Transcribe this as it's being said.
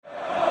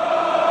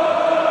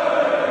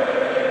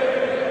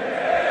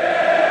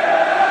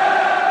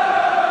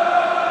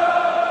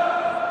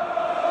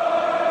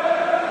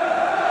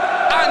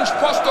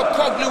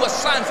blew a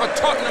sign for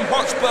Tottenham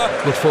Hotspur.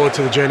 Look forward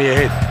to the journey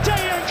ahead.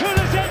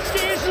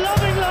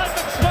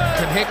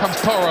 And here comes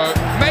Toro,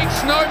 makes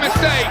no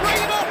mistake.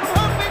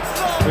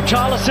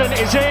 Richarlison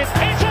is in.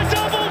 It's a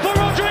double for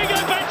Rodrigo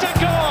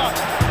Bentancur.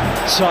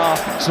 Saar,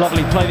 it's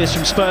lovely play this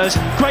from Spurs.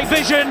 Great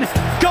vision.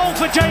 Goal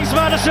for James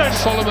Maddison.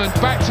 Solomon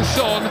back to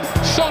Son.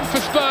 Son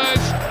for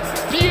Spurs.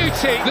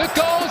 Beauty. The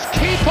goals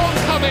keep on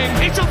coming.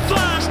 It's a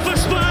first for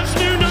Spurs'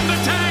 new number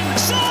 10.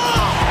 Saar!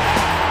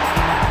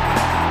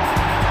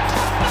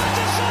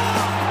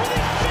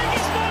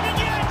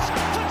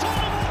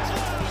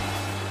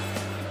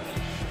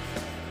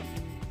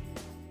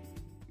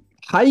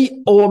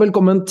 Hei og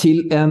velkommen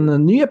til en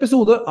ny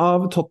episode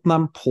av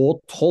Tottenham på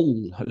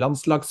 12.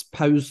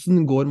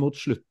 Landslagspausen går mot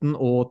slutten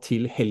og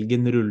til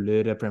helgen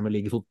ruller Premier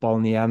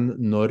League-fotballen igjen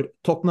når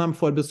Tottenham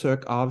får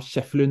besøk av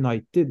Sheffield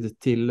United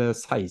til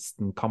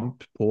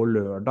 16-kamp på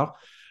lørdag.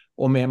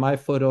 Og med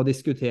meg for å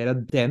diskutere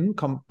den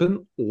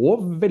kampen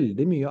og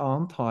veldig mye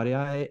annet har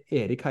jeg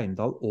Erik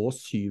Heimdal og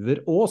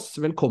Syver Aas.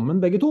 Velkommen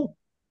begge to.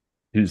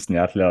 Tusen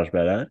hjertelig, Lars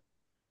Peder.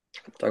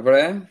 Takk for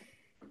det.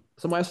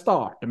 Så må jeg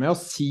starte med å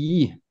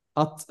si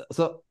at,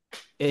 altså,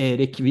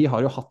 Erik, vi har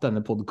jo hatt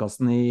denne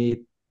podcasten i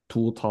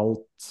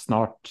 2,5,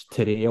 snart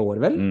 3 år,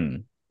 vel?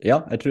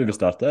 Ja, jeg tror vi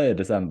startet i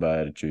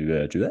desember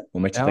 2020,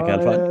 om jeg ikke tenker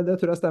helt feil. Ja, det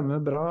tror jeg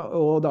stemmer bra,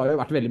 og det har jo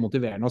vært veldig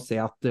motiverende å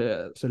se at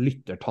så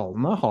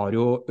lyttertallene har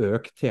jo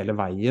økt hele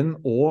veien,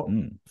 og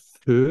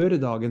før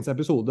dagens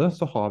episode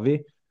så har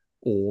vi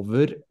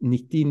over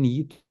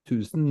 99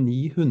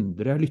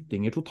 900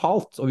 lyttinger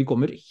totalt, og vi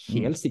kommer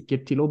helt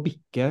sikkert til å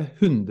bikke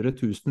 100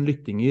 000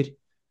 lyttinger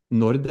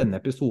når denne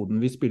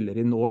episoden vi spiller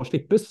i nå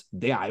slippes.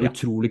 Det er jo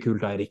utrolig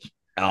kult, Eirik.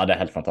 Ja, det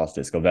er helt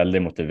fantastisk og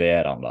veldig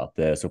motiverende at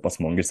det er såpass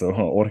mange som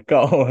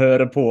orker å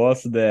høre på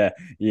oss. Det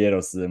gir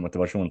oss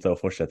motivasjon til å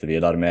fortsette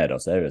videre med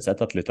oss. Jeg har jo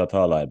sett at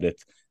lyttertallene er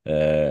blitt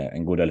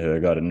en god del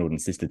høyere nå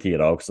den siste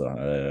tiden også,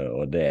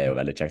 og det er jo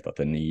veldig kjekt at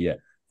det er nye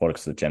folk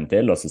som kommer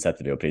til, og så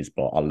setter vi jo pris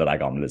på alle de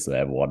gamle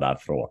som er vært der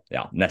fra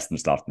nesten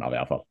starten av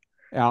i hvert fall.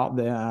 Ja,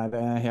 det er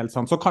helt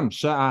sant. Så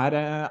kanskje er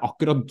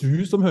akkurat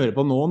du som hører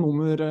på nå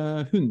nummer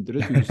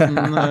 100 000,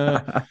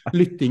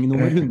 lytting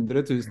nummer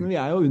 100 000. Vi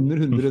er jo under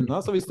 100 unna,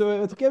 så hvis du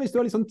er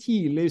liksom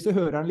tidlig, hvis du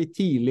hører den litt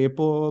tidlig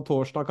på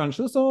torsdag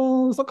kanskje,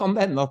 så kan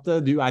det hende at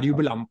du er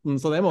jubilanten,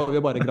 så det må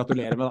vi bare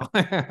gratulere med da.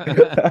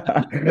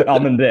 Ja,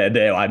 men det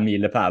er jo en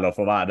milepæl å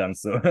få være den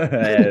som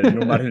er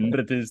nummer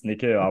 100 000 i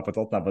køa på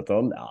Tottenham på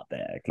 12. Ja,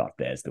 det er klart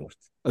det er stort.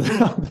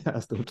 Ja, det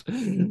er stort.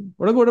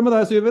 Hvordan går det med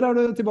deg, Syver? Er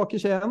du tilbake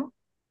i Skien?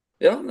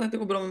 Ja, det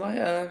går bra med meg.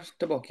 Jeg er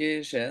tilbake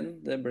i Skien.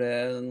 Det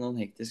ble noen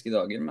hektiske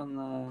dager, men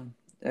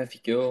jeg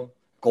fikk jo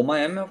komme meg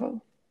hjem i hvert fall.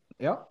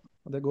 Ja,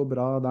 det går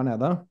bra der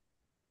nede.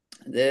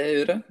 Det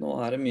gjør det. Nå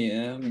er det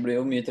blir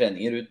jo mye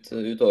treninger ut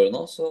året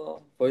nå,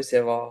 så får vi se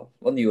hva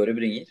nyåret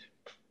bringer.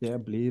 Det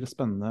blir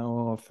spennende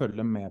å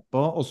følge med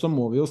på. Og så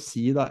må vi jo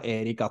si da,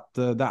 Erik,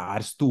 at det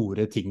er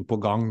store ting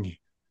på gang.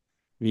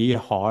 Vi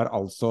har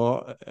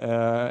altså,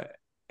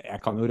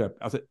 jeg kan jo røpe,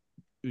 altså,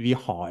 vi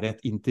har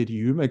et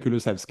intervju med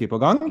Kulusevski på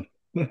gang.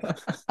 Ja,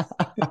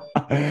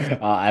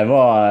 jeg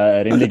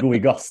var rimelig god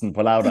i gassen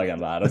på lørdagen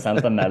der, og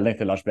sendte en melding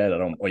til Lars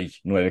Peder om oi,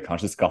 nå er vi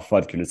kanskje skaffet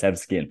et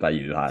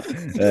Kulusevski-intervju her.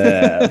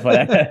 For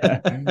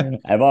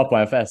jeg var på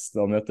en fest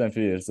og møtte en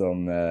fyr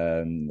som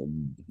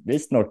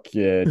visst nok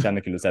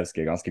kjenner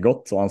Kulusevski ganske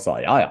godt, og han sa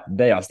ja,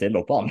 det er han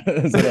stille opp an.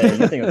 Så det er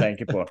ingenting å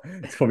tenke på.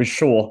 Så får vi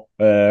se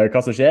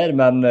hva som skjer,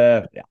 men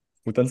ja.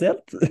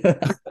 Potensielt.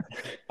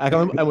 Jeg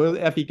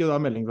fikk jo da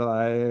melding fra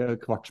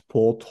deg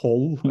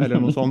 11:15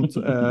 eller noe sånt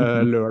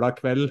lørdag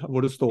kveld,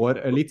 hvor det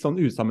står litt sånn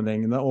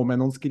usammenhengende og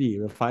med noen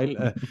skrivefeil.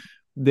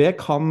 Det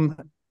kan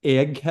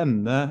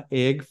hende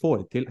jeg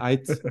får til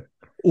et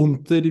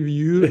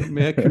intervju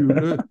med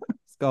Kulu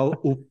skal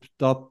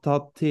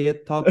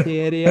oppdatere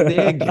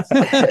deg.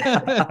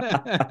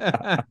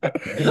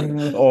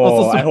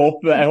 Jeg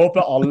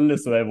håper alle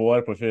som er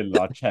våre på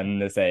fylla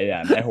kjenner seg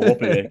igjen. Jeg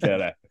håper virkelig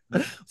det.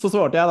 Så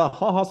svarte jeg da,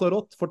 haha, så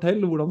rått, fortell,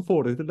 hvordan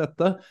får du til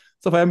dette?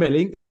 Så får jeg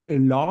melding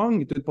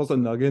langt ut på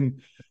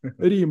søndagen.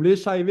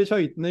 Rimelig skeiv i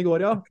skøytene i går,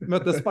 ja.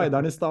 Møtte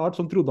speideren i start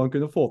som trodde han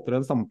kunne få til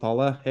en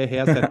samtale. He,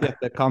 sett i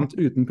etterkant,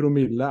 uten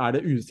promille er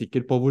det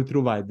usikker på hvor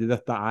troverdig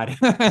dette er.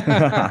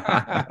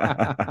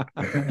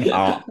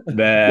 Ja,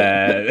 nå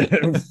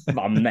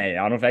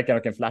fikk jeg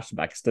noen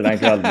flashbacks til den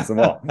kvelden som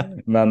var.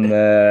 Men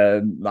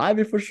nei,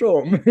 vi får se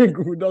om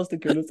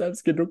godeste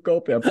Kulusevski dukker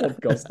opp i en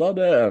podcast da.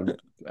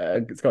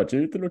 Jeg skal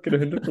ikke utelukke det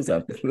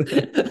 100%.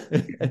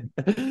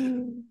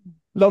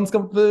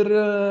 Landskamper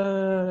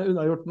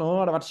unnagjort nå,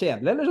 har det vært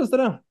kjedelig, eller synes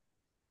dere?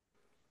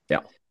 Ja.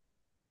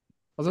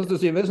 Hva synes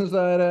du, Syver? Synes det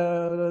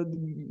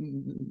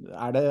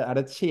er det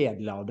et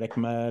kjedelig avbrekk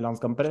med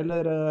landskamper,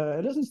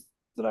 eller synes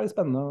du det er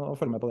spennende å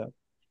følge med på det?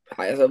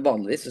 Nei, altså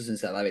vanligvis så synes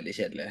jeg det er veldig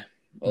kjedelig,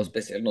 og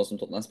spesielt nå som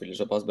Tottenham spiller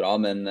såpass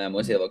bra, men jeg må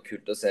si det var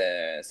kult å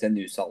se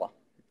Nusa da.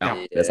 Ja,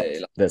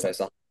 det er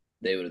sant.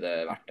 Det gjorde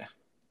det verdt det.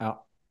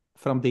 Ja.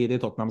 Framtidig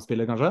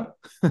Tottenham-spiller, kanskje?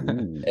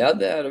 Ja,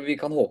 vi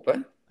kan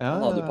håpe. Ja,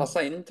 Han hadde jo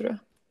passet inn, tror jeg.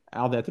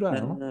 Ja, det tror jeg.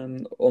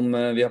 Men om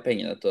vi har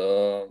pengene til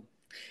å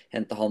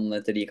hente han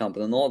etter de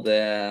kampene nå,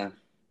 det er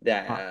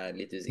jeg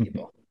litt usikker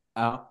på.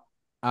 Ja.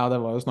 Ja,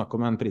 det var jo snakk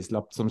om en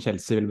prislapp som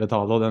Chelsea vil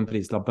betale, og den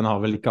prislappen har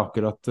vel ikke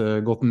akkurat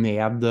gått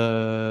ned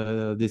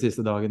de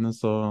siste dagene,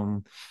 så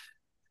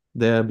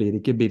det blir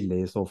ikke billig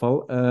i så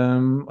fall.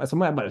 Så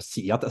må jeg bare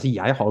si at altså,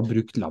 jeg har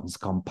brukt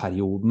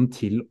landskampperioden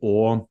til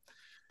å,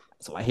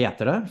 altså, hva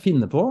heter det?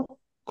 Finne på,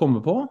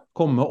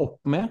 komme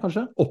opp med,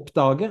 kanskje,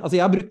 oppdage. Altså,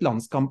 jeg har brukt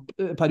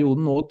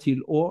landskampperioden nå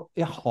til å,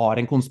 jeg har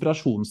en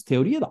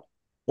konspirasjonsteori da,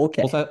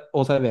 Ok,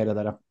 å servere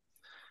dere.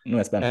 nå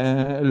er jeg spent.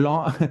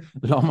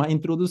 La meg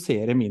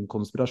introdusere min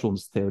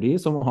konspirasjonsteori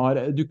som har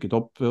dukket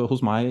opp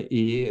hos meg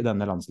i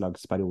denne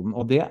landslagsperioden.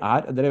 Og det er,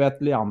 dere vet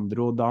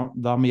Leandro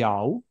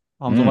Damiao,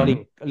 han som var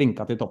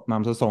linka til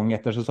Tottenham sesong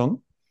etter sesong.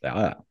 Ja,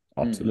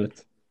 absolutt.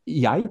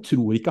 Jeg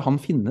tror ikke han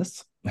finnes.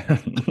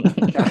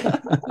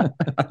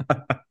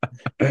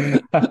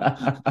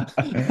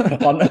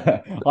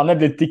 Han er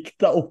blitt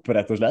dikta opp,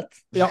 rett og slett.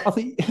 Ja,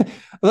 altså,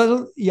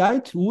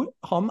 jeg tror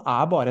han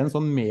er bare en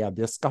sånn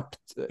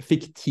medieskapt,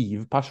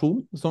 fiktiv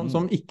person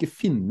som ikke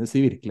finnes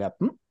i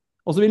virkeligheten.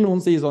 Og så vil noen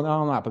si sånn, ja,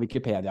 han er på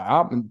Wikipedia.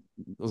 Ja, men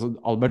altså,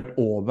 Albert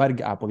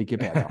Aaberg er på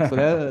Wikipedia, så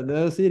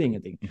det sier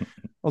ingenting.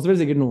 Og så vil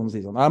sikkert noen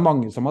si sånn, det er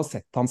mange som har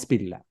sett han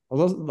spille. Og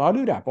så, da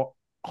lurer jeg på,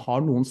 har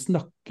noen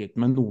snakket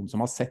med noen som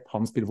har sett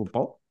han spille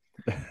fotball?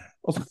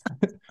 Og så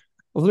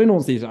vil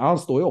noen si sånn, ja, han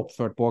står jo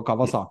oppført på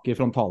Kawasaki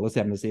Frontales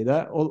hjemmeside,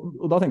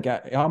 og da tenker jeg,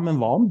 ja, men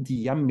hva om de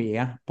er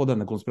med på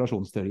denne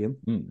konspirasjonsteorien?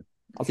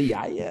 Altså, det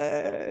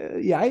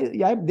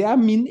er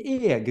min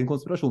egen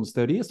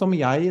konspirasjonsteori som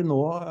jeg nå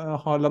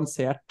har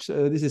lansert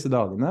de siste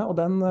dagene, og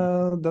den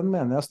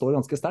mener jeg står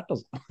ganske sterkt,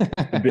 altså.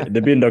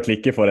 Det begynner å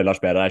klikke for deg, Lars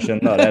Peder. Jeg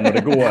skjønner det. Når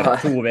det går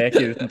 2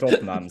 uker uten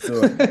Tottenham, så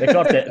det er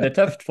klart det er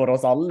tøft for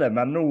oss alle,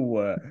 men nå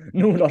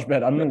Lars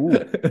Peder, nå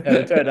er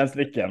det tøy den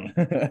strikken.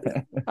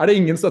 Er det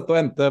ingen støtte å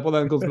hente på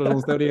den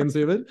konspirasjonsteorien,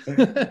 Syver?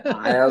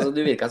 Nei, altså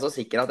du virket så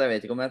sikker at jeg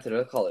vet ikke om jeg tror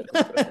jeg kaller det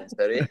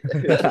konspirasjonsteori. Det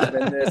høres ut som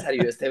en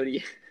seriøs teori.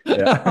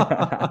 Ja.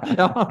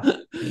 Ja.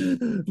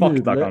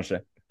 Fakta, kanskje.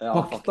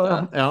 Ja,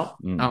 Fakta, ja.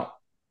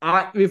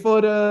 Nei, vi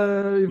får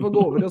gå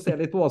over og se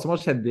litt på hva som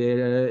har skjedd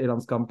i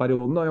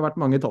landskampperioden. Det har jo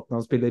vært mange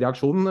Tottenham-spillere i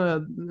aksjon.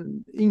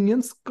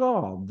 Ingen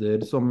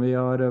skader som vi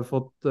har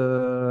fått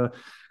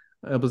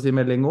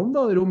melding om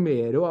da.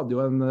 Romero hadde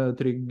jo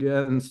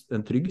en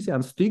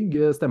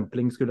stygg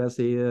stempling, skulle jeg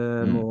si,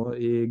 nå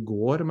i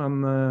går,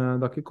 men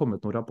det har ikke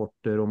kommet noen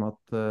rapporter om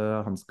at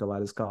han skal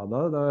være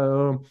skadet. Det er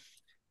jo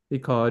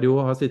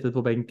Vicario har sittet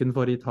på benken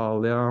for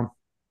Italia.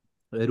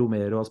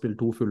 Romero har spilt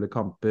 2 fulle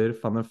kamper.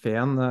 Van den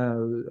Ven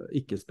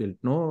ikke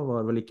spilt noe.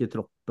 Var vel ikke i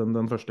troppen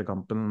den første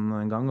kampen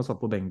en gang og satt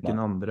på benken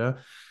andre.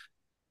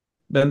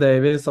 Ben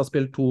Davies har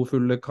spilt 2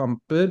 fulle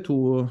kamper.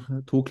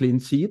 2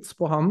 clean sheets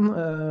på han.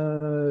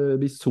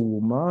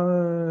 Bizuma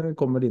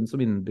kommer inn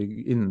som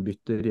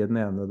innbytter i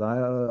den ene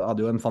der.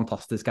 Hadde jo en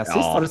fantastisk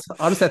assist.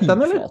 Har du sett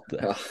den, eller?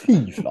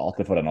 Fy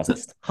flate for en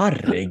assist.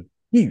 Herregud.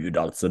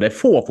 Altså, det er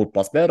få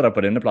fotballspillere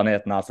på denne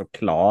planeten her som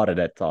klarer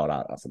dette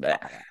her. Altså, det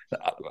er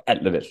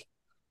ellevilt.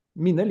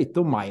 Minner litt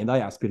om meg da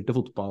jeg spilte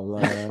fotball.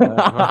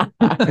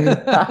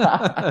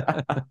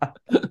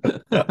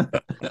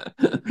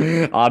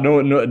 Ja,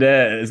 det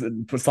er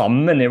på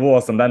samme nivå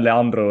som den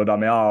Leandro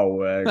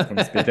Damiao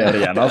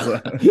konspiterer igjen, altså.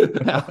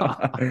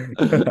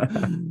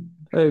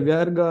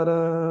 Høibjerg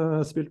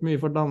har spilt mye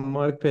for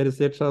Danmark.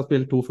 Perisic har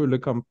spilt 2 fulle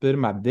kamper.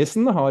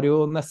 Maddison har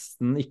jo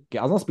nesten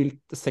ikke, altså han har spilt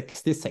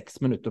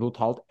 66 minutter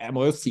totalt. Jeg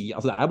må jo si,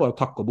 altså det er bare å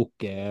takke og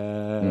bukke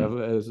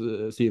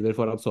Syver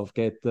for at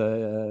Southgate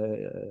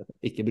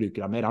ikke bruker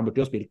ham mer. Han burde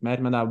jo spilt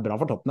mer, men det er bra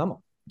for Tottenham da.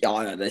 Ja,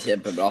 det er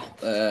kjempebra.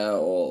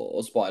 Å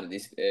spare de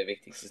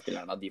viktigste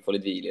spillerne, de får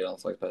litt hvile i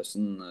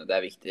landslagspausen. Det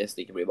er viktig, så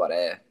det ikke blir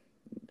bare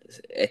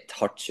et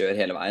hardt kjør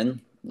hele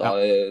veien. Da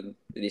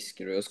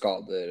risker du jo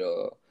skader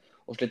og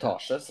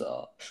slitasje,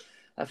 så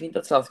det er fint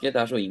at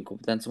Southgate er så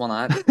inkompetent som han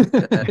er.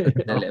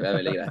 Det lever jeg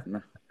veldig greit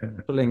med.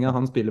 Så lenge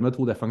han spiller med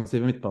 2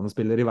 defensive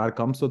midtbanespillere i hver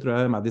kamp, så tror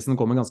jeg Maddison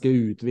kommer ganske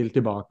utvilt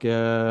tilbake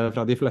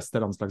fra de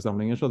fleste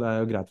landslagssamlinger, så det er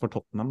jo greit for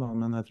Tottenham da,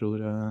 men jeg tror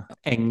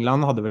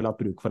England hadde vel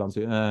hatt bruk for han,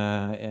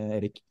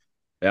 Erik.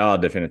 Ja,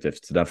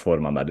 definitivt. Den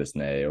formen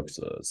Maddison er i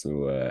også,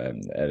 så er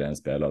det en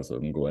spiller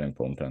som går inn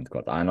på omtrent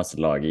hvert eneste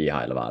lag i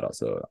hele verden,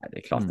 så det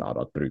er klart jeg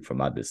hadde hatt bruk for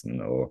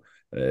Maddison, og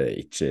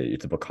ikke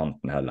ute på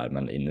kanten heller,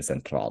 men inne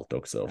sentralt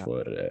også,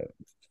 for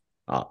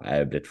jeg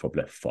er blitt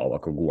forbløffet av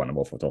hvor god han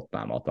var for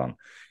Tottenham, at han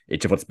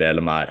ikke fått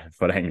spille mer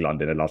for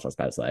England i det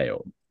landslagspausen er jo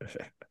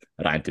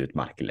rent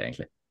utmerkelig,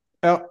 egentlig.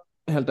 Ja,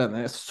 helt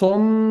enig.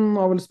 Son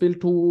har vel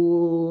spilt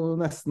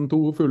nesten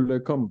 2 fulle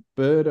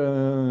kamper.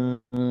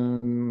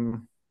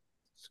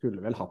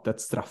 Skulle vel hatt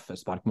et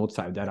straffespark mot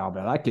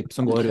Saudi-Arabia. Det er klipp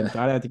som går rundt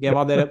her. Jeg vet ikke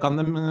hva dere kan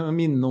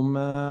minne om,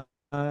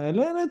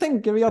 eller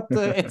tenker vi at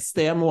et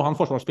sted må han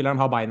forsvarsspilleren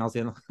ha beina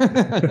sine?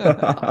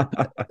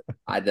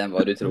 Nei, den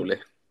var utrolig.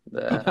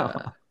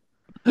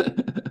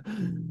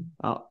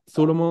 Ja,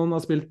 Solomon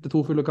har spilt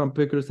 2 fulle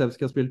kamper,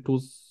 Kulusevski har spilt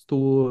to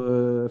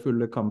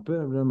fulle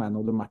kamper. Det ble man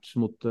of the match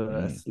mot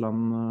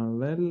Estland,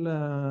 vel.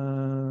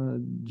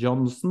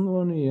 Johnson,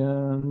 vår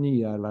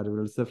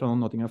nyervervelse fra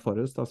Nottingham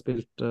Forest, har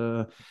spilt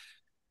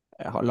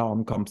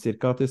halvannen kamp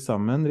cirka til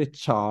sammen.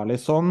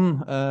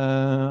 Richarlison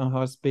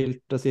har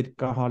spilt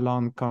cirka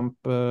halvannen kamp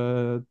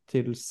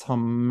til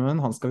sammen.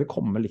 Han skal vi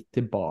komme litt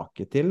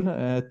tilbake til.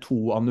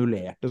 2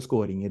 annullerte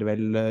skåringer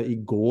vel i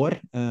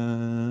går.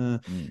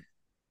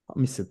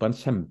 Mistet på en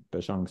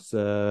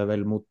kjempesjanse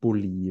vel mot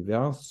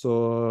Bolivia, så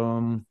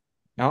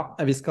ja,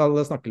 vi skal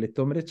snakke litt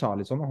om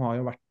Richarlison. Han har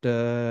jo vært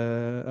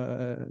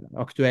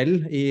aktuell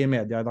i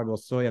media i dag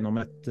også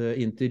gjennom et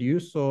intervju,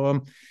 så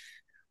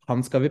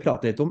han skal vi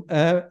prate litt om.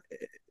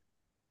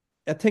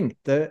 Jeg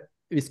tenkte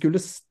vi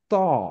skulle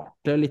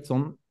starte litt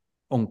sånn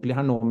ordentlig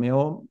her nå med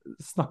å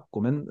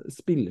snakke om en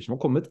spiller som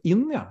har kommet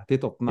inn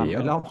til Tottenham. Ja.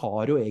 Eller han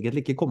har jo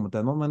egentlig ikke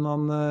kommet ennå, men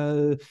han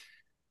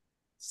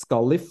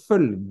skal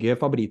ifølge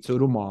Fabrizio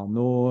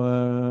Romano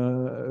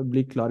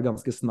bli klar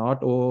ganske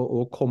snart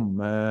og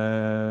komme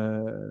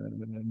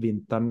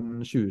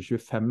vinteren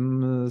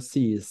 2025,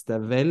 sies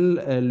det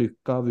vel.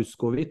 Luka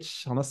Vuskovic,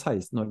 han er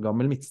 16 år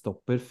gammel,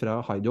 midtstopper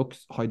fra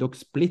Hajduk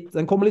Split.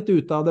 Den kommer litt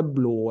ut av det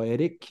blå,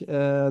 Erik,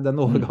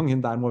 den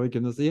overgangen der må vi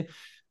kunne si.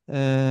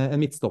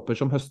 En midtstopper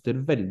som høster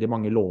veldig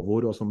mange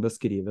lovord og som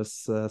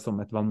beskrives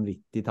som et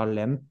vanvittig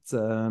talent.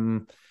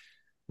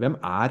 Hvem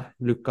er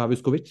Luka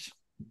Vuskovic?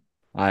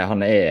 Nei,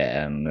 han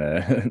en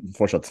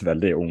fortsatt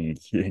veldig ung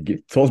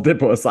gutt, holdt jeg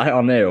på å si.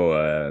 Han jo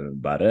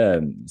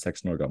bare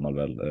 16 år gammel,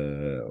 vel,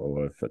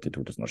 og født i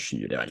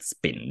 2007. Det helt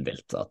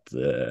spinnvilt at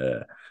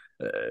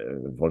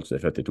folk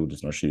som født i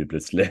 2007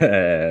 plutselig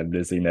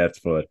blir signert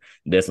for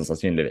det som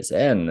sannsynligvis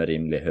en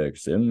rimelig høy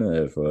sum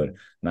for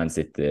Man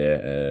City.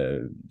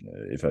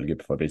 Ifølge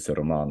Fabrizio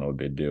Romano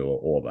bydde jo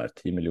over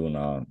 10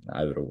 millioner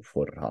euro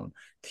for han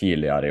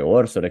tidligere i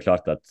år, så det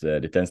klart at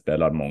dette en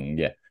spiller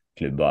mange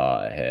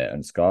klubber har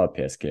ønsket.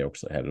 PSG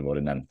også har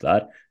vært nevnt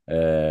der,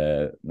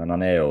 men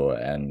han jo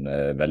en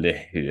veldig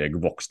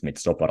høyvokst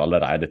midtstopper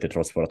allerede, til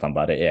tross for at han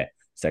bare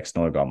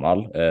 16 år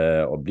gammel,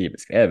 og blir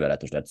beskrevet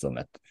rett og slett som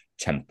et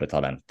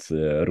kjempetalent,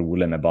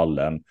 rolig med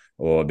ballen,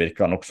 og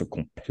virker han også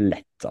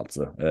komplett,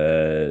 altså.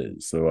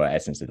 Så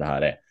jeg synes dette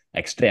her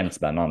ekstremt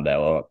spennende,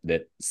 og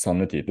det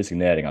sånne typer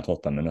signeringer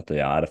Tottenham nødt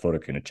til å gjøre for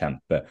å kunne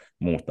kjempe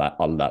mot de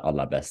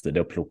aller beste.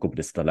 Det å plukke opp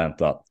disse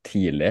talentene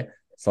tidlig,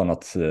 sånn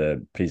at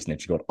prisen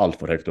ikke går alt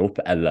for høyt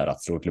opp, eller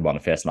at storklubbene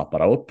får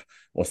snapper deg opp,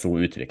 og så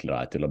utvikler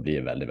de til å bli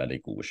veldig,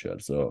 veldig gode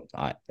selv. Så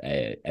nei,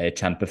 jeg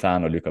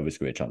kjempefan av Luka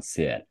Vuskovic. Han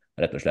ser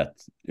rett og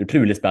slett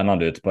utrolig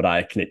spennende ut på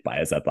de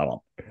klippene jeg setter av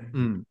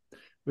han.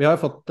 Vi har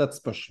fått et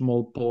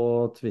spørsmål på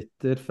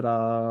Twitter fra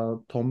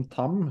Tom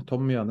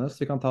Jønes.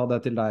 Vi kan ta det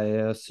til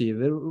deg,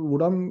 Syver.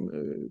 Hvordan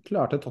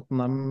klarte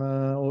Tottenham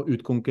å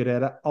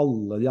utkonkurrere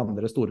alle de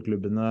andre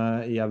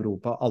storklubbene i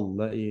Europa,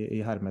 alle i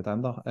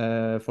hermetegn da,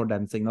 for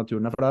den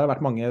signaturen? For det har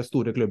vært mange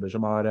store klubber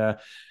som har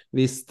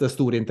vist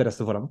stor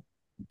interesse for ham.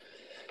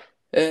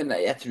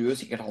 Nei, jeg tror jo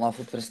sikkert han har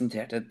fått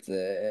presentert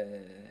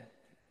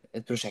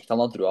et prosjekt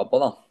han har troa på,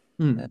 da.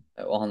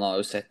 Og han har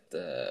jo sett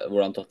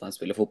hvordan Tottenham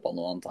spiller fotball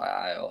nå, antar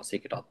jeg, og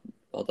sikkert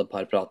hatt et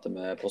par prater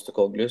med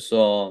Postecoglous,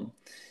 så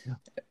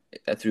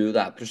jeg tror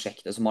det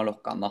prosjektet som har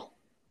lokket han da.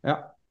 Ja.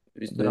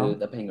 Hvis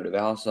det penger du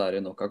vil ha, så det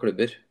nok av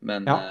klubber,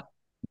 men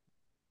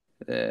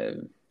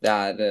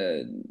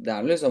det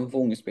liksom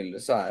for unge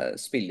spillere, så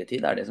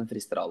spilletid det som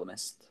frister aller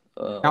mest.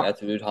 Og jeg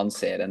tror han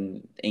ser en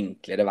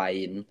enklere vei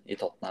inn i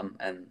Tottenham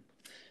enn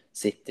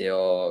City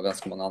og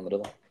ganske mange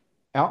andre da.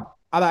 Ja,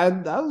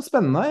 det jo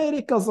spennende,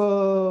 Erik, altså,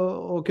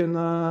 å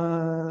kunne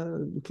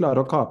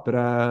klare å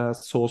kapre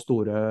så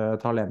store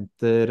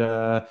talenter.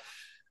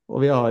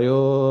 Og vi har jo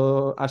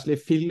Ashley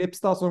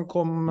Phillips da, som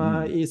kom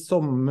i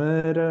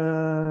sommer.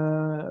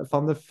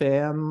 Van de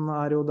Ven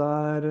jo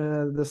der.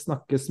 Det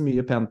snakkes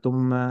mye pent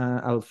om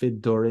Alfie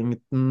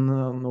Dorrington,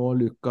 nå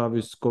Luka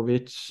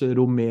Vuskovic.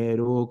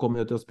 Romero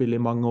kommer jo til å spille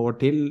i mange år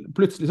til.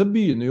 Plutselig så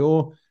begynner jo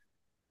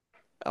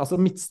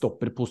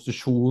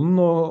midtstopperposisjonen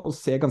og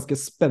ser ganske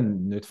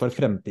spennende ut for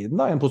fremtiden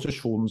da, en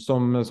posisjon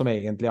som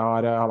egentlig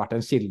har vært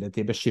en kilde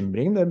til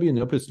bekymring. Det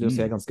begynner jo plutselig å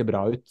se ganske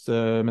bra ut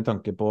med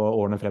tanke på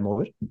årene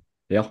fremover.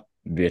 Ja,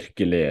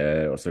 virkelig,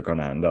 og så kan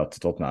det hende at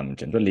Tottenham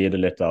kommer til å lide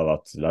litt av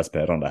at de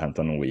spillerne de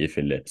henter nå i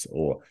Phillips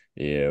og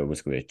i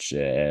Vuskovic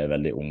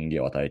veldig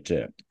unge, og at de ikke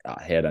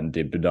har den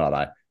dybda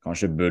de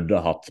kanskje burde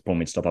hatt på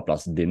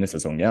midtstopperplass denne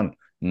sesongen,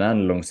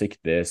 men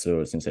langsiktig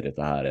så synes jeg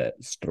dette her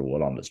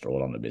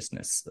strålende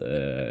business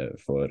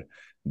for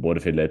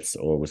både Phillips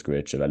og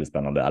Vuskovic veldig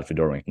spennende. Alfie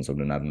Dorrington, som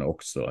du nevner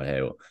også, har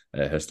jo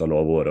høstet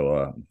lovord,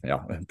 og ja,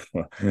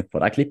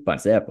 på de klippene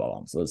ser på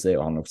han, så ser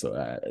jo han også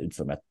ut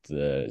som et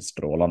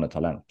strålende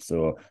talent.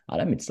 Så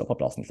den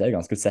midtstopperplassen ser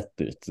ganske sett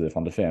ut.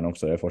 Van de Ven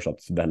også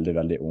fortsatt veldig,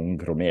 veldig ung.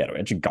 Romero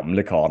ikke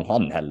gamle karen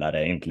han heller,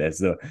 egentlig.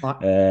 Så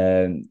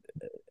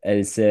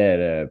jeg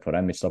ser på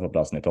den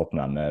midtstopperplassen i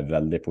Tottenham med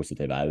veldig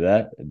positive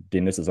øyne.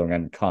 Denne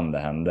sesongen kan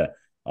det hende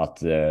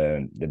at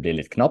det blir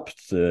litt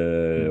knapt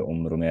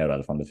om Romero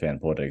eller Van de Ven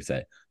pådrar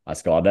seg en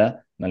skade,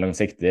 men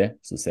langsiktig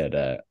så ser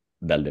det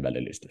veldig,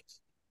 veldig lyst ut.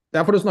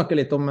 Ja, for du snakker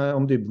litt om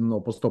dybden nå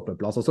på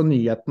stoppeplass. Altså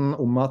nyheten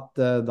om at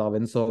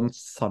Davinson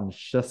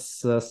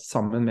Sanchez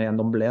sammen med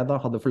Ndombele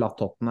hadde forlatt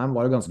Tottenham,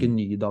 var jo ganske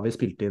ny da vi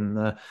spilte inn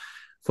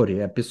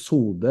forrige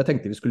episode. Jeg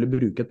tenkte vi skulle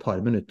bruke et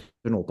par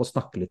minutter nå på å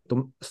snakke litt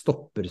om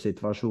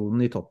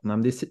stoppersituasjonen i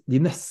Tottenham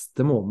de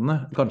neste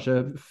månedene, kanskje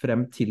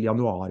frem til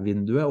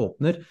januarvinduet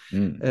åpner,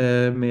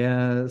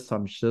 med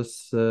Sanchez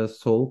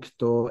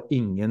solgt og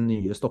ingen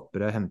nye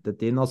stoppere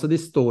hentet inn. Altså de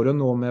står jo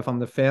nå med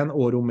Van de Ven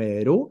og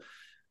Romero.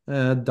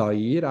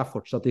 Dyer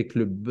fortsatt i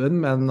klubben,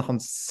 men han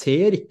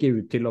ser ikke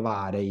ut til å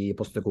være i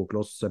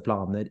Postecoglous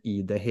planer i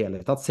det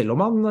hele tatt, selv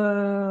om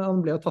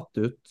han ble tatt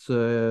ut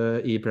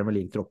i Premier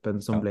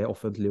League-troppen som ble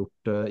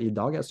offentliggjort i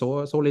dag. Jeg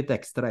så litt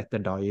ekstra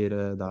etter Dyer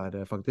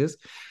der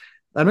faktisk.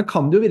 Dermed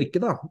kan det jo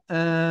virke da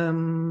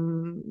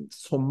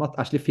som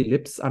at Ashley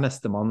Phillips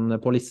nestemann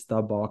på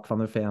lista bak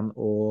Van de Ven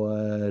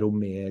og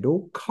Romero,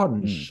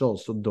 kanskje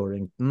også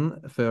Dorrington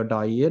før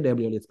Dyer. Det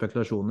blir jo litt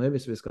spekulasjoner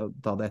hvis vi skal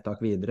ta det et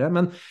tak videre,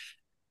 men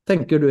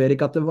tenker du,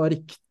 Erik, at det var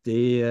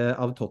riktig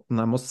av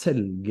Tottenham å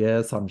selge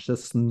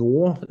Sanchez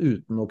nå,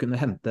 uten å kunne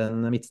hente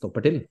en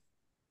midtstopper til?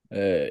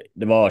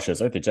 Det var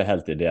selvsagt ikke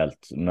helt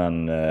ideelt,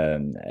 men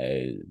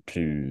jeg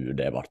tror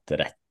det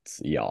ble rett,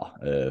 ja.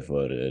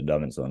 For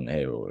Davinson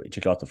jo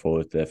ikke klart å få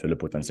ut det fulle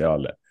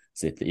potensialet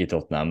sitt i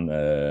Tottenham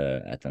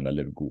etter en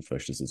veldig god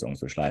første sesong,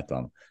 så sleit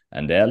han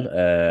en del,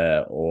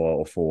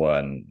 og å få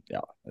en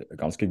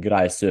ganske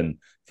grei sum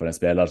for en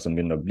spiller som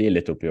begynner å bli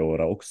litt opp i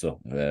året også,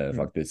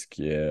 faktisk,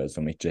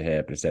 som ikke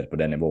har prestert på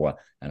det nivået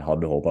en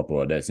hadde håpet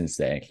på. Det synes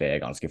jeg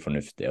egentlig ganske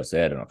fornuftig, og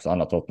så det nok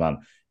sånn at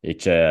Tottenham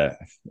ikke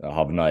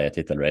havner i et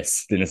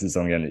titelrace denne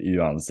sesongen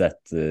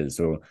uansett,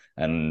 så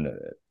en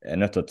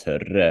nødt til å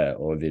tørre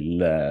og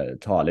ville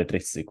ta litt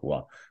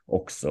risikoer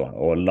også,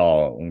 og la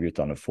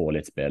ungguttene få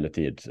litt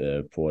spilletid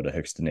på det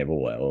høyeste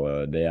nivået,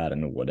 og det gjør det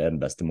nå, og det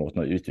den beste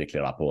måten å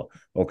utvikle det på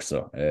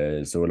også.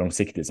 Så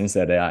langsiktig synes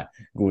jeg det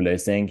god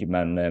løsning,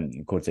 men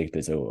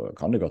kortsiktig så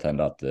kan det godt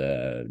hende at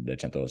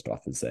det kommer til å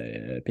straffe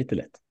seg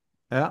bittelitt.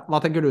 Ja,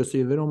 hva tenker du,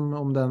 Syver,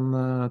 om den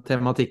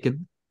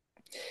tematikken?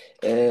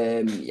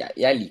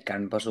 Jeg liker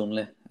den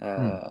personlig.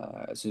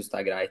 Jeg synes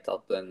det greit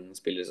at en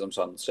spiller som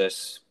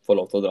Sanchez får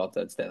lov til å dra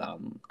til et sted der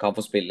han kan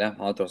få spille.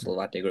 Han har tross alt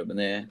vært i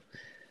klubben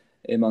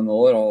i mange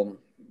år og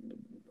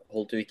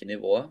holdt jo ikke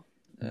nivået.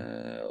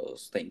 Og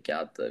så tenker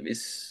jeg at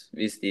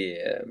hvis de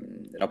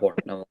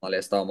rapportene man har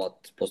lest om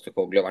at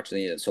Postecoglou har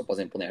vært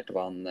såpass imponert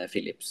over han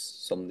Phillips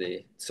som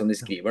de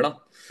skriver da,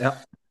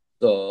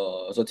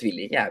 så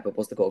tviler ikke jeg på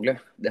Postecoglou.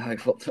 Det har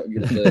jeg ikke fått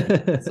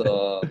grunn. Så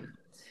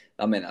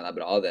da mener jeg det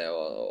bra det,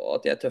 og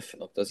at de tøffe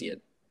nok til å si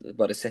at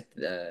bare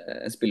sette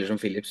en spiller som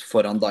Phillips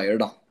foran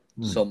Dyer da,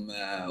 som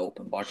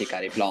åpenbart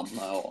ikke i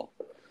planene,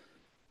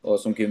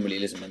 og som kunne bli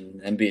liksom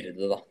en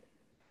byrde da.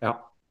 Ja,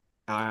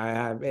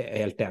 jeg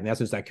helt enig. Jeg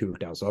synes det kult,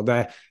 det også.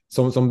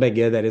 Som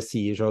begge dere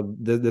sier, så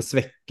det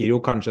svekker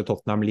jo kanskje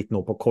Tottenham litt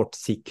nå på kort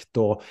sikt,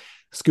 og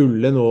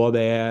skulle nå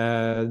det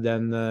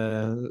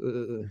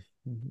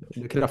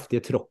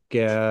kraftige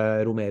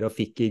tråkket Romero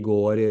fikk i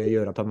går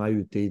gjør at han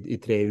ute i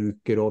 3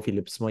 uker og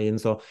Phillips må inn,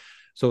 så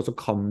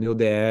kan jo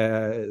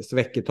det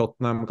svekke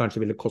Tottenham,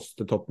 kanskje ville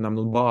koste Tottenham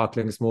noen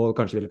baklengsmål,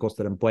 kanskje ville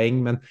koste dem poeng,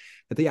 men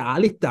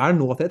jeg litt der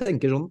nå at jeg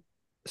tenker sånn,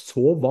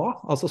 så hva?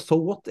 Altså, so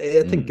what?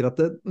 Jeg tenker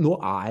at nå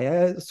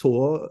jeg så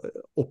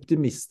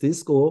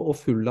optimistisk og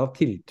full av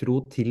tiltro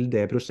til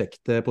det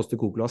prosjektet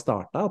Postecoglou har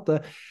startet,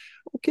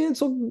 at ok,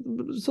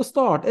 så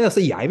start,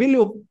 altså jeg vil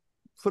jo,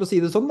 for å si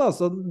det sånn da,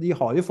 så de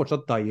har jo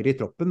fortsatt Dyer i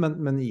troppen,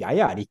 men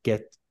jeg ikke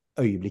et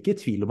øyeblikk i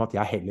tvil om at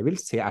jeg heller vil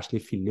se Ashley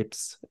Phillips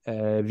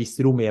hvis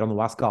Romero nå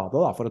skadet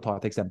da, for å ta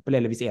et eksempel,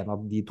 eller hvis en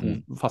av de to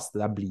faste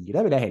der blir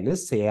det, vil jeg heller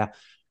se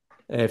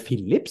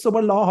Phillips og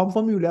bare la han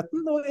få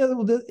muligheten, og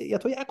jeg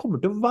tror jeg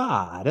kommer til å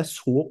være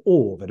så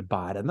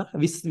overbærende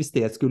hvis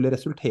det skulle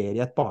resultere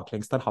i et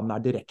baklengs der han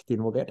direkte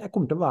involvert. Jeg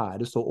kommer til å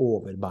være så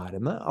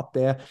overbærende at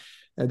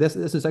det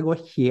synes jeg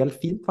går helt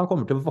fint. Han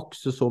kommer til å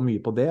vokse så mye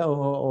på det,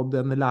 og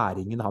den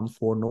læringen han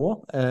får nå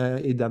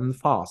i den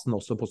fasen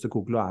også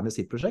Postecoglou med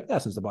sitt prosjekt,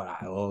 jeg synes det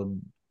bare å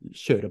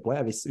kjøre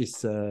på hvis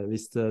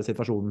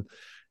situasjonen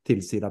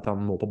tilsier at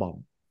han må på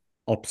banen.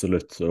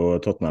 Absolutt, og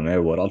Tottenham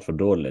jo vært alt for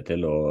dårlig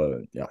til å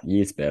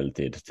gi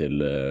spilletid til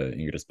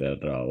yngre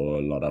spillere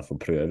og la dem få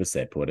prøve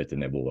seg på dette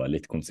nivået,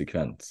 litt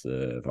konsekvent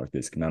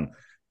faktisk, men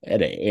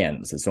det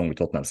en sesong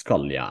Tottenham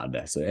skal gjøre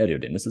det, så det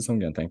jo denne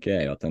sesongen, tenker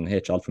jeg, at den har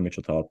ikke alt for mye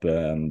å tape,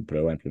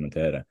 prøve å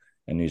implementere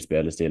en ny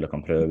spillestil og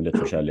kan prøve litt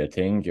forskjellige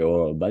ting,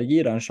 og bare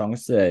gi det en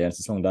sjanse i en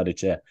sesong der det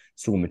ikke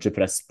så mye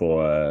press på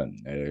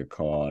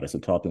hva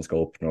resultaten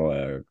skal oppnå,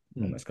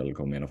 om jeg skal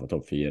komme inn og få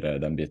topp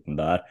 4, den biten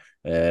der.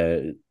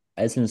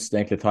 Jeg synes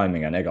egentlig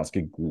timingen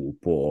ganske god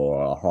på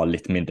å ha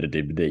litt mindre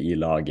dybde i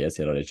laget,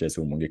 siden det ikke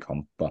så mange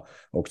kamper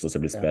også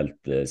som blir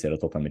spilt,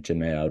 siden Tottenham ikke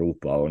med i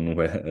Europa, og nå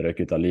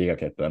røk ut av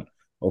ligacupen.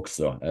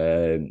 også.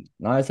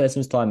 Nei, så jeg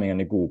synes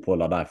timingen er god på å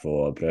la dem få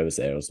prøve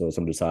seg, og så,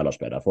 som du sier, Lars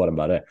Peder, får de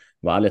bare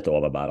være litt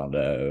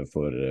overbærende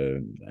for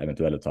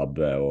eventuelle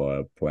tabber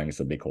og poeng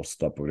som blir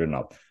kostet på grunn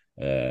av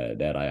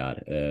det de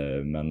gjør.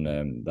 Men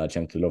de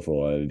kommer til å få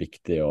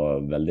viktig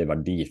og veldig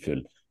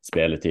verdifull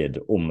spilletid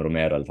om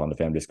Romero eller Van de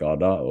Ven blir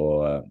skadet,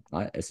 og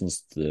nei, jeg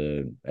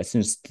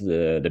synes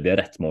det blir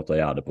rett måte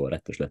å gjøre det på,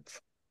 rett og slett.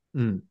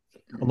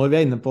 Og når vi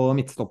er inne på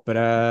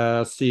midtstoppere,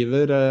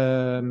 Syver,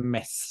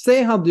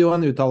 Messi hadde jo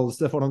en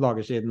uttalelse for noen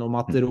dager siden om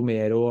at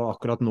Romero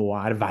akkurat nå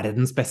er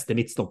verdens beste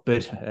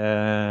midtstopper.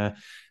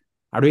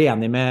 Er du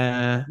enig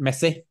med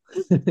Messi?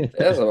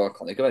 Altså, man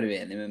kan ikke være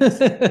uenig med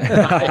Messi. Det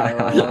kan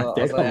man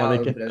jeg har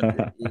ikke. jo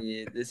prøvd i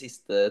de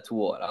siste 2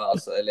 årene,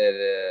 altså,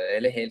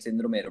 eller helt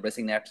siden Romero ble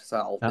signert, så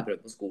har jeg alltid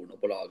prøvd på skolen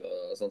og på laget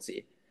og sånn si.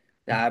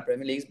 Jeg er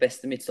Premier Leagues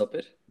beste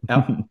midtstopper.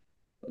 Ja.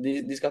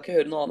 De skal ikke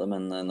høre noe av det,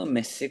 men når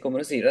Messi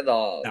kommer og sier det,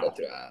 da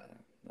tror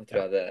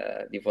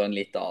jeg de får en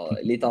litt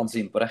annen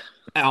syn på det.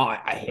 Ja,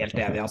 jeg er helt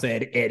enig. Altså,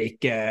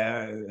 Erik,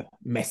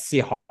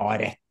 Messi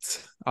har rett.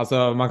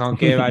 Altså, man kan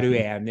ikke være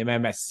uenig med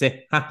Messi.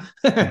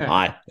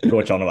 Nei, det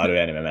går ikke an å være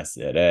uenig med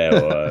Messi. Det er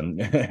jo,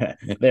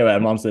 det er jo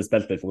en mann som har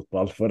spilt i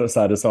fotball, for å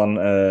si det sånn.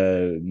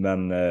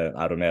 Men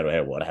Romero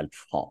har jo vært helt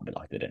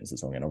fabelaktig denne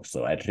sesongen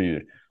også. Jeg tror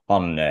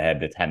han har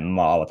blitt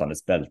hemmet av at han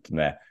har spilt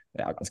med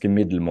ganske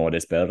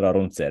middelmådige spillere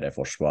rundt seg i det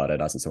forsvaret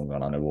de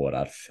sesongene han har vært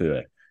her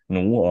før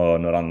nå,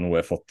 og når han nå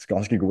har fått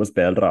ganske gode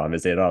spillere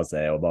ved siden av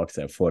seg og bak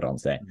seg og foran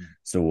seg,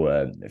 så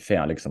får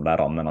han liksom de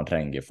rammene han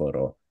trenger for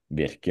å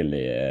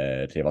virkelig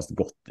trives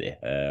godt i,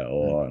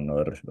 og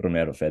når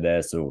Romero får det,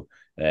 så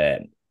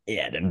er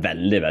det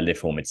veldig, veldig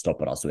få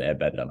midtstoppere som er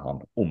bedre enn han,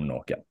 om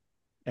noen.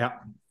 Ja,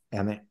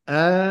 enig.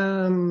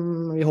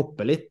 Vi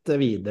hopper litt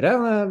videre.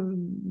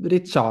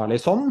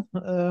 Richarlison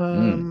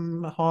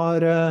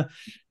har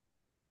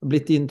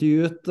blitt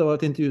intervjuet, det var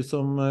et intervju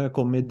som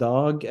kom i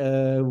dag,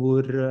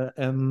 hvor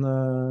en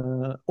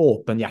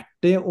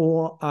åpenhjertig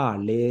og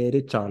ærlig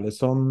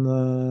Richarlison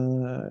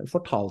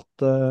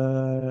fortalte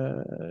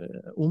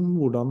om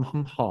hvordan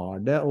han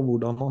har det, og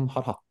hvordan han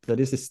har hatt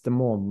det de siste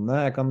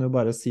månedene. Jeg kan jo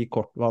bare si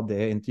kort hva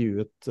det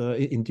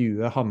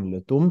intervjuet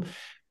handlet om.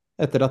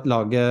 Etter at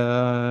laget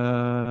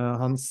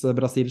hans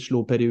Brasil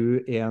slo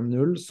Peru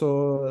 1-0, så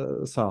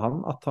sa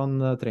han at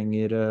han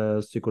trenger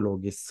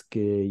psykologisk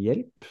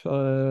hjelp.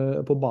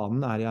 På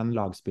banen er jeg en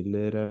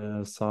lagspiller,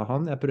 sa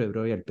han. Jeg prøver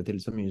å hjelpe til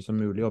så mye som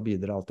mulig og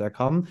bidra alt jeg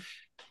kan.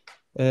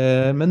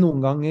 Men noen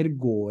ganger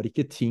går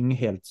ikke ting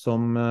helt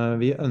som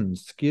vi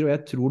ønsker, og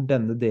jeg tror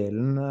denne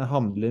delen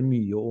handler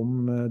mye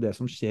om det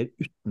som skjer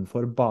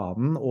utenfor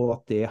banen, og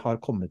at det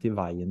har kommet i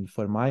veien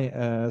for meg.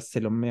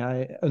 Selv om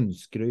jeg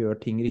ønsker å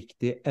gjøre ting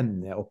riktig,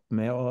 ender jeg opp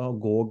med å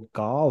gå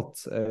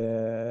galt.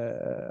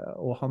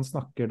 Og han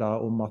snakker da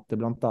om at det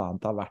blant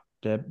annet har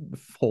vært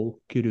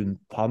folk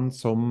rundt han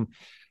som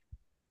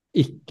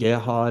ikke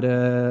har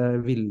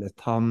villet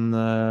han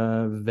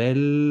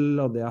vel,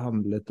 og det har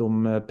handlet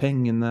om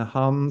pengene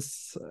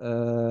hans,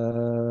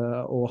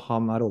 og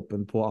han er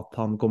åpen på at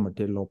han kommer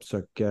til å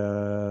oppsøke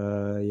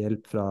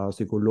hjelp fra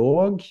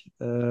psykolog,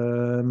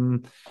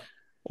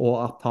 og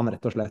at han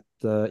rett og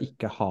slett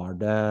ikke har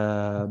det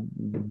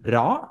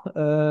bra,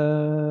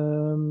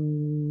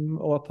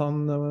 og at han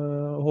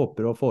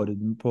håper å få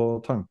orden på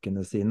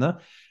tankene sine,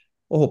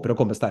 og håper å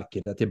komme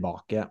sterkere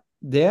tilbake.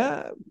 Det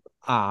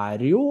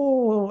er jo,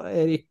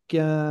 Erik,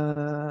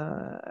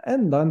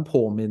 enda en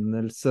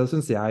påminnelse,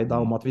 synes jeg, da,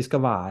 om at vi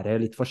skal være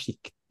litt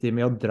forsiktige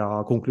med å dra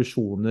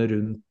konklusjoner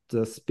rundt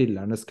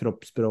spillernes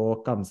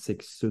kroppsspråk,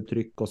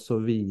 ansiktsuttrykk og så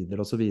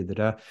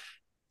videre,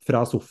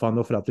 fra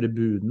sofaen og fra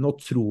tribunen,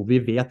 og tror vi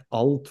vet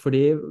alt,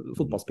 fordi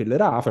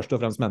fotballspillere er først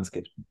og fremst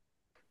mennesker.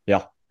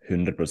 Ja,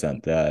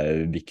 100%. Det er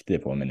en viktig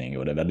påminning,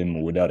 og det er veldig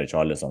modig av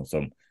Richarlison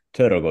som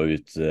tør å gå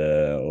ut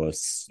og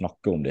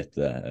snakke om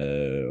dette,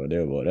 og det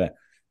har jo vært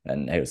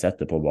jeg har jo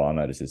sett det på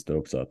banen i det siste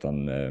også, at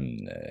han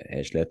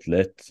har slett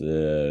litt,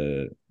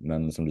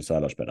 men som du sa,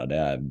 Lars Peder, det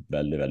er en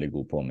veldig, veldig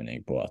god påminning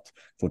på at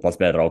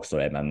fotballspillere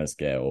også er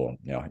mennesker, og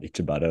ja,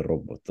 ikke bare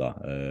roboter,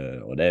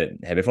 og det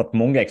har vi fått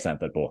mange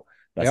eksempler på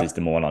de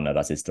siste månedene,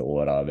 de siste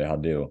årene. Vi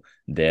hadde jo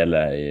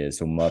Dele i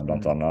sommer,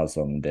 blant annet,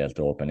 som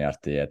delte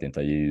åpenhjertet i et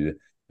intervju.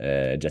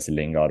 Jesse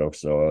Lingard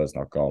også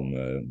snakket om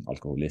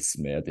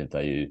alkoholisme i et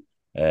intervju.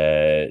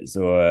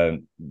 Så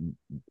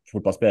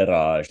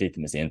fotballspillere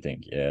sliter med sine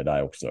ting, de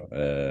også,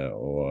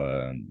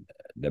 og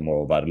det må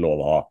være lov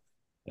å ha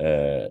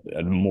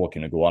det må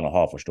kunne gå an å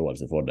ha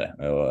forståelse for det,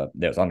 og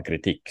det er jo sånn,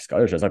 kritikk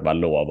skal jo selvsagt være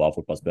lov av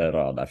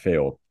fotballspillere, de får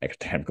jo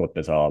ekstremt godt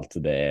betalt,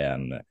 det er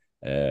en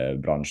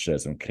bransje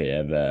som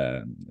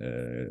krever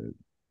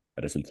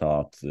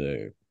resultat,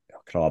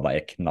 kravene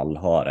er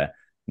knallharde,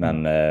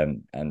 men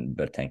en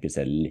bør tenke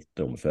seg litt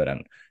om før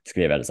en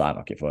skriver eller sier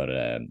noe, for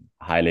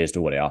hele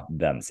historien,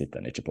 den sitter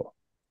en ikke på.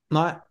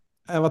 Nei,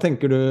 hva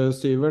tenker du,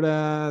 Syver?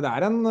 Det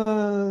er en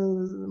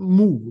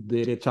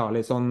modig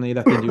Richarlison i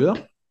dette intervjuet,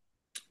 da?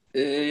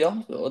 Ja,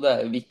 og det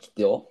er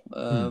viktig også,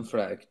 for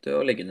det er jo ikke til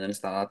å legge under en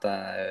stein at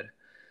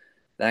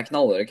det er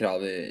knallharde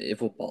krav i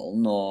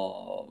fotballen,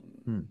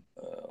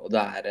 Og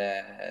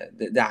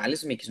det er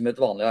liksom ikke som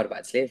et vanlig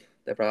arbeidsliv.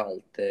 Det pleier Nei.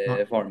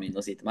 alltid faren min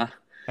å si til meg.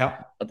 Ja.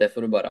 At det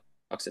får du bare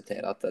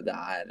akseptere at det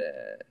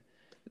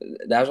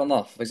er sånn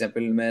da, for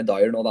eksempel med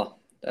Dyer nå da.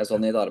 Det er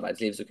sånn I et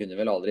arbeidsliv så kunne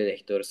vel aldri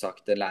rektor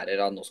sagt til lærer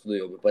at nå skal du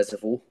jobbe på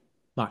SFO.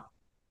 Nei.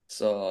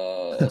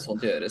 Og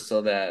sånt gjøres,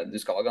 så du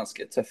skal være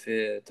ganske tøff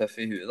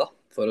I huet da,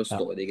 for å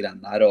stå I de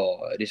greiene der,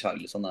 og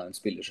Richarlison en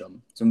spiller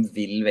som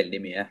vil veldig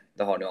mye.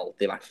 Det har han jo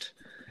alltid vært.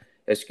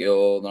 Jeg husker jo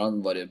når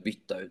han bare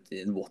bytta ut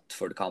I en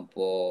Watford-kamp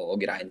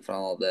og grein, for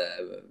han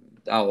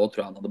tror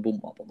jeg han hadde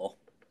bomma på noe.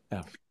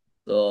 Ja.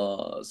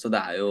 Så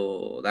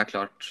det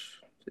klart,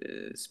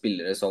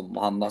 spillere som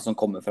han da, som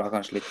kommer fra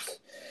kanskje litt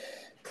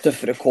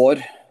tøffere kår,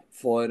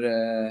 får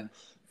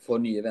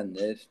nye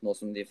venner, nå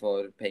som de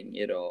får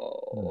penger,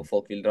 og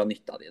folk vil dra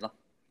nytte av de da,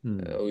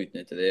 og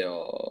utnytte de,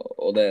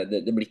 og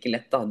det blir ikke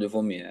lett da, det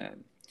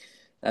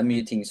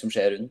mye ting som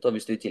skjer rundt, og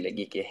hvis du I tillegg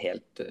ikke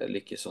helt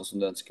lykkes sånn som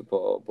du ønsker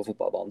på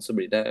fotballbanen, så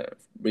blir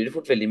det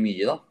fort veldig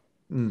mye da.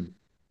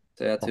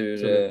 Så jeg tror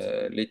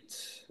litt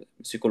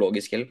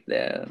psykologisk hjelp,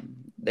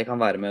 det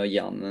kan være med å gi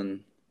han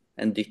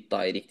en dytt da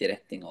I riktig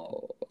retning, og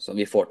så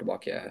vi får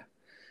tilbake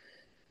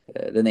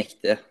den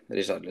ekte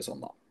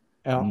Richarlison da.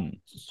 Ja,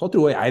 så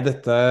tror jeg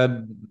dette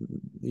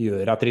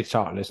gjør at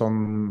Richarlison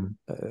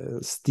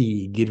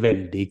stiger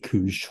veldig I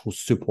kurs hos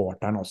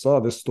supporteren også.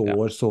 Det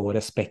står så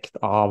respekt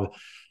av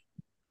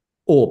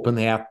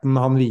åpenheten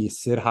han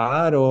viser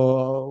her,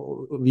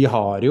 og vi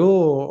har jo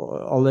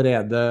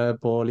allerede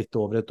på litt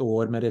over et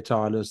år med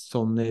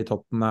Richarlison I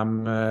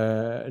Tottenham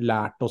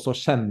lært oss å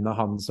kjenne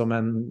han som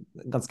en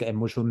ganske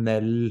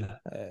emosjonell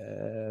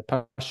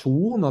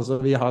person. Altså,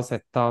 vi har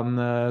sett han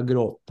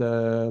gråte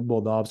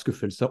både av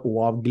skuffelse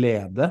og av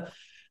glede.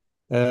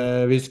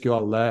 Vi husker jo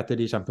alle etter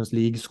de Champions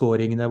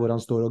League-skåringene hvor han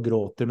står og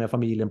gråter med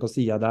familien på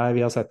siden der. Vi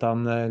har sett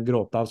han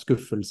gråte av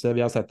skuffelse, vi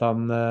har sett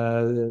han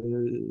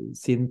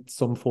sint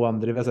som få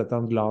andre, vi har sett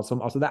han glad som...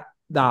 Altså det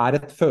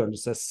et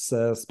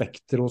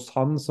følelsesspekter hos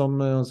han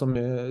som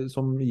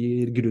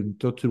gir grunn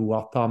til å tro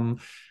at han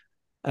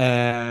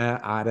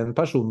en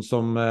person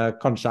som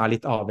kanskje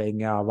litt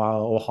avhengig av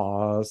å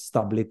ha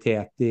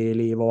stabilitet I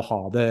livet og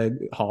ha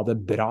det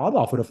bra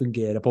da, for å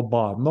fungere på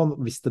banen. Og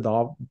hvis det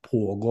da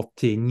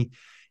pågått ting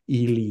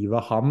I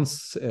livet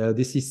hans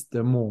de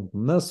siste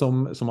månedene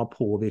som har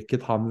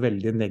påvirket han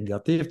veldig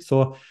negativt,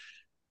 så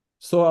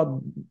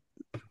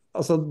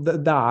altså,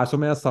 det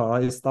som jeg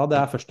sa I sted,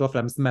 det først og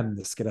fremst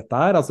mennesker dette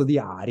her. Altså, de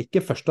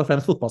ikke først og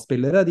fremst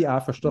fotballspillere, de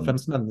først og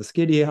fremst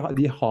mennesker.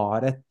 De har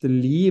et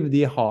liv,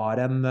 de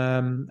har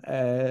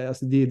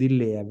altså de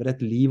lever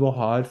et liv og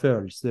har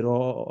følelser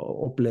og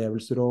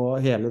opplevelser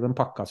og hele den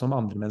pakka som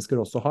andre mennesker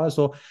også har,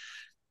 så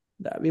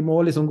vi må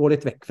liksom gå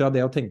litt vekk fra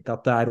det og tenke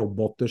at det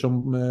roboter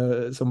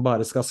som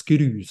bare skal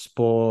skrus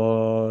på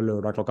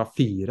lørdag klokka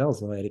 4,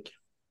 altså Erik.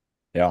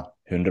 Ja,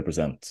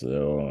 100%.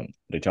 Og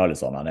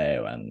Richarlison, han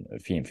jo en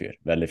fin fyr,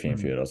 veldig fin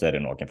fyr, og så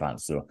det noen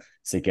fans som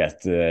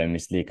sikkert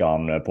misliker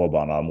han på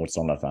banen av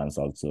motstanderfans,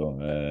 altså,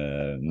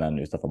 men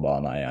utenfor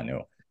banen han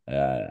jo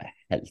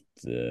helt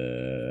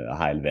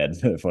heilved,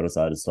 for å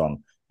si det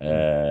sånn.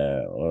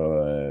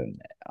 Og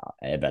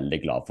jeg veldig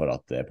glad for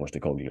at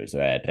Postecoglous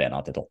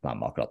trener til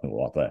Tottenham akkurat nå,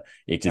 at det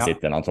ikke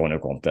sitter en Antonio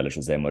Conte eller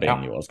José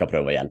Mourinho og skal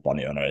prøve å hjelpe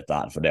han gjennom dette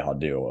her, for det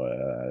hadde jo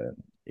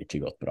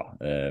ikke gått bra.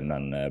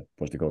 Men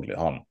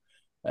Postecoglous,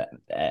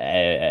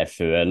 jeg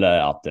føler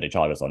at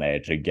Richarlison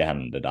I trygge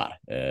hender der,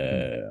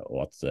 og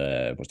at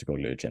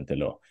Postecoglous kommer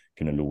til å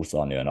kunne lose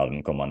han gjennom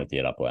den kommende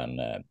tiden på en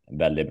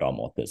veldig bra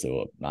måte,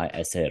 så nei,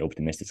 jeg ser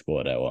optimistisk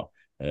på det, og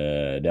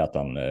det at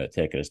han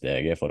teker det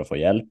steget for å få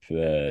hjelp,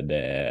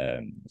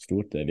 det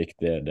stort, det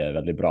viktig, det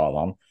veldig bra av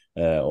han,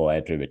 og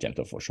jeg tror vi kommer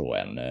til å få se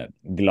en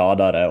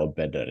gladere og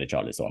bedre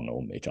Richarlison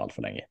om ikke alt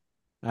for lenge.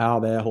 Ja,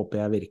 det håper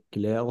jeg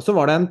virkelig. Og så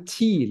var det en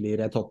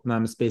tidligere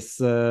Tottenham-spiss,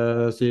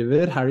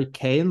 Syver, Harry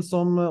Kane,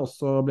 som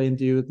også ble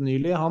intervjuet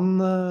nylig. Han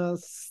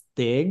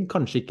steg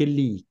kanskje ikke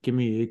like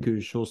mye I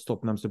kurs hos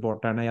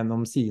Tottenham-supporterne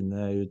gjennom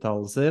sine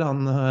uttalelser.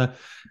 Han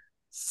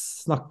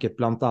snakket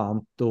blant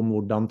annet om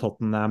hvordan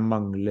Tottenham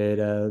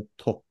mangler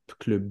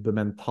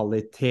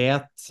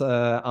toppklubbmentalitet,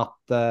 at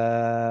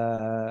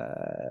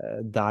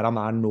der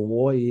han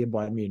nå I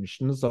Bayern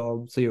München,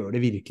 så gjør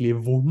det virkelig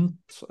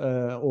vondt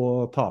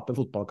å tape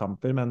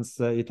fotballkamper, mens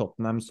I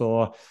Tottenham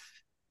så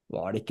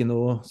var det ikke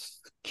noe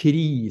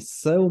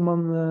krise om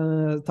man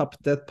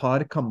tappte et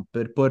par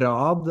kamper på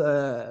rad.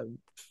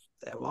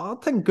 Hva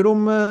tenker du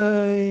om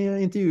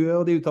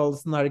intervjuet og de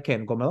uttalelsene Harry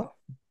Kane kom med da?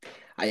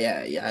 Nei,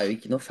 jeg jo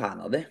ikke noe fan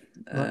av det.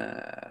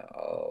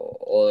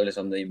 Og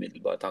liksom de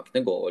umiddelbare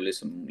tankene går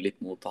liksom litt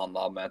mot han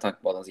da, med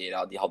tanke på at han sier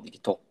at de hadde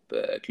ikke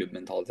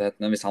toppklubbmentalitet.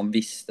 Men hvis han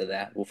visste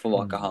det, hvorfor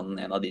var ikke han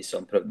en av de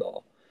som prøvde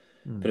å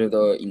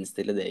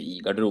innstille det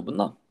I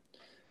garderoben da?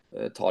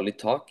 Ta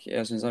litt tak.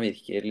 Jeg synes han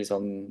virker litt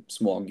sånn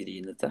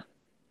smågrinete.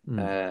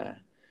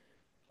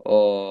 Og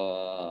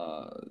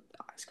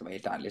jeg skal være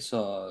helt ærlig,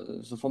 så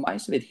for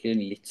meg så virker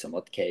det litt som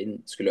at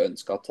Kane skulle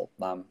ønske at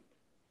Tottenham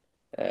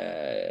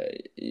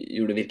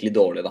gjorde det virkelig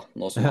dårlig da,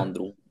 nå som han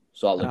dro,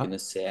 så alle kunne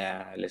se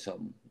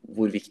liksom,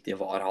 hvor viktig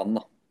var han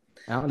da.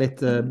 Ja, litt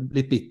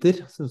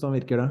bitter, synes han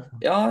virker det.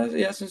 Ja,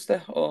 jeg syns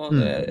det. Og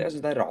Mm. jeg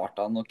syns det er rart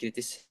han å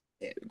kritisere,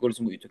 går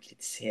liksom ut og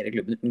kritisere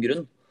klubben uten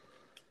grunn.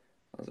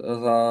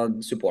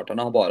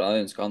 Supporterne har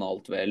bare ønska han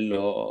alt vel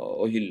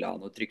og hylla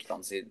han og trykt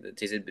han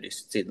til sitt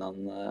bryst siden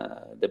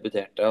han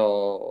debuterte.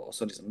 Og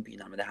så liksom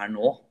begynner han med det her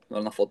nå, når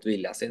han har fått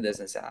vilja si. Det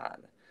syns jeg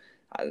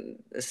er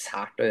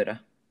sært å gjøre.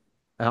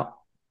 Ja.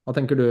 Hva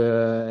tenker du,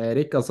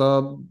 Erik? Altså,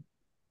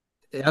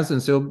 jeg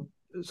synes jo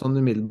sånn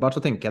umiddelbart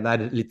så tenker jeg det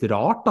er litt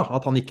rart da,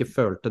 at han ikke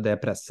følte det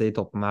presset i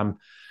Tottenham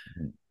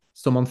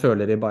som han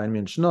føler i Bayern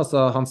München.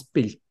 Altså, han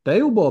spilte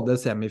jo både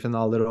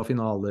semifinaler og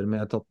finaler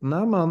med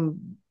Tottenham, men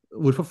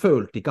hvorfor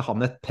følte ikke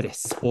han et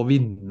press på å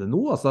vinne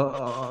noe? Altså,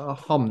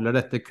 handler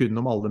dette kun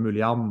om alle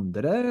mulige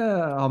andre?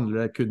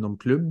 Handler det kun om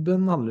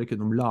klubben? Handler det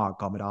kun om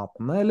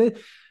lagkameratene?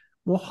 Eller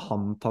må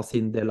han ta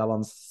sin del av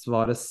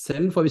ansvaret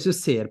selv? For hvis du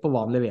ser på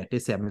hva han leverte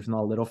i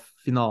semifinaler og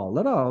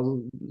finaler, da,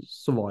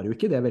 så var jo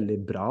ikke det veldig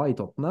bra i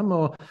Tottenham,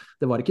 og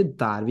det var ikke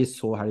der vi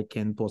så Harry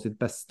Kane på sitt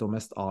beste og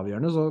mest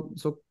avgjørende,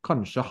 så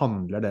kanskje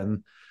handler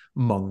den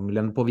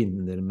mangelen på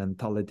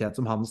vinnermentalitet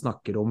som han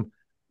snakker om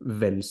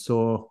vel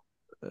så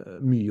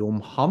mye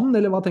om han,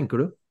 eller hva tenker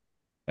du?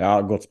 Ja,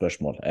 godt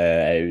spørsmål.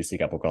 Jeg er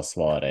usikker på hva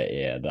svaret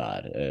er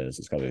der.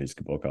 Så skal vi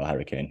huske på hva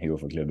Harry Kane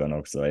gjorde for klubben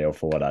også, i å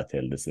få deg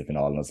til disse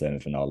finalene og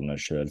semifinalene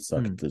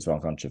selvsagt, så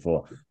han kan ikke få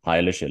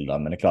hele skylda,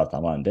 men det er klart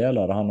han var en del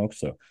av det, han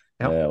også.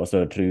 Ja. Og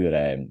så tror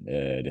jeg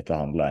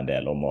dette handler en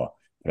del om å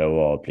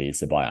prøve å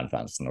please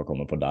Bayern-fansen og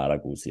komme på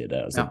deres gode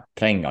side. Og så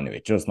trenger han jo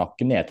ikke å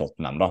snakke ned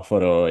Tottenham da,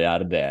 for å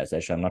gjøre det,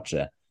 så jeg skjønner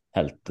ikke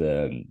helt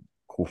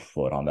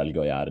hvorfor han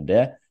velger å gjøre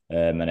det.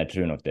 Men jeg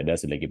tror nok det er det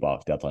som ligger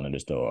bak det, at han har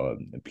lyst til å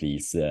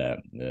please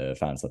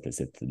fansa til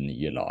sitt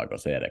nye lag,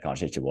 og så er det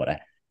kanskje ikke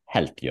vært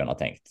helt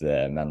gjennomtenkt.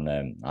 Men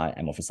nei,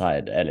 jeg må få si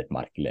det er litt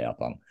merkelig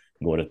at han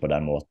går ut på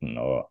den måten,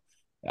 og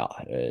ja,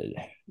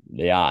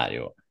 det er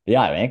jo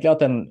egentlig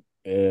at en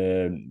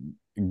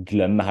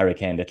glemmer Harry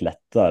Kane litt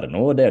lettere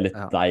nå, og det er litt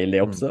deilig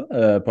også,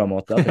 på en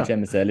måte, at det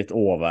kommer seg litt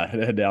over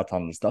det at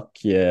han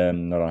stakk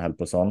når han holder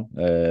på sånn.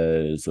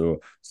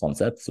 Sånn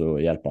sett så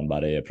hjelper han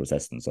bare i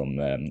prosessen som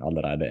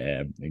allerede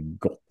er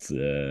godt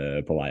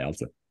på vei,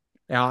 altså.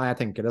 Ja, jeg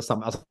tenker det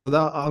samme. Altså,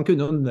 han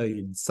kunne jo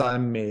nøyd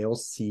seg med å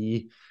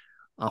si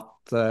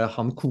at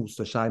han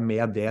koser seg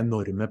med det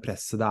enorme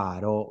presset det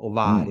er å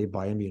være i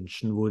Bayern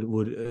München,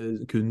 hvor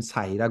kun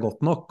seier er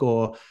godt nok,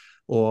 og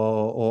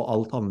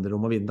alt handler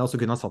om å vinne, og så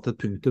kunne han satt et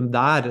punktum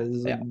der.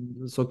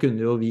 Så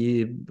kunne jo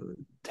vi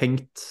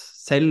tenkt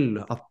selv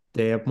at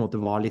det på en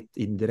måte var litt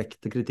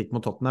indirekte kritikk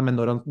mot Tottenham, men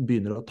når han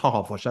begynner å ta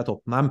for seg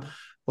Tottenham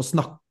og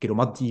snakker om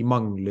at de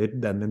mangler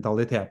den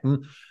mentaliteten,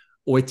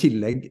 og i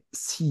tillegg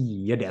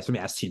sier det som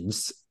jeg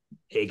synes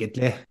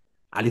egentlig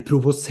er litt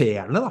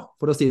provoserende, da,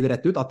 for å si det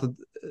rett ut, at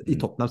i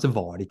Tottenham så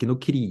var det ikke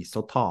noe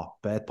krise å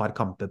tape et par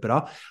kamper på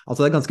rad.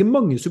 Altså det er ganske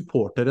mange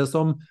supportere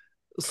som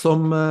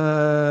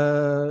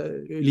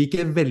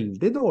liker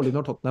veldig dårlig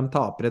når Tottenham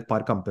taper et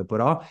par kamper på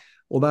rad,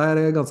 og det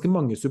er ganske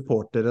mange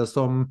supportere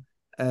som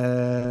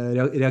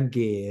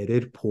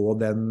reagerer på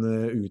den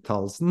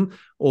uttalelsen,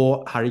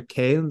 og Harry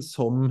Kane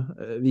som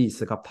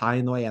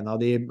visekaptein og en av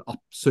de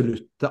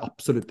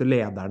absolutte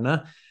lederne,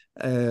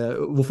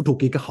 hvorfor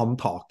tok ikke han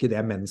tak i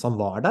det mens han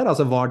var der?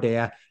 Altså var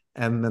det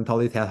en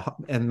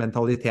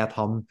mentalitet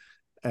han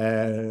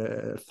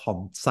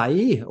fant seg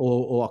i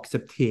og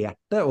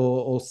aksepterte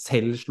og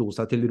selv slo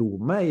seg til ro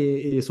med?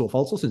 I så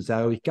fall så synes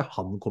jeg jo ikke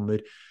han kommer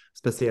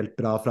spesielt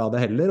bra fra det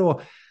heller,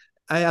 og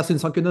jeg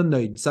synes han kunne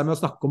nøyd seg med å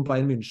snakke om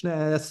Bayern München.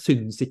 Jeg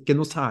synes ikke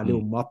noe særlig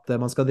om at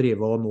man skal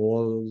drive og nå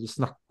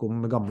snakke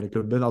om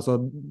gamleklubben. Altså,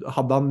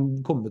 hadde han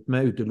kommet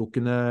med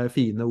utelukkende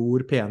fine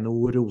ord, pene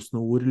ord,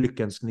 rosende ord,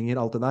 lykkeønskninger,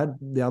 alt det der,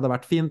 det hadde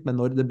vært fint, men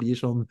når det blir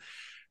sånn,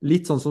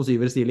 litt sånn som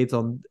Syver sier, litt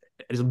sånn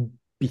liksom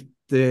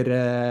bitter,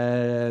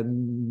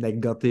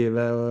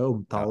 negative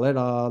omtaler,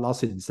 da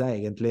synes jeg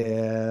egentlig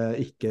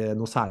ikke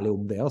noe særlig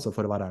om det, altså,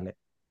 for å være ærlig.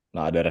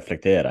 Nei, det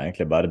reflekterer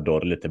egentlig bare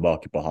dårlig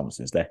tilbake på ham,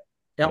 synes jeg.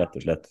 Rett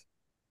og slett.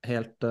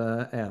 Helt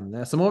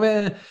enig. Så må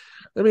det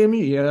blir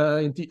mye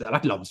det har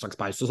vært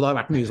landslagspause, så det har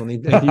vært mye sånne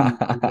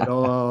intervjuer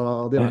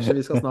og diverse.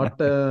 Vi skal snart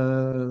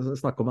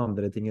snakke om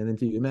andre ting enn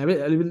intervjuer, men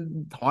jeg vil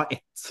ha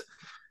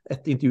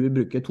et intervju,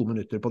 bruke 2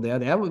 minutter på det.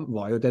 Det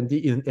var jo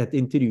et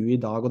intervju i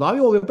dag, og da er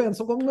vi over på en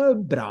som kom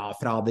bra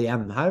fra det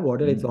igjen. Her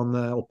går det litt sånn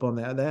opp og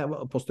ned. Det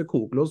var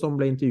Postecoglous som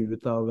ble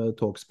intervjuet av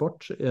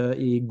Talksport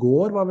i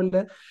går, var vel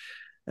det.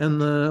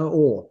 En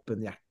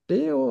åpenhjertig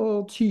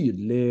og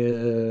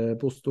tydelig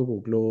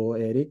Postecoglou,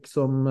 Erik,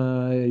 som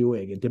jo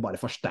egentlig bare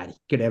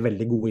forsterker det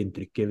veldig gode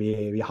inntrykket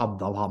vi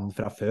hadde av han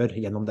fra før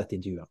gjennom dette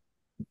intervjuet.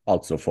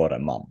 Altså for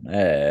en mann.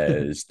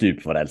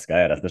 Stupforelsket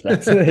jeg rett og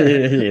slett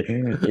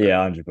i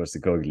Ange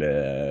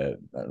Postecoglous.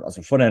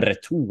 Altså for en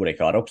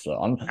retoriker også.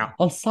 Ja.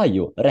 Han sier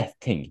jo rett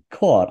ting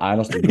hver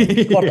eneste gang.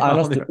 Hvert Ja, han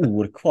eneste gjør det.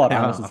 ord, hver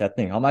Ja. eneste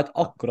setning. Han vet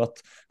akkurat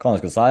hva han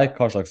skal si,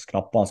 hva slags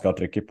knapper han skal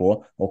trykke på,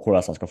 og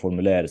hvordan han skal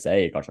formulere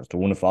seg i hva slags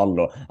tonefall.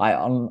 Og, nei,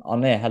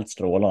 han er helt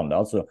strålende.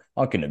 Altså,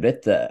 han kunne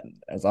blitt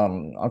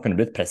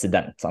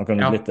president. Han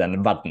kunne Ja. blitt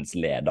en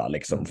verdensleder,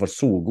 liksom. For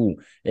så god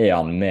er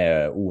han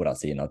med ordene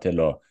sine til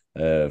å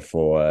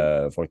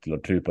få folk til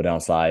å tro på det han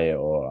sier,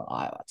 og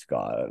nei, jeg vet ikke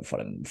hva, for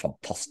en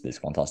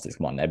fantastisk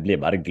mann. Jeg blir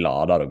bare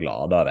gladere og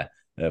gladere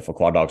for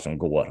hver dag som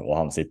går, og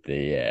han sitter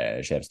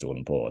i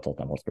sjefsstolen på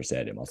Tottenham Hotspur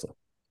Stadium, altså.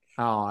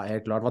 Ja,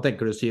 helt klart. Hva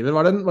tenker du, Syver?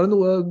 Var det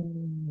noe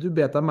du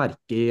bet deg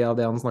merke i av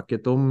det han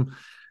snakket om,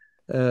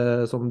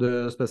 som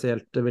du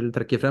spesielt vil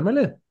trekke frem,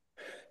 eller?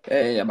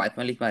 Jeg beit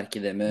meg litt merke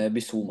i det med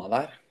Bizuma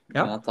der.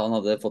 Ja. At han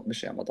hadde fått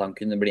beskjed om at han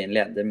kunne bli en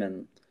leder,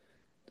 men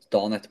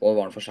dagen etterpå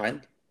var han for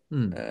sein.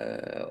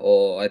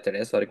 Og etter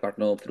det så har det ikke vært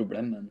noe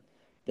problem, men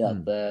det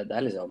at det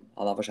er liksom,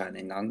 han er for sein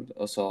en gang,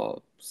 og så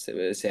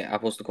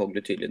er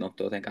Postecoglous tydelig nok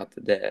til å tenke at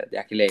det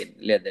er ikke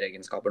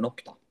lederegenskaper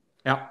nok, da.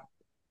 Ja,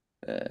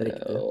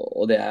 riktig.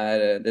 Og det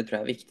tror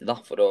jeg er viktig, da,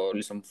 for å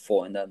liksom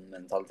få inn den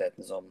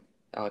mentaliteten som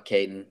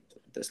Kane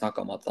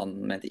snakket om at han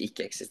mente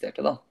ikke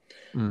eksisterte, da.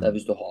 Det er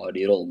hvis du har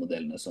de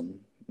rollemodellene som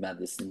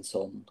Madison,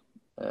 som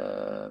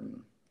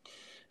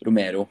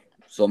Romero,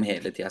 som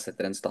hele tiden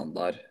setter en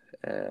standard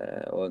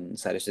og en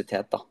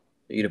seriøsitet, da,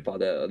 i gruppa.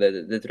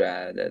 Det tror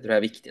jeg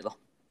er viktig, da.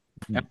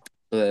 Ja.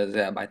 Så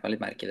jeg beit meg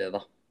litt merke i det,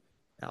 da.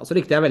 Ja, så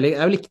likte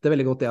jeg likte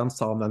veldig godt det han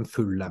sa om den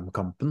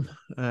Fulham-kampen.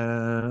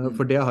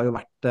 For det har jo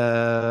vært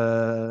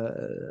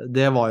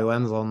det var jo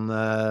en sånn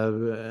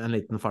en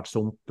liten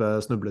fartshump,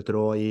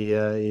 snubletråd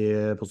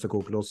i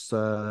Postecoglous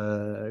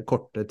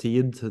korte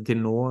tid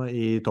til nå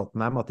i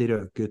Tottenham, at de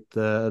røk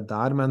ut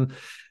der, men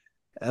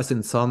jeg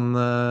synes han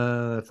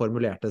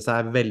formulerte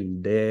seg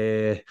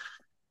veldig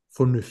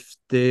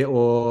fornuftig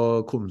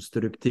og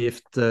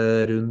konstruktivt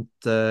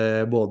rundt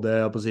både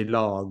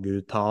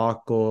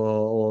laguttak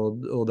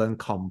og den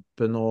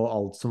kampen og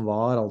alt som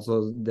var.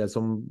 Altså det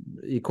som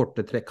i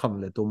korte trekk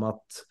handlet om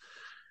at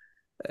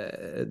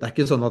det er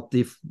ikke sånn at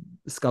de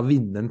skal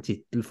vinne en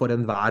titel for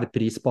enhver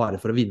pris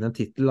bare for å vinne en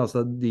titel.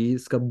 Altså de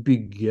skal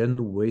bygge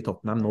noe i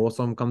Tottenham nå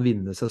som kan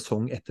vinne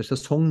sesong etter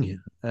sesong.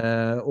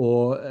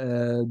 Og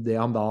det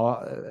han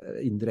da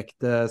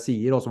indirekte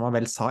sier, og som han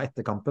vel sa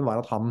etter kampen,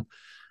 var at han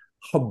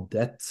hadde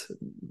et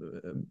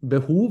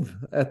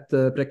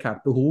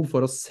prekært behov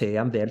for å se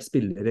en del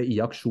spillere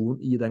i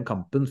aksjon i den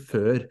kampen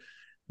før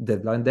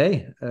deadline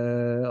day,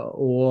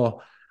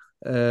 og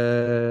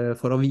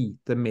for å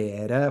vite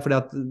mer, fordi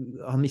at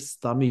han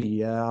mistet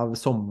mye av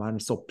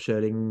sommerens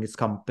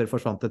oppkjøringskamper,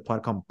 forsvant et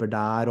par kamper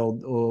der,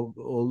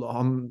 og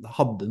han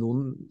hadde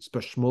noen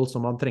spørsmål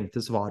som han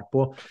trengte svar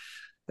på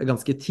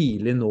ganske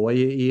tidlig nå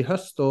i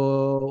høst,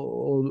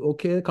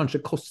 og kanskje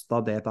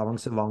kostet det et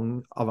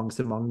avansement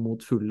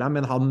mot Fulham,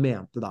 men han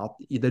mente da at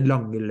i det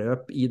lange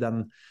løp, i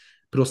den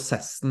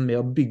prosessen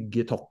med å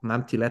bygge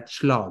Tottenham til et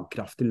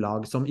slagkraftig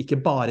lag som ikke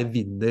bare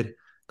vinner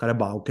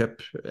Carabao Cup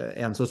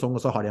en sesong,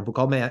 og så har de en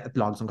pokal, med et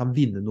lag som kan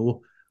vinne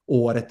noe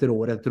år etter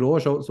år etter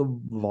år, så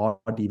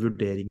var de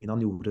vurderingene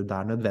han gjorde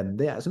der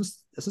nødvendig. Jeg synes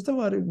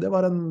det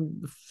var en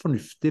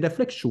fornuftig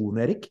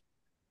refleksjon, Erik.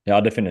 Ja,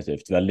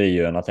 definitivt. Veldig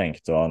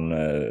gjennomtenkt, og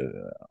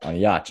han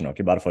gjør ikke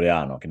noe bare for å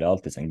gjøre noe. Det er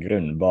alltid en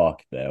grunn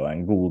bak det, og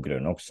en god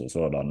grunn også,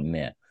 sådan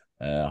med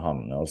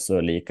han. Og så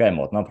liker jeg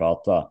måten han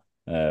prater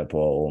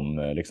på om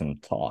liksom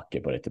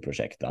taket på dette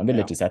prosjektet. Han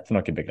vil ikke sette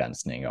noen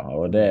begrensninger,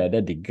 og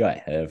det digger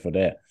jeg, for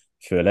det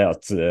føler jeg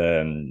at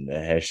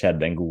det har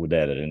skjedd en god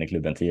del i denne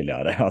klubben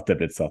tidligere, at det er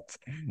blitt satt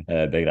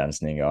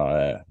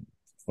begrensninger,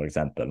 for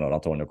eksempel når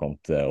Antonio kom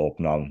til å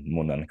åpne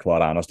munnen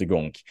hver eneste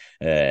gang,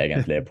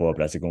 egentlig på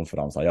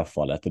pressekonferanser, i hvert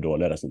fall etter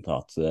dårlig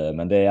resultat.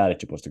 Men det gjør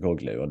ikke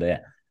Postecoglous, og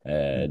det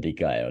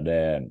digger jeg, og det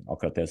er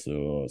akkurat det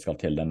som skal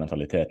til, den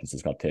mentaliteten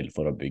som skal til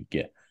for å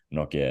bygge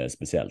noe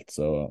spesielt.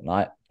 Så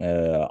nei,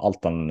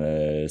 alt han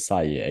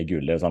sier er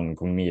gull. Det er sånn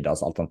Kong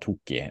Midas, alt han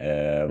tok i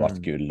ble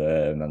gull,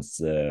 mens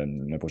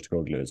med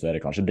Postecoglous så er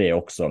det kanskje det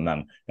også,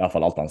 men i hvert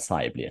fall alt han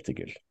sier blir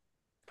til gull.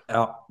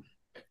 Ja,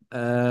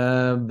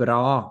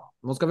 bra.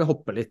 Nå skal vi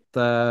hoppe litt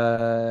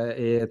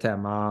i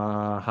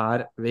temaet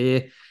her.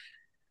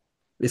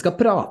 Vi skal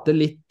prate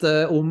litt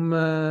om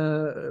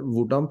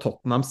hvordan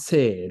Tottenham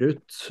ser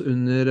ut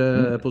under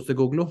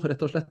Postecoglous,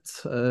 rett og slett.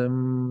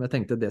 Jeg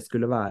tenkte det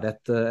skulle være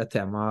et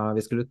tema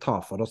vi skulle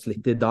ta for oss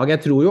litt i dag.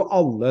 Jeg tror jo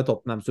alle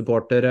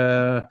Tottenham-supportere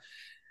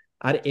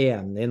er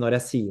enig når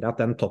jeg sier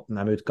at den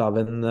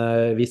Tottenham-utgaven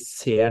vi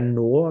ser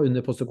nå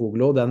under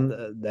Postecoglous,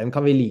 den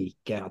kan vi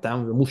like. At det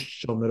er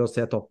morsommere å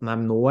se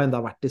Tottenham nå enn det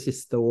har vært de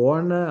siste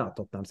årene, at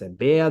Tottenham ser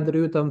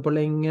bedre ut enn på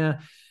lenge.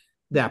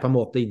 Det er på en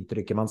måte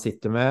inntrykket man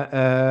sitter med,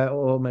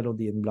 og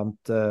melodien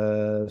blant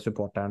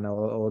supporterne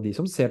og de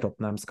som ser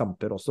Tottenhams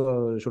kamper,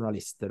 også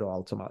journalister og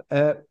alt som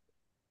er.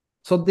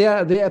 Så det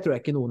tror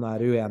jeg ikke noen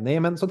er uenig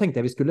i, men så tenkte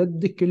jeg vi skulle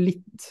dykke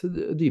litt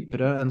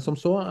dypere enn som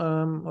så,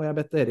 og jeg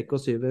bedt Erik og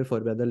Syver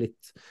forberede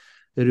litt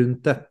rundt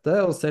dette,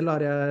 og selv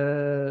har jeg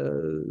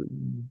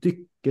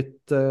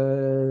dykket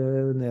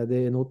ned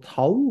i noe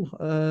tall,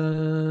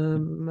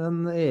 men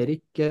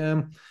Erik,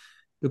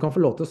 du kan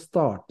få lov til å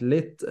starte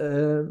litt.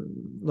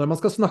 Når man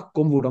skal snakke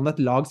om hvordan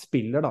et lag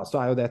spiller, da,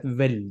 så er jo det et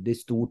veldig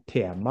stort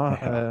tema,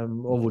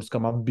 og hvor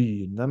skal man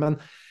begynne, men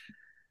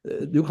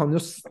du kan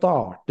jo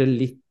starte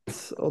litt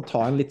og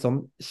ta en litt sånn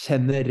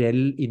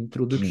generell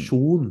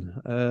introduksjon,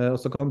 og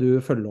så kan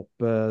du følge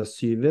opp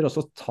Syver, og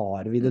så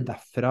tar vi det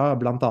derfra,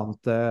 blant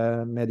annet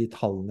med de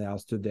tallene jeg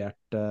har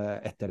studert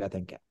etter det,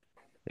 tenker jeg.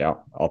 Ja,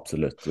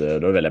 absolutt.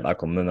 Da vil jeg bare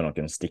komme med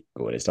noen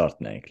stikkord i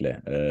starten, egentlig.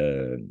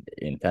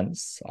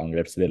 Intens,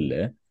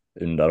 angrepsvillig,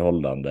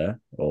 underholdende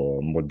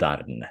og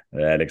moderne.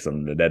 Det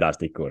liksom, det der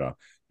stikkordene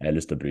jeg har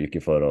lyst til å bruke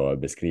for å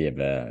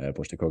beskrive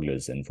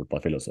Postecoglous sin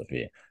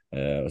fotballfilosofi.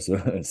 Og så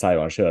sier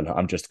jo han selv,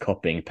 I'm just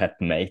copying Pep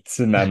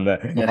Mate, men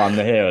han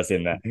har jo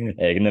sine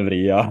egne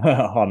vrier,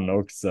 han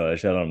også,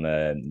 selv om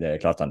det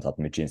klart han har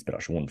tatt mye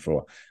inspirasjon fra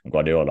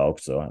Guardiola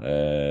også,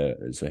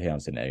 så har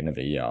han sine egne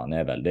vrier. Han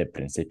er veldig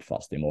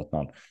prinsippfast i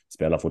måten han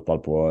spiller fotball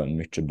på,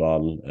 mye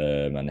ball,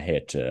 men har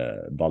ikke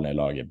ballen i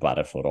laget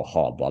bare for å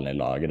ha ballen i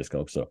laget. Det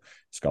skal også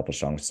skape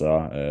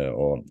sjanser,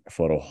 og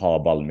for å ha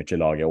ballen mye i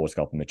laget og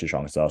skape mye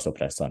sjanser, så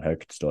presser han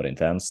høyt, står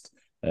intenst,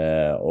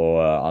 og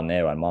han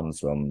er jo en mann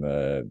som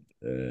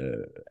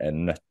er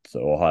nødt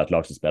til å ha et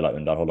lag som spiller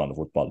underholdende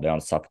fotball. Det har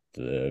han sagt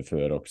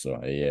før også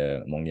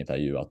i mange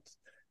intervjuer, at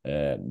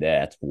det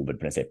er et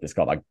hovedprinsipp. Det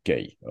skal være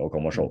gøy å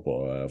komme og se på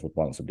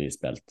fotballen som blir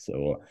spilt,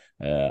 og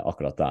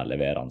akkurat der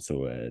leverer han så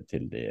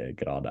til de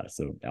grader.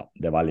 Så ja,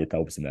 det var en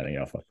liten oppsummering i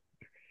hvert fall.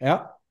 Ja,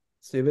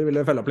 Syver,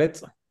 vil du følge opp litt?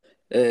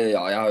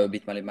 Ja, jeg har jo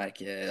bitt meg litt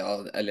merke,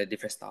 eller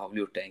de fleste har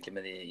vel gjort det egentlig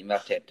med de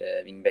inverterte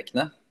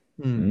vingbekkene.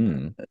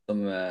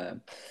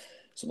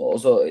 Som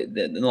også,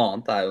 noe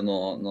annet er jo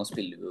nå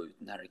spiller vi jo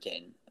uten Harry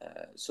Kane,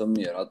 som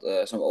gjør at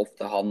som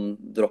ofte han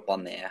droppet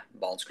ned,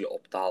 ballen skulle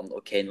opp til han,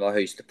 og Kane var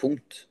høyeste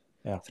punkt.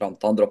 Frem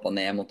til han droppet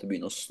ned, måtte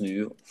begynne å snu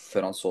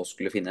før han så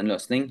skulle finne en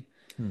løsning.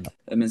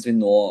 Mens vi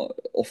nå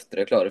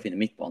oftere klarer å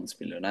finne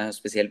midtbanespillerne,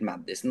 spesielt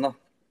Maddison da.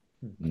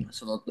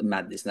 Sånn at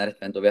Maddison er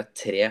rettvendt, og vi har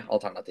 3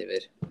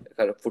 alternativer.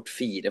 Fort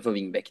 4 for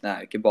vingbekkene er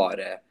jo ikke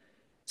bare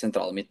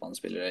sentrale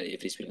midtbanespillere i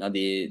frispillingen.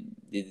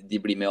 De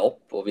blir med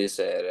opp, og vi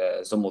ser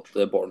som mot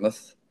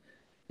Bournemouth,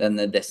 den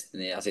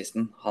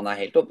Destiny-assisten. Han er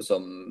helt oppe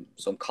som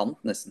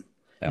kant nesten.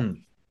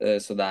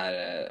 Så det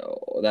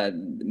er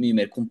mye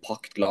mer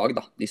kompakt lag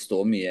da. De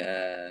står mye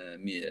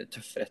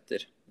tøffere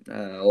etter.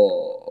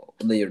 Og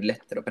det gjør det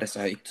lettere å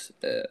presse høyt.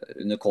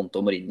 Under Conte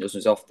og Mourinho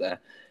synes jeg ofte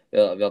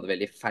vi hadde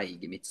veldig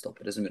feige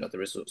midtstoppere som gjorde at det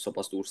ble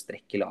såpass stor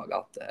strekk i laget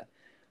at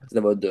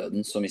det var jo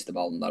døden som mistet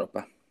ballen der oppe.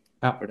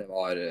 For det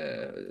var,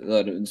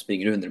 da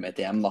springer du 100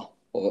 meter hjem da,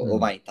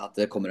 og vet at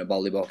det kommer en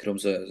ball i bakrom,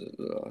 så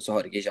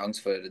har du ikke sjans,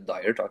 for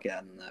Dyer tar ikke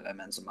hvem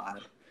enn som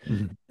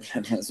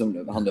som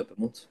han løper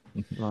mot.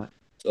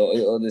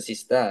 Og det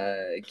siste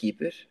er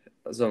keeper.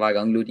 Altså hver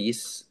gang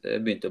Lloris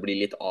begynte å bli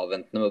litt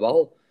avventende med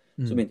ball,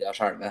 så begynte jeg å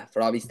skjelve. For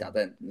da visste jeg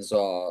at enten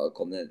så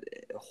kom det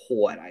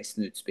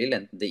hårreisende utspill,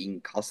 enten det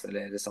innkast,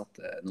 eller det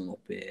satte noen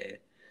opp i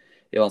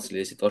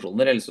vanskelige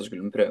situasjoner, eller så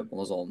skulle de prøve på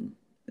noe sånn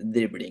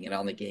driblinger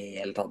han ikke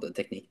helt hadde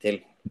teknikk til.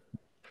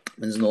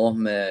 Mens nå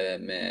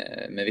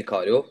med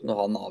Vicario, når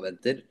han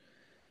avventer,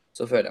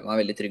 så føler jeg meg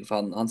veldig trygg, for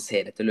han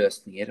ser etter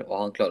løsninger, og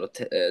han klarer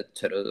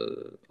tørre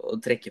å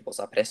trekke på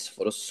seg press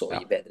for å så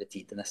gi bedre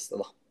tid til neste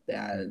da. Det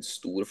er en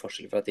stor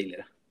forskjell fra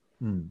tidligere.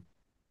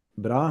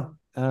 Bra.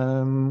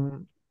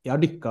 Jeg har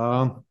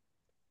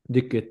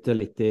dykket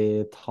litt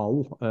i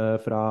tall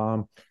fra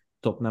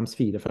Tottenhams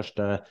 4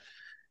 første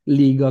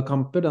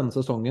ligakamper denne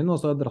sesongen, og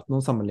så har jeg dratt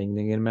noen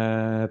sammenligninger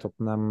med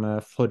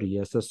Tottenham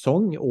forrige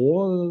sesong,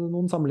 og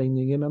noen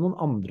sammenligninger med noen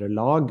andre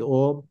lag,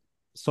 og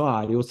så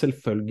er det jo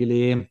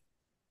selvfølgelig,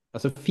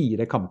 altså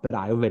 4 kamper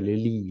er jo veldig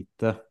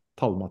lite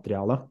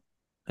tallmateriale,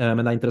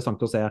 men det er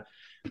interessant å se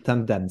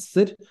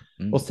tendenser,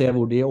 og se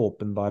hvor de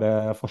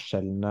åpenbare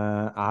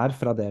forskjellene er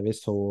fra det vi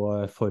så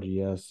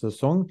forrige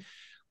sesong.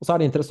 Og så er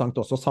det interessant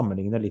også å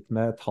sammenligne litt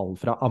med tall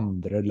fra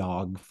andre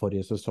lag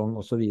forrige sesong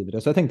og så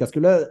videre. Så jeg tenkte jeg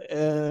skulle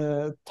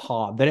ta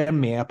dere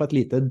med på et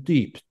lite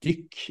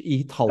dypdykk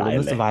i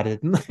tallenes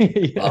verden.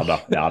 Ja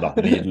da,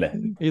 nydelig.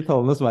 I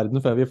tallenes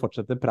verden før vi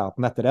fortsetter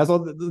praten etter det.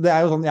 Så det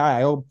er jo sånn,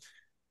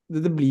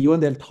 det blir jo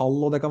en del tall,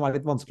 og det kan være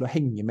litt vanskelig å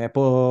henge med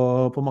på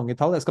mange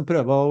tall. Jeg skal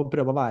prøve å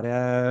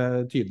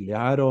være tydelig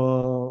her,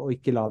 og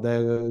ikke la det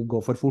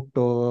gå for fort,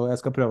 og jeg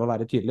skal prøve å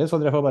være tydelig, så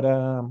dere får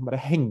bare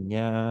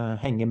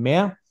henge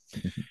med.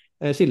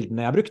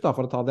 Kildene jeg har brukt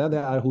for å ta det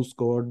er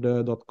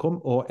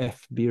whoscored.com og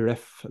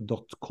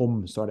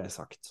fbref.com, så er det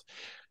sagt.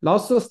 La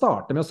oss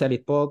starte med å se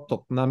litt på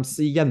Tottenhams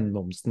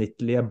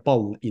gjennomsnittlige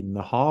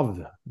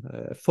ballinnehav.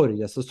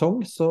 Forrige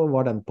sesong så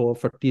var den på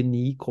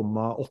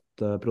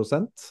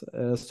 49,8%.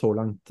 Så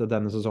langt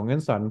denne sesongen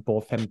så er den på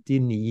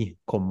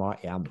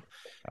 59,1%.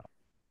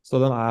 Så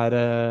den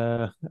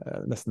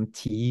nesten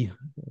 10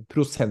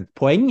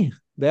 prosentpoeng.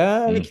 Det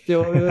viktig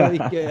å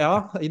ikke, ja,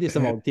 i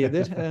disse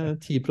valgtider,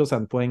 10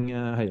 prosentpoeng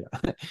høyere.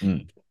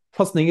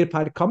 Passninger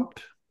per kamp.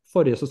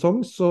 Forrige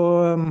sesong så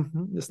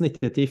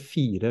snittet de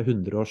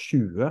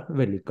 420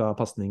 vellykka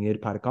passninger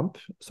per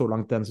kamp. Så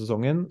langt den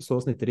sesongen så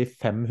snitter de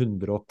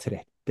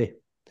 530.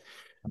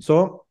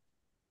 Så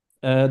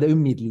det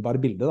umiddelbare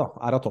bildet da,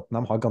 at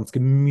Tottenham har ganske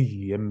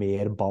mye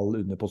mer ball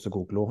under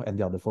Postecoglou enn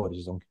de hadde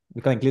forrige sesong.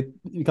 Vi kan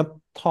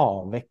ta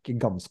vekk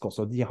ganske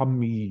også. De har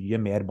mye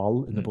mer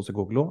ball under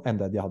Postecoglou enn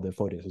det de hadde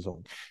forrige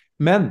sesong.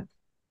 Men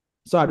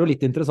så det jo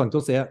litt interessant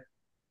å se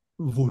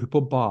hvor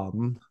på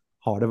banen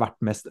har det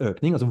vært mest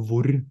økning. Altså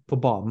hvor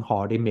på banen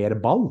har de mer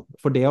ball?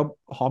 For det å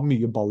ha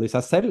mye ball i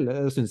seg selv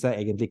synes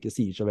jeg egentlig ikke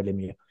sier så veldig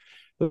mye.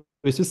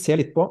 Hvis vi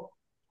ser litt på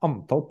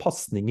antall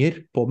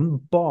passninger på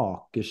den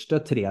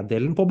bakerste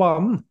tredelen på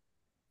banen.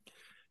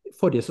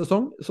 Forrige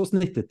sesong så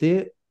snittet de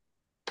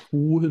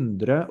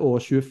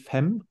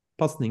 225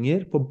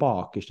 passninger på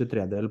bakerste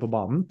tredel på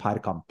banen per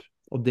kamp.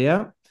 Og det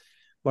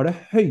var det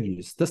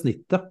høyeste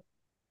snittet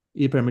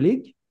i Premier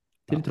League,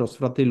 til tross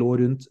for at de lå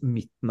rundt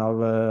midten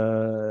av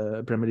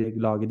Premier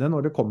League-lagene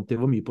når det kom til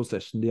hvor mye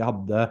possession de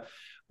hadde,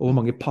 og hvor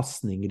mange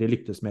passninger de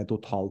lyktes med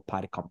totalt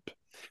per kamp.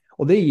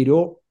 Og det gir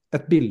jo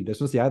et bilde,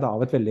 synes jeg, da,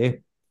 av et veldig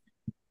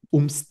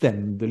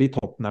omstendelig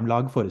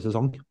Tottenham-lag forrige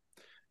sesong.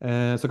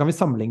 Så kan vi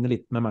sammenligne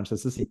litt med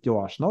Manchester City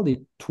og Arsenal, de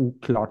to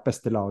klart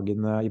beste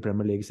lagene i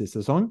Premier League siste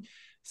sesong.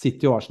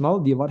 City og Arsenal,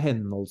 de var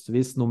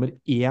henholdsvis nummer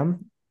 1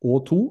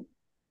 og 2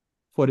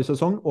 forrige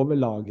sesong, over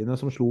lagene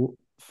som slo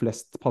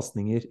flest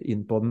passninger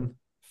inn på den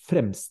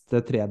fremste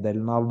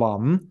tredelen av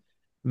banen,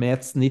 med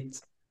et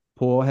snitt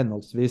på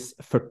henholdsvis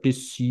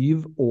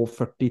 47 og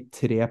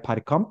 43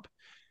 per kamp.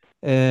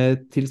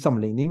 Til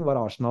sammenligning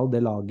var Arsenal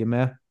det laget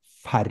med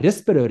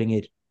færrest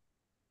berøringer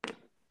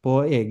på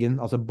egen,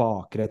 altså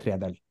bakre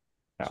tredel.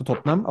 Så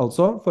Tottenham,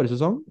 altså, forrige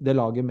sesong, det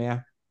laget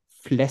med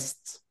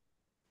flest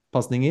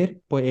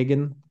passninger på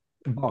egen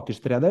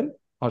bakerste tredel,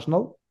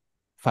 Arsenal,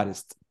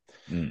 færrest.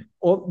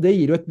 Og det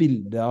gir jo et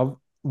bilde av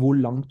hvor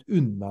langt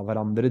unna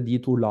hverandre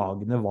de to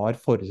lagene var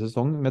forrige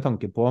sesong, med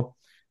tanke på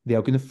det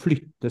å kunne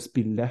flytte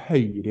spillet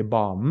høyere i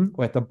banen,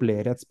 og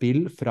etablere et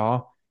spill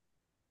fra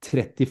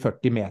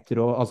 30-40 meter,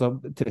 altså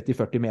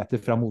 30-40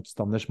 meter fra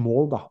motstanders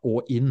mål da,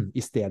 og inn,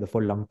 i stedet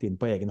for langt inn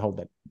på egen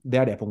halvdel.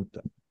 Det det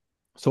punktet.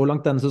 Så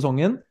langt denne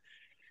sesongen,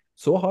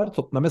 så har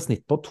Tottenham et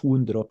snitt på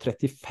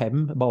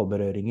 235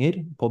 ballberøringer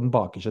på den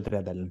bakerste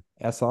tredelen.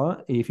 Jeg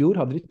sa, i fjor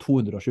hadde de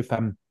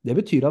 225. Det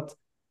betyr at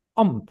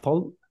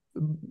antall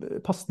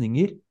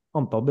passninger,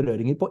 antall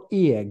berøringer på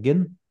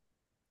egen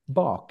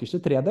bakerste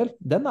tredel,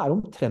 den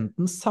omtrent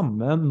den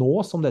samme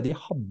nå som det de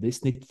hadde i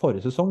snitt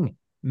forrige sesong.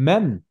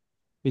 Men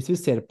hvis vi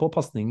ser på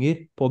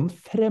passninger på den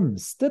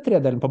fremste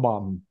tredelen på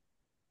banen,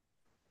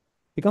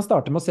 vi kan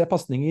starte med å se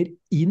passninger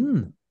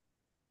inn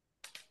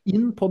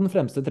på den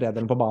fremste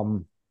tredelen på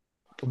banen.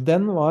 Og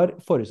den var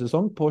forrige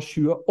sesong på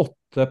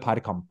 28 per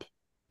kamp.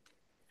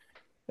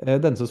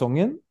 Denne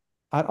sesongen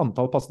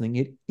antall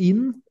passninger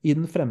inn i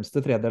den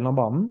fremste tredelen av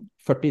banen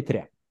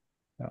 43.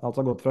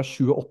 Altså gått fra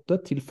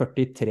 28 til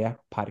 43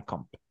 per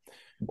kamp.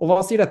 Og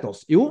hva sier dette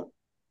oss? Jo,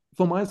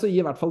 for meg så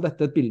gir i hvert fall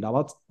dette et bilde av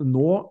at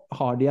nå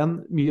har de en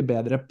mye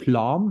bedre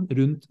plan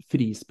rundt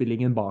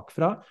frispillingen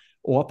bakfra,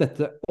 og at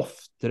dette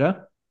oftere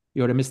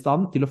gjør dem i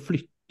stand til å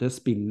flytte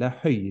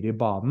spillet høyere i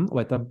banen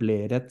og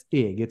etablere et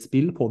eget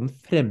spill på den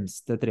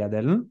fremste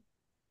tredelen,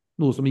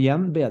 noe som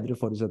igjen bedrer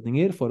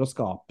forutsetninger for å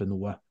skape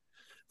noe.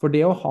 For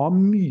det å ha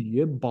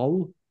mye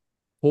ball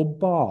på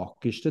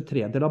bakerste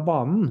tredel av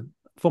banen,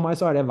 for meg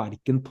så det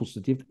hverken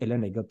positivt eller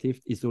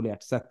negativt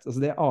isolert sett. Altså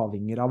det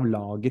avhenger av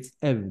lagets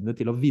evne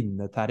til å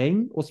vinne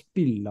terreng og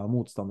spille av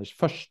motstanders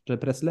første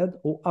pressledd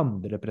og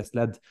andre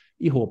pressledd,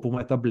 i håp om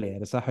å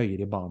etablere seg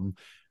høyere i banen.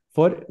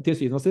 For til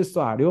syvende og sist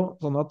så det jo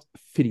sånn at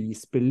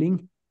frispilling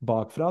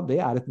bakfra, det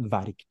et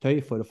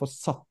verktøy for å få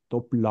satt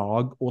opp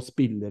lag og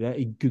spillere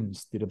i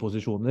gunstigere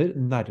posisjoner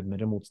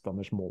nærmere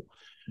motstanders mål.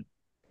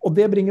 Og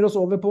det bringer oss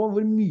over på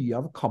hvor mye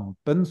av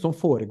kampen som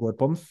foregår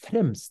på den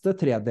fremste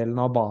tredelen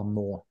av banen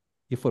nå,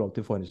 i forhold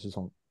til forrige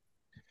sesong.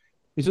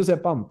 Hvis du ser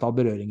på antall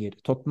berøringer,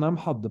 Tottenham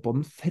hadde på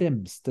den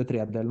fremste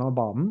tredelen av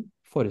banen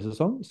forrige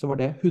sesong, så var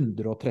det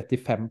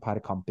 135 per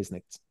kamp i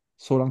snitt.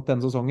 Så langt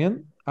denne sesongen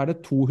det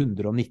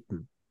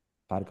 219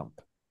 per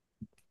kamp.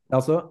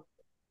 Altså,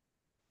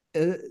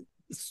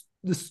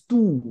 det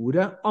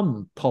store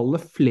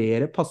antallet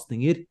flere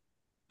passninger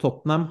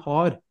Tottenham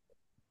har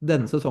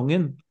denne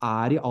sesongen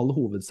i all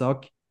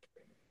hovedsak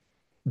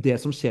det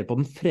som skjer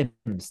på den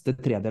fremste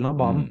tredelen av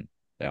banen.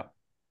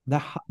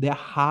 Det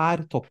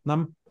her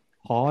Tottenham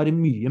har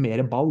mye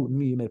mer ball,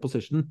 mye mer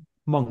possession,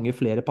 mange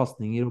flere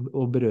passninger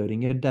og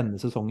berøringer denne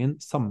sesongen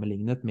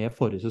sammenlignet med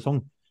forrige sesong.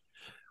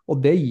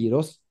 Og det gir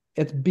oss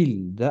et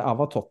bilde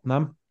av at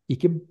Tottenham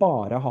ikke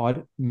bare har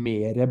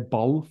mer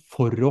ball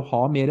for å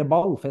ha mer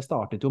ball, for jeg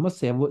startet jo med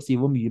å si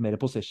hvor mye mer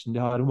possession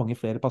de har, hvor mange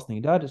flere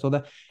passninger de har, så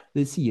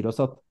det sier oss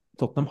at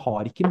Tottenham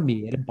har ikke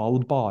mer ball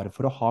bare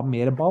for å ha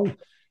mer ball,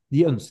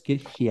 De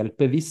ønsker helt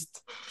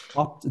bevisst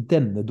at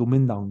denne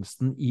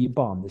dominansen i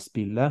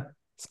banespillet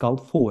skal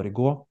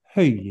foregå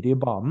høyere i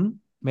banen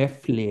med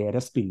flere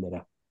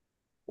spillere.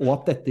 Og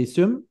at dette i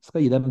sum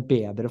skal gi dem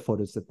bedre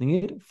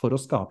forutsetninger for å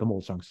skape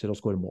målsjanser og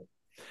skåre mål.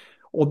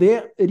 Og det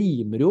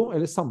rimer jo,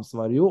 eller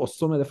samsvarer jo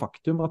også med det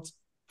faktum at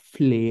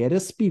flere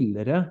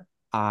spillere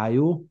er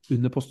jo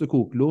under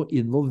Postecoglou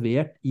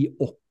involvert i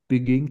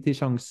oppbygging til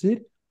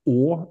sjanser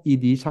og i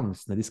de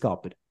sjansene de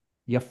skaper.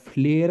 De har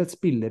flere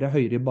spillere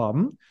høyere i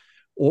banen,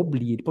 og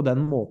blir på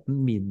den måten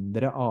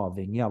mindre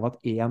avhengig av at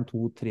 1,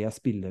 2, 3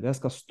 spillere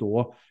skal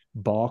stå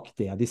bak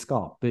det de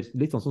skaper.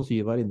 Litt sånn som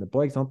Syver var inne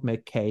på, ikke sant?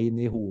 Med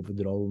Kane i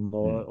hovedrollen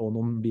og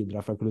noen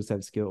bidrag fra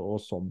Kulusevski og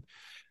sånn.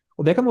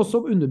 Og det kan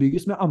også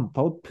underbygges med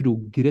antall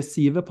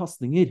progressive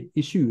passninger.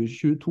 I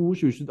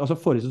 2022, altså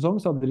forrige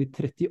sesong, så hadde de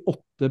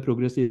 38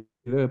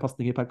 progressive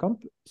passninger per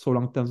kamp. Så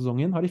langt den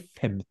sesongen har de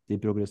 50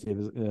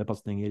 progressive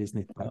passninger i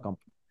snitt per kamp.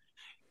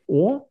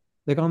 Og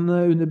det kan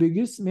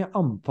underbygges med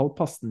antall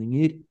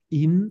passninger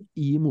inn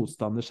i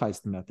motstanders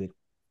 16 meter.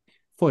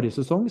 Forrige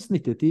sesong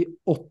snittet de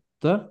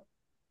 8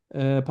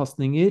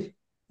 passninger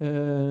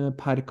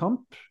per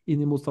kamp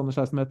inn i motstanders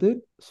 16 meter.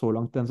 Så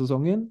langt den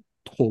sesongen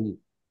 12.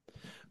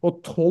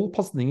 Og 12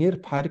 passninger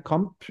per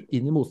kamp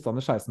inn i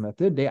motstanders 16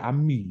 meter, det er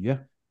mye.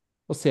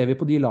 Og ser vi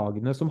på de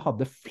lagene som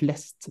hadde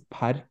flest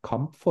per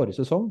kamp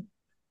forrige sesong,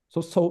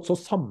 så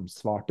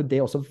samsvarte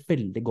det også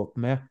veldig godt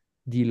med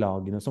de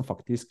lagene som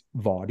faktisk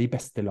var de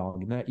beste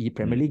lagene i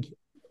Premier League.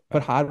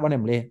 For her var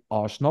nemlig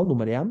Arsenal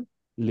nummer 1,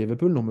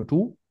 Liverpool nummer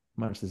 2,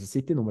 Manchester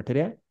City nummer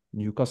 3,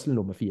 Newcastle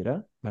nummer 4,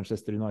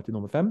 Manchester United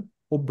nummer 5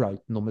 og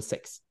Brighton nummer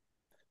 6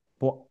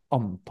 på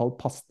antall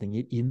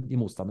passninger inn i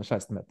motstanders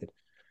 16 meter.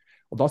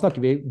 Og da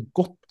snakker vi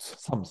godt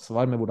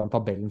samsvar med hvordan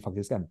tabellen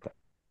faktisk endte.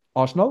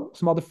 Arsenal,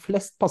 som hadde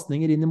flest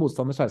passninger inn i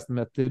motstanders 16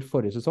 meter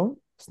forrige sesong,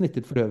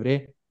 snittet for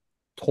øvrig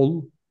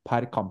 12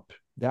 per kamp.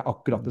 Det er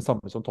akkurat det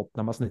samme som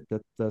Tottenham har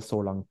snittet så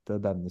langt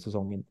denne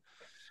sesongen.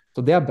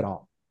 Så det er bra.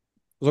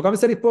 Og så kan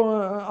vi se litt på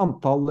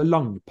antall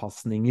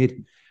langpassninger.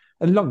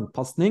 En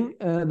langpassning,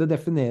 det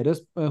defineres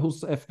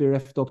hos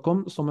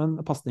fbrf.com som en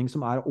passning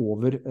som er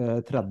over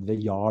 30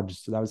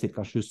 yards. Det er vel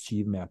ca.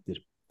 27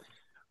 meter.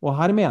 Og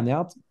her mener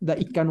jeg at det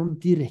ikke er noen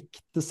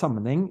direkte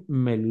sammenheng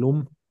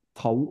mellom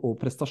tall og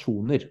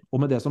prestasjoner.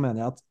 Og med det så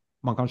mener jeg at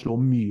man kan slå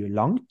mye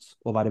langt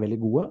og være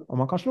veldig gode, og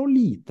man kan slå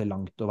lite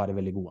langt og være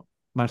veldig gode.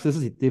 Manchester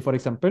City for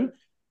eksempel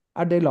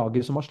er det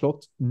laget som har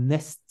slått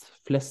nest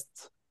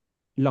flest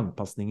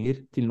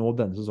langpassninger til nå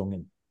denne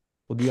sesongen.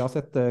 Og de har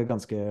sett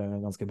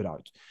ganske bra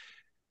ut.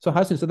 Så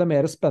her synes jeg det er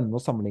mer spennende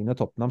å sammenligne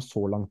Tottenham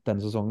så langt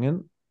denne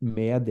sesongen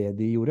med det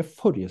de gjorde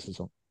forrige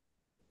sesong.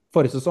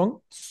 Forrige sesong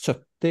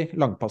 70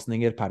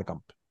 langpassninger per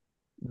kamp.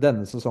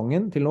 Denne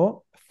sesongen til nå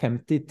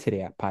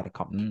 53 per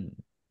kamp.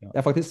 Det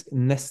er faktisk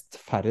nest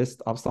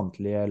færrest av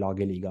samtlige lag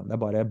i ligaen. Det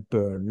er bare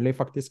Burnley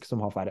faktisk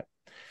som har færre.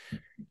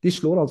 De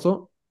slår altså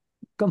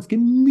ganske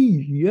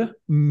mye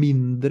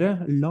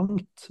mindre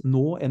langt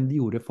nå enn de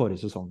gjorde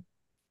forrige sesong.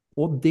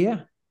 Og det,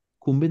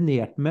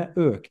 kombinert med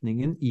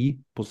økningen i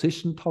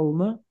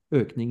position-tallene,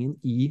 økningen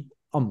i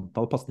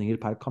antall passninger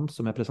per kamp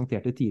som jeg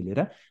presenterte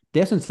tidligere,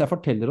 det synes jeg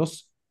forteller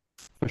oss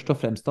først og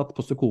fremst at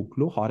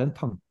Postecoglou har en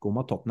tanke om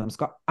at Tottenham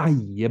skal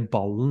eie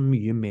ballen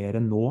mye mer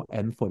nå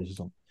enn forrige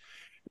sesong.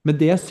 Men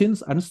det jeg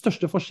synes er den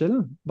største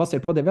forskjellen,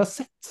 basert på det vi har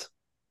sett,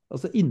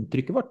 altså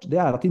inntrykket vårt,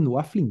 det er at de nå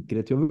er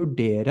flinkere til å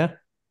vurdere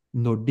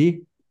når de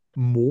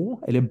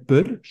må eller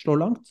bør slå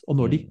langt, og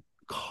når de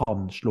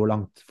kan slå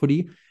langt.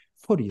 Fordi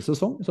forrige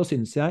sesong så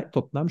synes jeg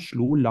Tottenham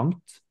slo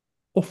langt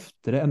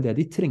oftere enn det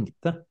de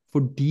trengte,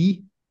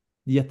 fordi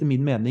de etter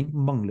min mening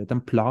manglet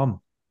en plan.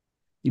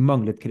 De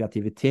manglet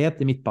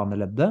kreativitet i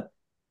midtbaneleddet,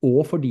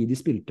 og fordi de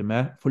spilte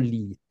med for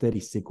lite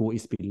risiko i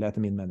spillet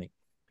etter min mening.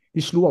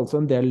 De slo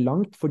altså en del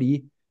langt fordi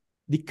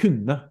de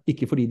kunne,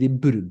 ikke fordi de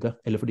burde,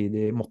 eller fordi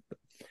de måtte.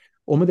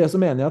 Og med det så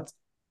mener jeg at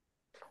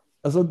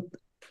altså,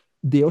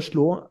 det å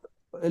slå,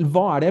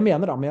 hva er det jeg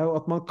mener da med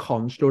at man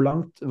kan slå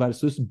langt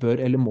versus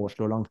bør eller må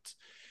slå langt?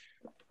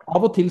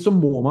 Av og til så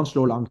må man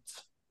slå langt.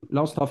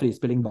 La oss ta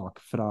frispilling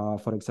bakfra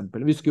for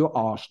eksempel. Vi husker jo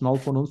Arsenal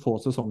for noen få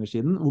sesonger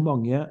siden, hvor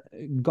mange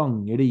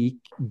ganger det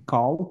gikk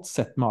galt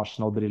sett med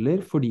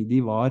Arsenal-briller, fordi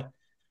de var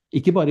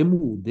ikke bare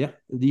modige,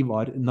 de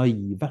var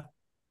naive.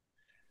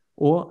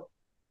 Og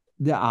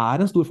det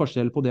er en stor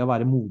forskjell på det å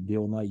være modig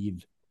og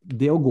naiv.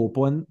 Det å gå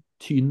på en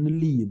tynn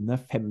line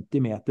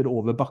 50 meter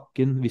over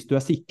bakken hvis du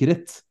er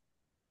sikret,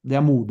 det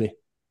er modig.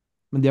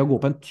 Men det å gå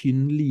på en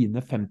tynn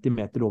line 50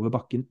 meter over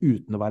bakken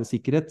uten å være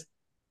sikret,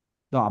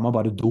 da er man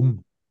bare dum.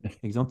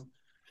 Ikke sant?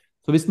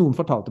 Så hvis noen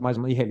fortalte meg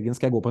som i helgen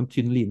skal jeg gå på en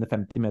tynn line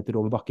 50 meter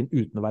over bakken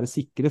uten å være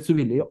sikret, så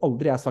ville jo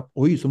aldri jeg sagt,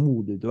 oi, så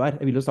modig du er.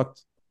 Jeg ville jo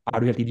sagt,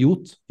 er du helt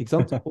idiot? Ikke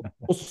sant?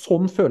 Og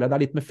sånn føler jeg det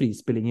er litt med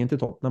frispillingen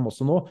til Tottenham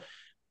også nå.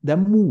 Det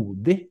er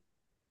modig,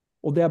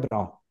 og det er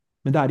bra.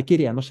 Men det er ikke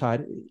ren og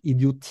skjær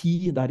idioti,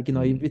 det er ikke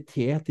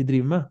naivitet de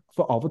driver med.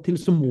 For av og til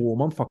så må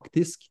man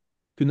faktisk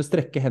kunne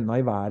strekke hendene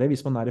i været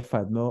hvis man er i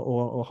ferd med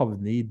å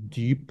havne i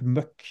dyp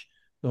møkk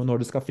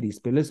når det skal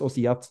frispilles, og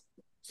si at,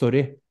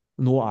 sorry,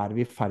 nå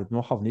vi I ferd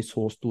med å havne I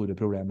så store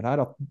problemer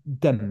her, at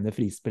denne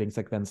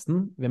frispillingssekvensen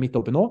vi midt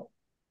oppe I nå,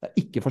 det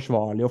ikke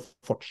forsvarlig å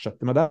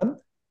fortsette med den,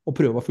 og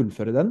prøve å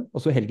fullføre den, og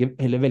så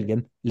heller velge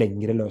en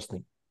lengre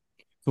løsning.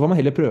 Så får man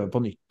heller prøve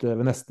på nytt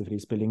ved neste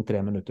frispilling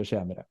 3 minutter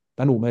senere.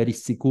 Det noe med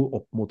risiko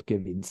opp mot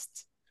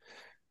gevinst.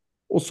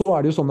 Og så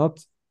det jo sånn at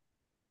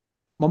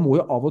man må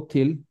jo av og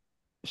til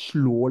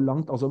slå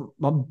langt, altså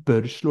man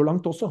bør slå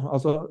langt også.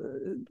 Altså,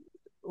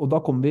 og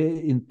da kommer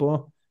vi inn på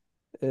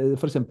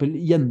for eksempel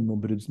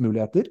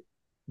gjennombruddsmuligheter.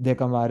 Det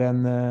kan være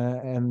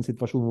en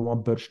situasjon hvor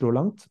man bør slå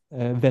langt,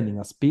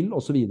 vending av spill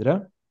og så videre.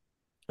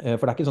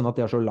 For det ikke sånn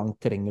at det så langt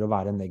trenger å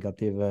være en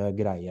negativ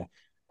greie.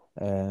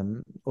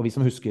 Og vi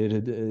som husker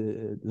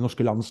det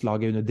norske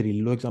landslaget under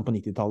Drillo på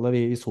 90-tallet,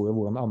 vi så jo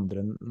hvordan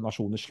andre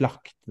nasjoner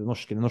slakte den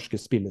norske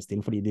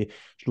spillestilen fordi de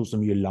slo så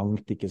mye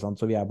langt, ikke sant?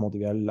 Så vi på en måte,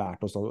 vi har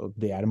lært oss at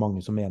det det mange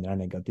som mener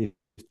negativt.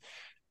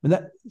 Men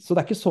så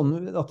det ikke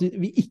sånn at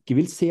vi ikke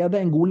vil se det,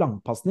 en god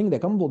langpassning,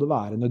 det kan både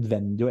være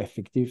nødvendig og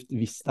effektivt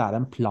hvis det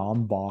en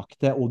plan bak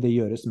det, og det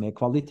gjøres med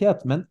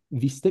kvalitet. Men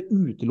hvis det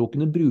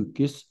utelukkende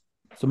brukes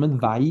som en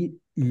vei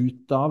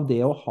ut av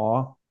det å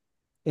ha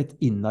et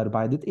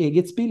innarbeidet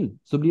eget spill,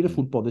 så blir det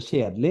fort både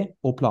kjedelig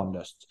og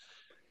planløst.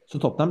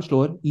 Så Tottenham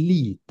slår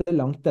lite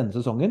langt denne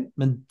sesongen,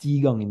 men de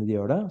gangene de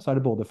gjør det, så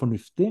det både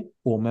fornuftig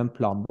og med en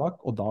plan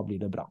bak, og da blir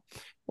det bra.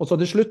 Og så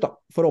til slutt da,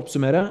 for å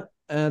oppsummere,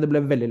 det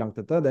ble veldig langt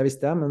dette, det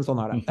visste jeg, men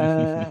sånn det.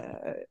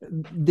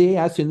 Det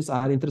jeg synes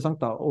interessant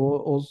da,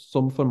 og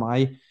som for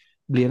meg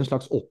blir en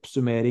slags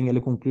oppsummering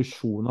eller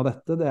konklusjon av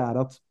dette, det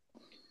at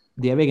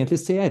det vi egentlig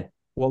ser,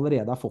 og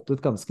allerede har fått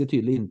et ganske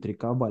tydelig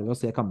inntrykk av bare ved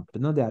å se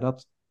kampene, det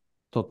at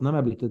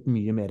Tottenham blitt et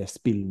mye mer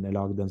spillende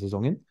lag den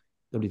sesongen.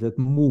 Det har blitt et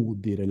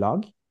modigere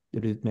lag. Det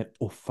har blitt et mer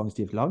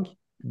offensivt lag.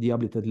 De har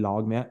blitt et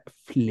lag med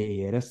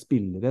flere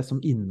spillere som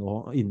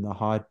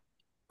innehar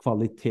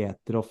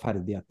kvaliteter og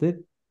ferdigheter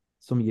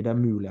som gir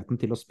dem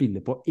muligheten til å spille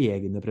på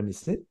egne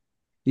premisser.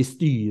 De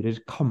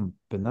styrer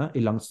kampene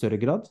I langt større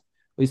grad,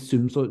 og I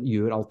sum så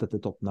gjør alt dette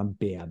Tottenham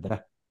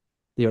bedre.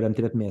 Det gjør dem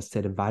til et mer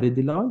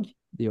serverdig lag.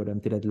 Det gjør dem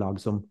til et lag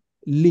som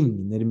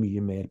ligner mye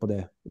mer på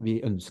det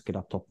vi ønsker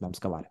at Tottenham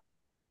skal være.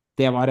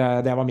 Det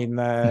var min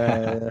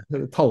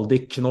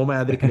talldykk. Nå må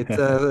jeg drikke litt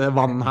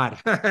vann her.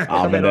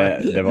 Ja, men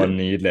det var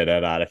nydelig det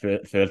der. Jeg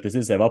følte,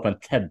 synes jeg var på en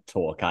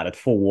TED-talk her, et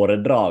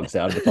foredrag som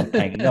jeg hadde betalt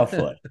penger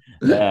for.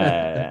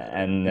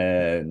 En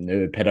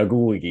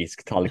pedagogisk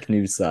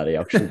tallknuser I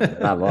aksjon.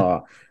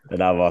 Det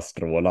der var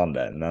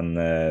strålende. Men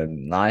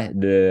nei,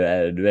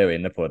 du jo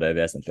inne på det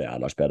vesentlige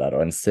her, Lars Peder,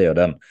 og en ser jo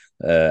den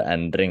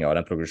endringen og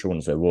den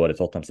progresjonen som har vært I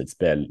Tottenham sitt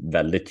spill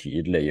veldig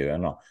tydelig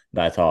gjennom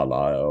de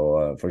tallene,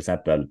 og for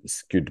eksempel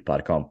skudd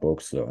per kamp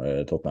også.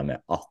 Tottenham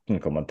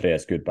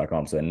 18,3 skudd per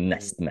kamp, som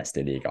nest mest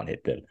I ligaen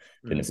hittil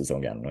denne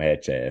sesongen. Nå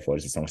ikke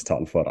forrige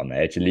sesongstall foran meg.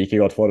 Jeg ikke like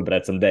godt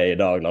forberedt som det I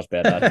dag, Lars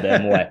Peder.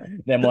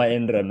 Det må jeg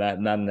innrømme,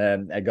 men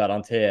jeg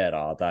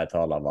garanterer at de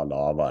tallene var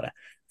lavere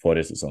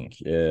forrige sesong.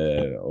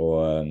 Og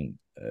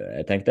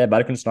jeg tenkte jeg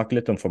bare kunne snakke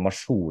litt om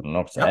formasjonen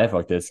også,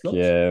 faktisk.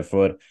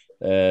 For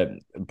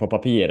på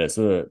papiret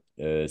så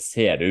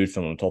ser det ut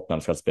som om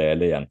Tottenham skal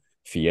spille I en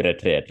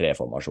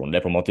 4-3-3-formasjon.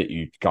 Det på en måte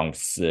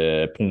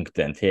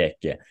utgangspunktet en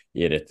teke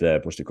I dette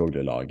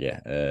Postecoglous-laget,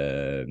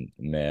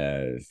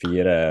 med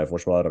 4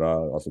 forsvarere,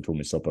 altså 2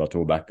 midtstoppere,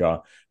 2 backer,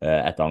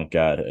 1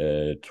 anker,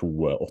 2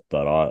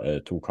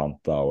 åttere, 2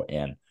 kanter og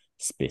 1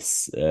 spiss.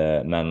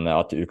 Men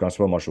at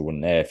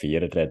utgangsformasjonen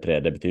 4-3-3,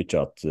 det betyr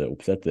ikke at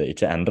oppsettet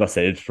ikke endrer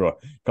seg ut fra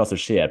hva som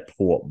skjer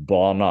på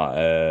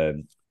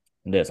banen.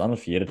 Det sånn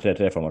at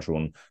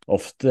 4-3-3-formasjonen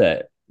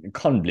ofte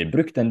kan bli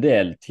brukt en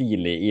del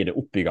tidlig I det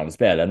oppbyggende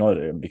spillet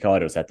når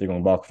Vicario setter I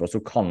gang bakfra,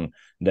 så kan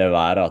det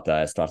være at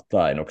de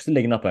starter I noe som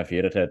ligner på en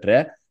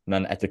 4-3-3,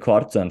 men etter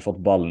hvert så har en fått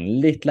ballen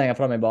litt lenger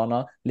frem I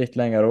banen, litt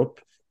lenger opp,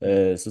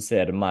 så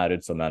ser det mer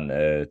ut som en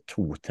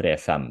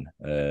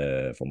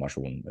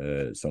 2-3-5-formasjon,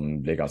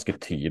 som blir ganske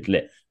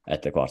tydelig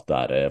etter hvert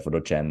der, for da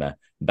kommer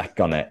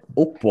backene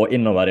opp og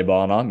innover I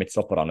banen.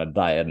 Midtstopperne,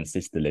 de den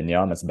siste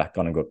linja, mens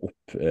backene går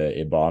opp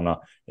I banen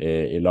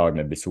I lag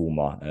med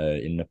Bissouma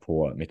inne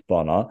på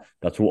midtbanen.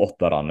 De 2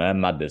 åtterne,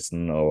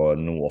 Madison og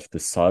nå ofte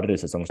Sarri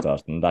I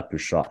sesongstarten, de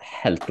pusher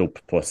helt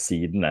opp på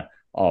sidene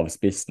av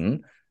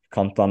spissen.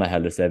 Kantene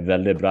holder seg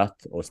veldig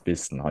bredt, og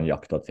spissen han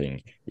jakter ting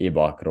I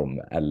bakrom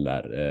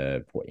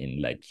eller på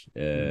innlegg.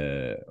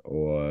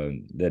 Og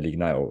det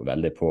ligner jo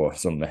veldig på,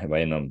 som jeg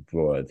var innom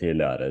på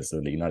tidligere,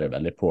 så ligner det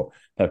veldig på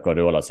Pep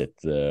Guardiola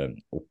sitt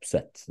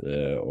oppsett.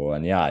 Og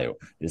en gjør jo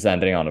disse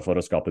endringene for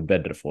å skape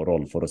bedre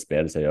forhold, for å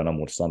spille seg gjennom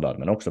motstander,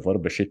 men også for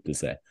å beskytte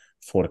seg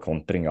for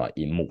kontringer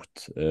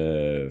imot.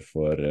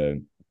 For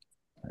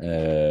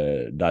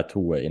de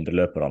 2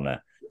 indreløperne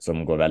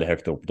som går veldig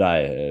høyt opp, de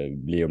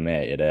blir jo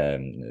med I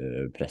det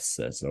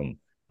presset som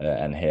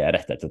en har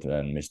rett etter at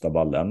en mister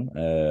ballen,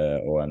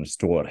 og en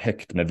står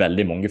høyt med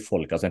veldig mange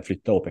folk, altså en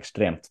flytter opp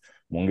ekstremt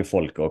mange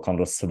folk, og kan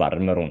da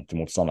sverme rundt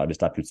motstander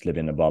hvis de plutselig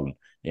vinner ballen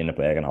inne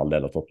på egen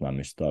halvdel og Tottenham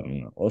mister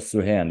den. Og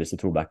så har en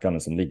disse 2 backene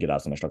som ligger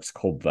der som en slags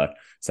cover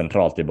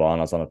sentralt I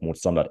banen, sånn at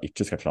motstander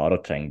ikke skal klare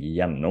å trenge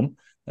igjennom.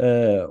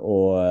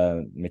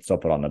 og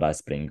midtstopperne de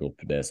springer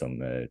opp det som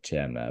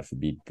kommer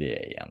forbi det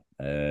igjen.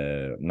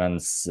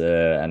 Mens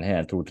en har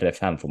en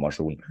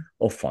 2-3-5-formasjon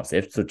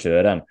offensivt, så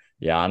kjører en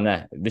gjerne,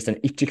 hvis en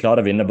ikke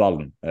klarer å vinne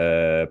ballen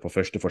på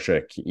første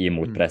forsøk i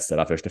motpresset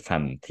de første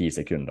 5-10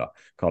 sekunder,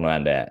 kan nå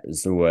enn det,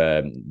 så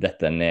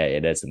dette ned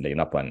i det som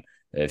ligner på en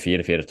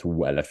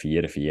 4-4-2 eller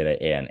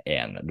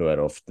 4-4-1-1. Da det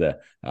ofte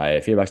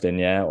en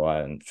firebackslinje og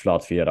en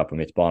flat firer på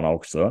midtbanen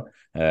også,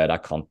 der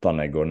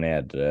kantene går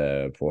ned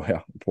på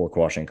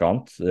hver sin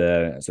kant.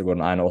 Så går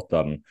den ene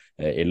åtteren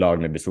i lag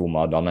med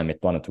Bissouma, danner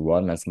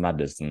midtbanetoer, mens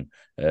Madison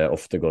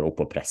ofte går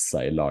opp og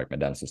presser i lag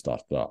med den som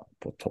starter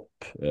på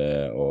topp.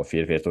 Og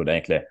 4-4-2,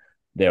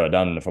 det er jo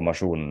den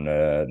formasjonen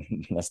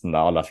nesten de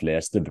aller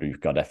fleste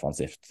bruker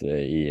defensivt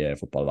i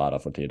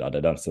fotballverden for tida. Det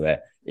er den som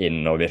er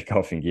inn og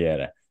virker å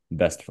fungere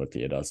best for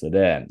tida. Så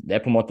det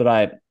er på en måte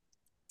de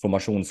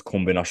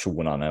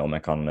formasjonskombinasjonene, om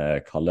jeg kan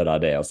kalle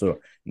det. Og så,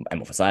 jeg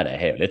må få si det,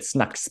 jeg har jo litt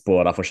snacks på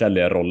de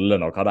forskjellige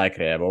rollene og hva de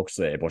krever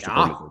også i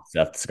Postecoglous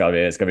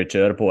Tottenham. Skal vi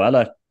kjøre på,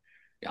 eller?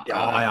 Ja.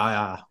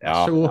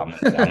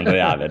 Men da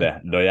gjør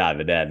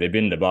vi det. Vi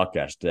begynner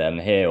bakerst. En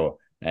har jo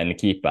en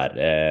keeper,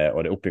 og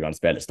det oppbyggende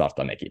spillet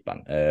starter med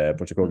keeperen.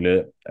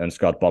 Postecoglous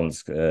ønsker at ballen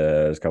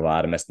skal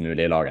være mest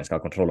mulig i laget,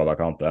 skal ha kontroll over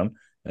kampen,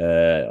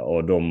 og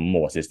da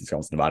må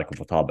sisteskansen være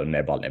komfortabel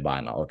med ballen i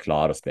beina og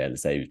klare å spille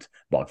seg ut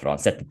bakfra. Han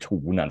setter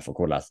tonen for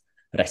hvordan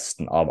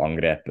resten av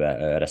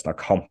angrepet, resten av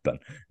kampen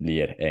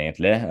blir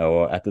egentlig,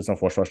 og ettersom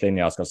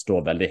forsvarslinja skal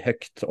stå veldig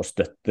høyt og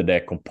støtte det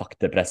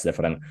kompakte presset,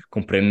 for den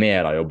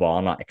komprimerer jo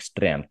banen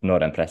ekstremt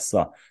når den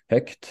presser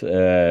høyt,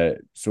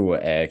 så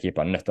er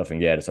keeperen nødt til å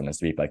fungere som en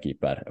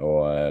sweeper-keeper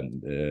og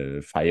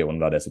feie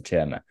under det som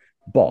kommer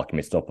bak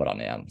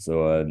midtstopperne igjen. Så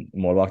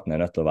målvakten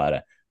er nødt til å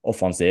være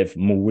offensiv,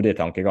 modig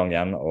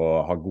tankegangen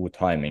og ha god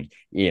timing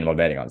i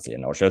involveringene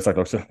sine. Og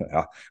selvsagt også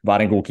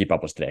være en god keeper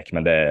på strek,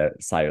 men det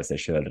sier jo seg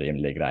selv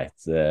rimelig greit.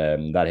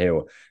 Der har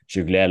jo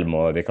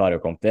Guglielmo og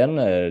Vicario kommet inn,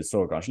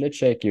 så kanskje litt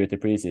shaky ut i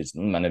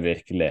preseason, men det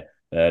virkelig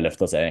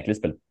løftet seg. Egentlig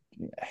spilt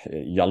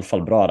i alle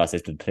fall bra de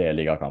siste 3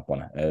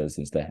 ligakampene,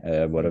 synes jeg.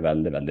 Vært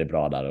veldig, veldig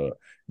bra der, og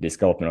de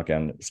skal opp med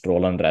noen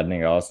strålende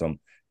redninger som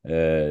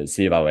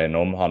Syver var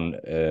innom.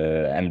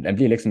 En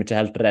blir liksom ikke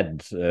helt redd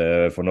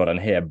for når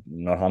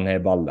han har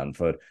ballen,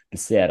 for du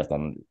ser at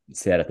han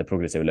ser etter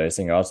progressive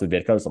løsninger, så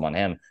virker det som han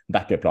har en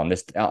backup-plan.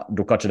 Hvis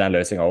dukker ikke den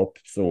løsningen opp,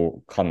 så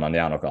kan han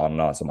gjøre noe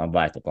annet som han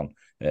vet at han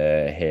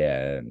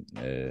har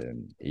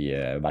i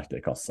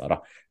verktøykassa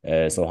da.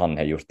 Så han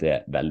har gjort det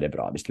veldig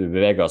bra. Hvis du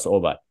beveger oss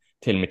over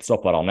til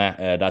midtstopperne,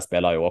 der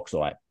spiller jo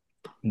også en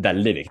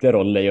veldig viktig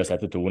rolle i å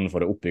sette tonen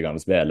for det oppbyggende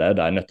spillet.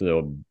 De er nødt til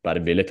å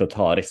være villige til å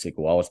ta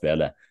risiko av å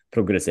spille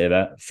progressive,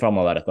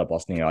 fremover etter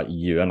pasninger,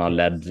 gjennom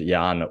ledd,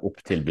 gjerne opp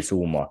til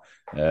Bissouma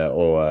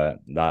og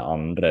de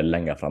andre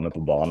lenger fremme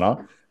på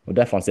banen. Og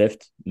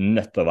defensivt,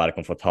 nødt til å være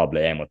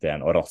komfortable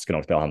 1-mot-1 og raske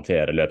nok til å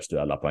håndtere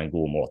løpsdueller på en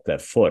god måte.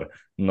 For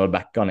når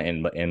backene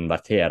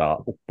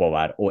inverterer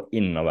oppover og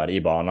innover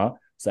i banen,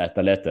 så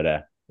etterlater det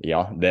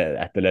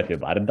etterlater jo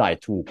bare de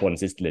to på den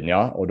siste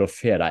linja, og da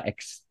får de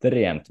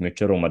ekstremt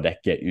mye rom å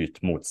dekke ut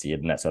mot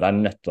sidene, så de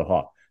er nødt til å ha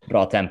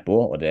bra tempo,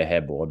 og det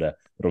har både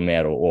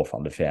Romero og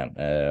Van de Ven,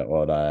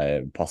 og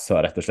de passer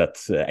rett og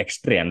slett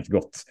ekstremt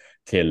godt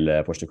til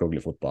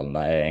Postecoglous-fotballen.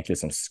 De er egentlig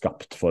som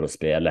skapt for å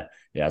spille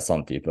i en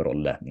sånn type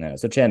rolle.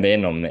 Så kommer vi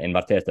innom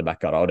inverterte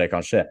backere, og det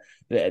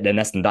er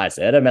nesten de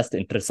som er det mest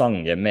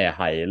interessante med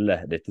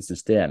hele dette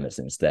systemet,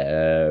 synes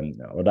jeg,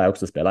 og de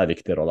også spiller en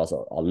viktig rolle.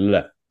 Altså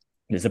alle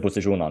disse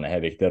posisjonene har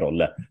en viktig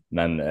rolle,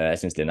 men jeg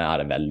synes denne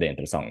er veldig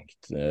interessant,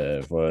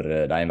 for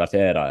de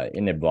inverterer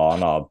inn i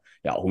banen av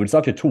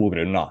hovedsakelig 2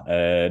 grunner.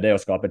 Det å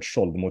skape et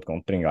skjold mot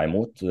kontringer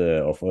imot,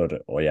 og for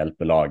å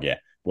hjelpe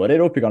laget, både i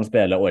det oppbyggende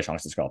spillet og i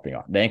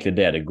sjanseskapinga. Det er egentlig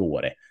det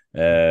går i.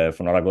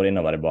 For når de går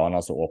innover i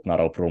banen, så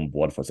åpner de opp rom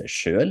både for seg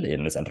selv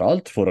inne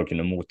sentralt, for å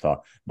kunne motta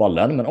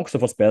ballen, men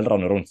også for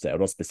spillerne rundt seg,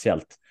 og da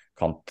spesielt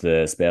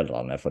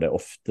kantspillerne, for det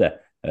er ofte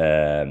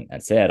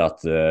en ser at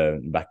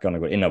backene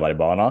går innover i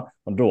banen,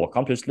 og da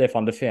kan plutselig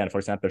Van de Ven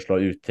for eksempel slå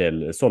ut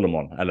til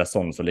Solomon, eller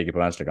sånn som ligger på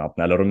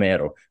venstrekanten, eller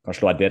Romero kan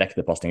slå en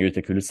direkte passning ut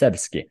til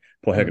Kulusevski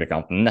på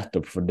høyrekanten,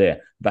 nettopp fordi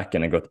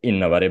backene har gått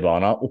innover i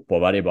banen,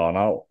 oppover i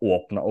banen, og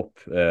åpner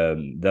opp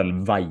den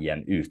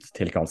veien ut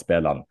til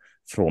kantspilleren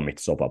fra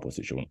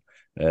midtstopperposisjon.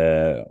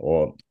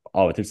 Og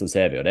av og til så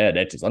ser vi jo det er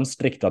ikke sånn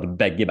strikt at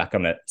begge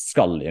backene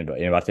skal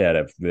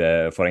invertere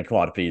for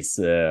enhver pris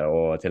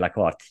og til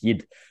enhver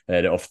tid. Det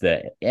er ofte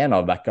en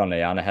av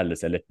backene gjerne heller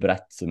seg litt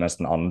bredt, mens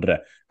den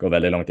andre går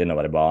veldig langt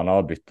innover i banen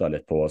og bytter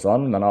litt på og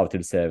sånn, men av og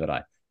til ser vi de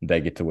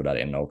begge to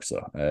der inne også.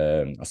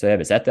 Og så har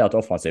vi sett det at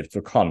offensivt så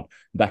kan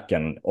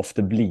backen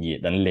ofte bli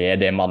den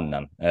ledige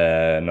mannen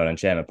når den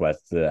kommer på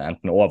et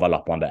enten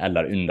overlappende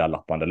eller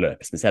underlappende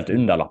løp. Spesielt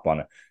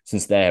underlappende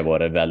synes det har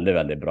vært veldig,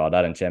 veldig bra,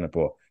 der den kommer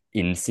på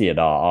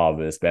innsida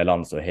av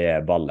spillerne som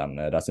har ballen.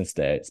 Der synes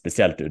det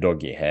spesielt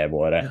Udoggi har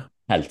vært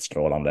helt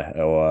strålende,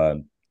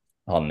 og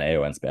Han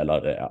jo en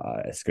spiller,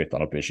 jeg skrytte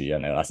han opp I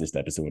skyen I de siste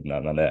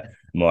episodene, men det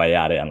må jeg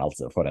gjøre igjen,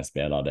 altså, for en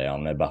spiller det.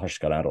 Han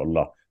behersker den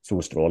rollen så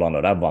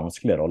strålende, og det en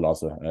vanskelig rolle,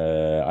 altså.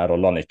 En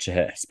rolle han ikke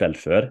har spilt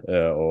før,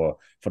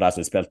 og for de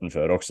som har spilt den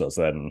før også,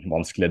 så den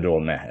vanskelig da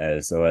med.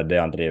 Så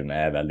det han driver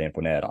med veldig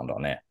imponerende,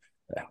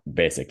 han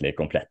basically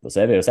komplett. Og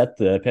så har vi jo sett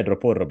Pedro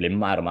Porro bli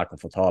mer og mer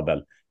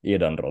komfortabel I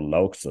den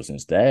rollen også,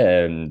 synes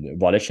jeg.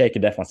 Var litt shaky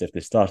defensivt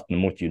I starten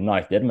mot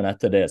United, men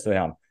etter det så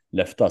har han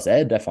løftet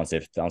seg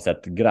defensivt. Han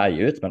sett grei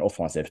ut, men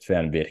offensivt for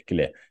han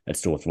virkelig et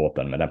stort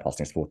våpen med den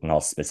passningsfoten han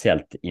har,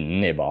 spesielt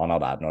inne I banen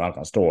der, når han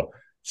kan stå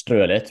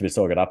strø litt. Vi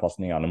så de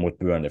passningene mot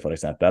Burnley for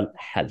eksempel,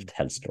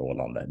 helt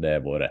strålende. Det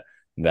har vært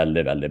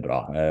veldig, veldig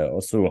bra.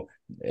 Og så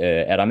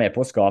de med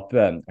på å skape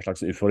en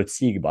slags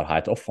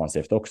uforutsigbarhet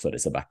offensivt også,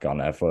 disse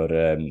backene, for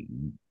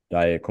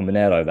de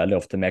kombinerer jo veldig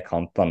ofte med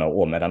kantene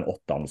og med den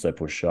åtteren som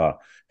pushet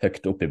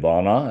høyt opp I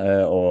banen,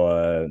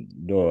 og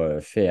da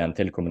får en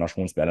til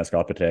kombinasjonsspill, en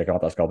skaper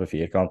trekanter, skaper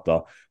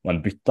firkanter, og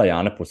en bytter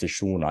gjerne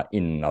posisjoner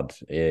innad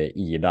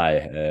I de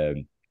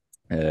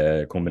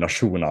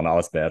kombinasjonene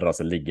av spillere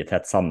som ligger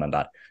tett sammen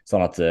der,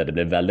 sånn at det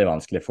blir veldig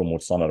vanskelig for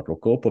motstandere å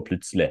plukke opp, og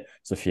plutselig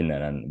så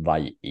finner en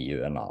vei I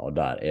hjørnet, og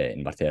der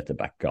inverterte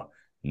backer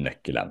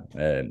nøkkelen.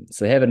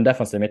 Så har vi den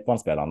defensive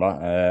midtbanespilleren da.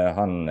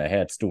 Han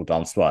har et stort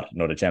ansvar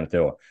når det kommer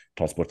til å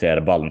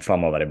transportere ballen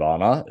fremover I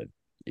banen.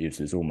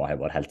 Yusuf Zuma har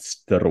vært helt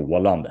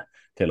strålende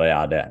til å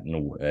gjøre det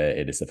nå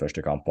I disse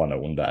første kampene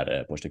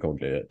under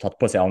Postecoglous. Tatt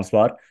på seg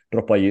ansvar,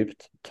 droppet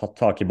djupt, tatt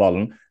tak I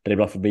ballen,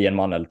 driblet forbi en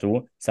mann eller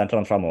to, sendt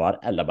den fremover,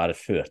 eller bare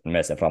ført den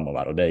med seg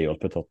fremover, og det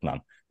hjelper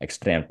Tottenham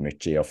ekstremt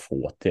mye I å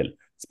få til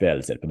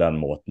spillet sitt på den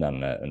måten en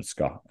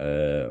ønsker.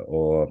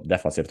 Og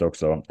defensivt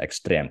også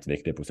ekstremt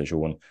viktig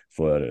posisjon,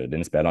 for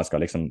denne spilleren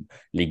skal liksom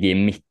ligge I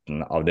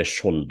midten av det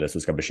skjoldet som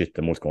skal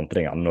beskytte mot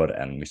kontringer når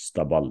en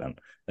mister ballen.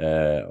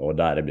 Og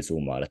der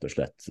Bizuma rett og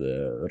slett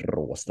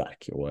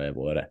råsterk, og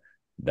vært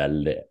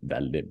veldig,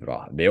 veldig bra.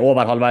 Vi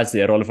over halvveis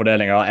I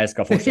rollefordelingen, jeg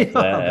skal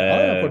fortsette.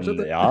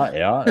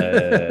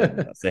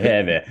 Så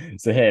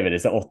har vi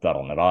disse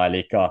åtterne da. Jeg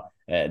liker,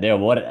 det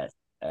har vært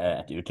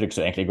et uttrykk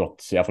som egentlig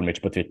gått, I hvert fall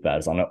mye på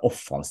Twitter, sånne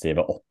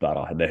offensive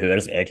åttere. Det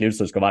høres egentlig ut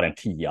som det skal være en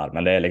tier,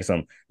 men det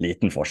liksom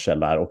liten forskjell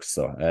der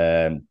også.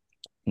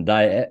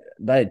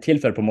 De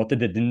tilfører på en måte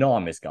det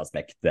dynamiske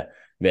aspektet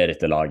ved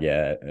dette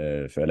laget,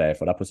 føler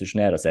jeg, for de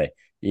posisjonerer seg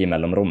I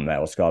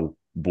mellomrommet og skal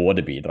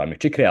både bidra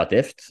mye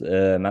kreativt,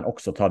 men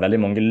også ta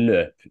veldig mange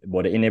løp,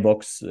 både inn I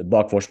boks,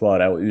 bak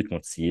forsvaret og ut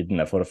mot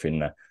sidene for å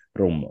finne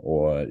rom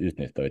og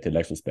utnytte, og I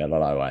tillegg så spiller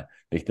de jo en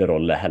viktig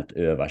rolle helt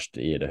øverst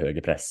I det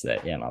høye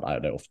presset. En av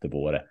dem det ofte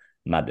vært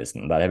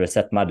Maddison. Der har vi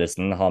sett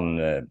Maddison, han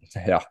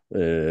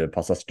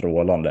passer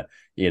strålende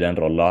I den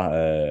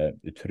rollen,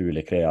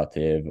 utrolig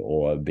kreativ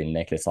og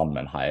binder egentlig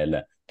sammen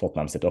hele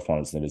Tottenham sitt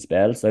offensive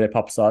spill. Så det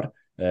Papsar,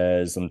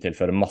 som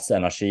tilfører masse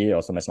energi,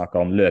 og som jeg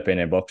snakker om løp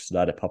inn I boks,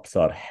 der det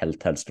Papsar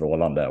helt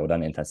strålende, og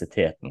den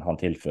intensiteten han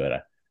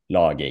tilfører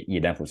laget I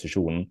den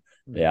posisjonen,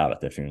 det gjør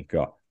at det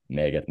funker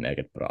meget,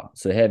 meget bra.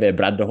 Så har vi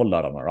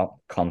breddeholderne da,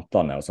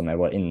 kantene, og som jeg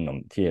var innom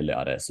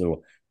tidligere, så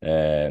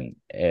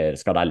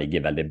skal de ligge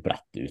veldig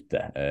bredt ute.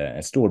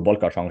 En stor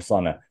bolk av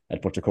sjansene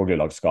et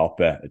Postecoglous-lag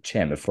skaper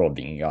kommer fra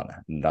vingene.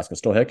 De skal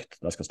stå høyt,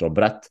 de skal stå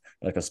bredt,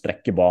 de skal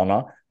strekke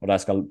banen, og de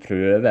skal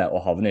prøve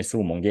å havne I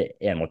så mange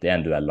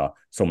 1-mot-1-dueller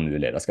som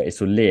mulig. De skal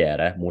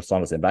isolere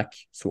motstander sin back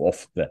så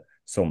ofte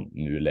som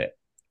mulig.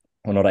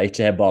 Og når de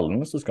ikke har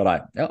ballen, så skal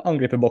de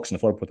angripe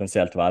boksen for å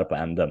potensielt være på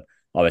enden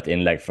av et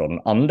innlegg fra den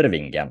andre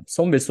vingen,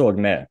 som vi så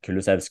med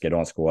Kulusevski da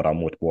han skåret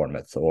mot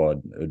Bournemouth, og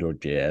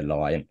Dypdykk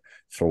la inn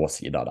fra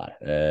siden der.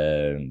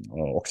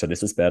 Og også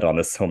disse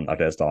spillerne, som de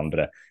fleste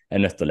andre,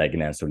 nødt til å legge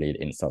ned en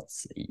solid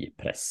innsats I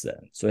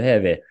presset. Så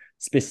har vi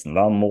spissen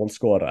da,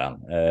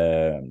 målskåreren,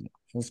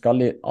 som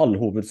skal I all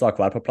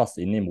hovedsak være på plass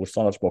inne I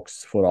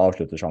motstandersboks for å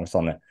avslutte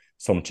sjansene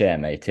som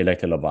kommer, I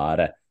tillegg til å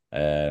være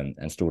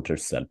en stor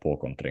trussel på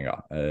kontringer.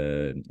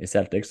 I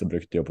Celtic så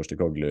brukte jo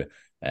Postecoglous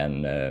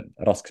en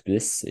rask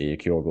spiss I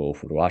Kyogo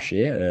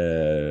Furuhashi.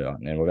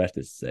 Han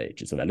involverte seg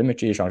ikke så veldig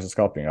mye I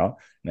sjanseskapinga,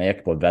 men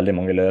gikk på veldig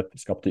mange løp,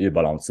 skapte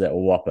ubalanse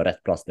og var på rett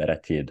plass til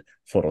rett tid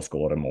for å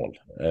skåre mål.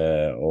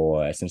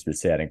 Og jeg synes vi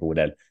ser en god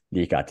del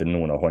like etter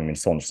nå når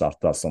Heung-min Son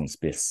startet som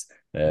spiss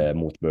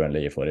mot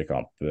Burnley I forrige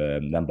kamp.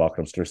 Den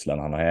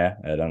bakromstrusselen han har,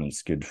 den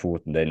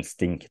skuddfoten, det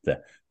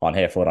instinktet han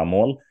har foran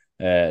mål,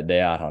 det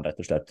han rett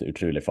og slett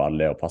utrolig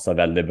farlig og passer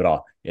veldig bra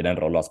I den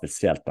rollen,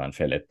 spesielt når han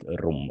får litt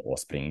rom å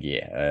springe I.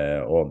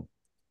 Og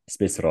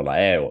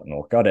spissrollen jo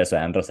noe av det som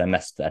endrer seg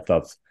mest etter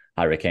at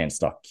Harry Kane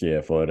stakk,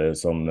 for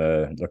som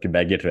dere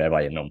begge tror jeg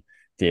var innom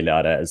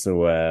tidligere, så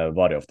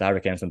var det ofte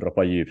Harry Kane som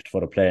droppet djupt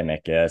for å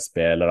playmake,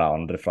 spillere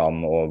andre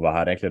fram, og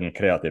var her egentlig den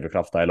kreative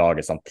kraften I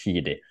laget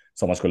samtidig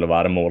som han skulle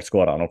være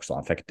målskåreren også.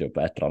 Han fikk det jo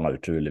på et eller annet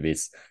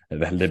utroligvis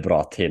veldig bra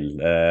til,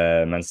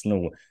 mens nå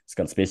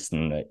skal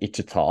spissen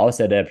ikke ta av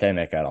seg det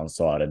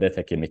playmaker-ansvaret. Det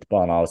tar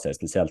midtbanen av seg,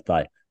 spesielt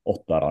de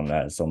åtterne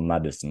som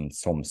Maddison,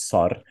 som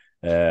Sarr,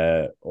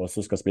 og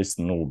så skal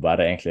spissen nå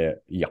bare egentlig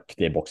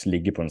jakte I boks,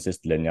 ligge på den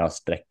siste linja,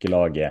 strekke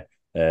laget,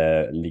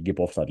 ligge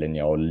på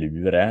offside-linja og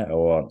lure,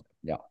 og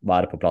ja,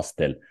 være på plass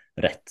til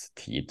rett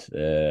tid.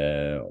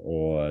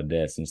 Og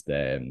det synes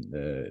jeg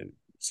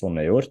sånn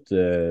er gjort.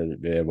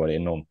 Vi har vært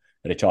innom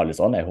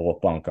Richarlison. Jeg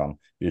håper han kan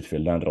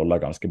utfylle den rollen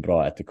ganske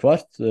bra etter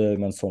hvert,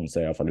 men sånn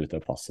ser jeg i hvert fall ut til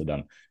å passe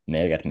den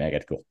meget,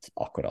 meget godt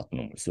akkurat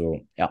nå.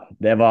 Så ja,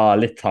 det var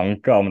litt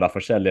tanker om de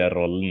forskjellige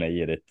rollene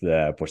i ditt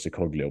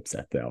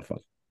Postecoglous-oppsett i hvert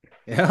fall.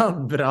 Ja,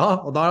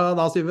 bra. Og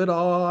da Syver, da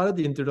er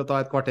det din tur til å ta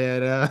et kvarter.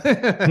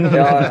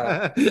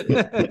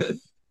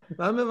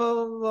 Nei, men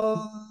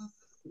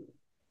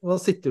hva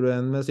sitter du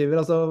igjen med,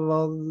 Syver? Altså,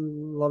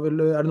 er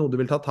det noe du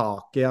vil ta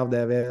tak i av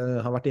det vi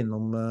har vært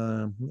innom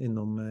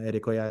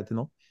Erik og jeg til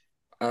nå?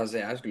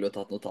 Altså, jeg skulle jo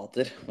tatt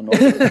notater, men nå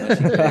fikk jeg en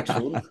skikkelig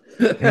reaksjon.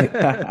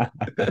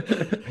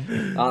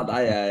 Ja,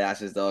 nei, jeg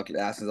synes det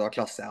var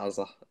klasse,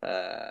 altså.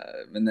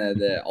 Men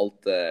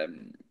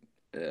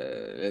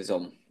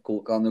liksom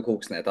kan jo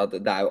kokes ned til at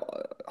det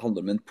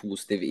handler om en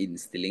positiv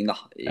innstilling da,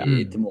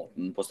 til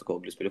måten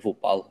Postecoglous spiller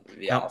fotball.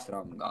 Vi har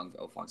framgang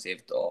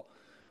offensivt,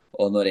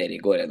 og når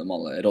Erik går gjennom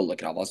alle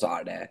rollekravene, så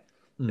er det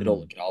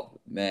rollekrav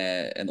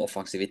med en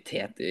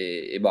offensivitet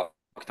i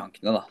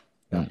baktankene da.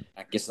 Det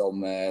er ikke som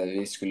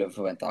vi skulle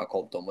forvente av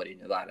Conte og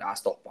Mourinho der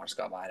stopperen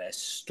skal være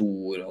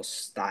stor og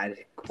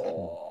sterk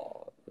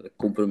og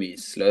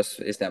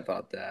kompromissløs, i stedet for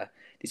at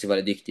de skal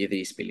være dyktige i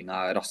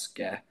frispillinga,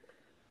 raske,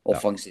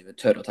 offensive,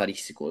 tørre å ta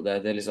risiko.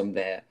 Det er liksom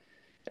det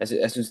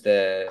jeg synes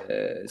det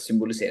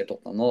symboliserer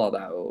Tottenham nå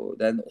da.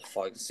 Det er en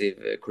offensiv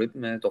klubb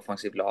med et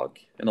offensivt lag,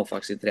 en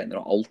offensiv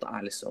trener, og alt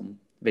er liksom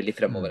veldig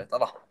fremoverrettet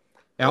da.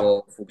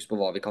 Og fokus på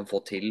hva vi kan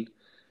få til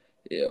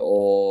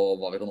og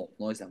hva vi kan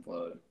oppnå, i stedet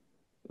for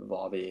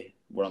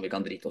hvordan vi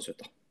kan drite oss ut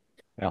da.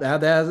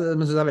 Det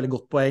synes jeg er veldig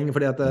godt poeng,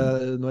 fordi at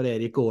når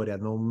Erik går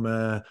gjennom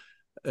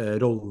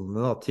rollene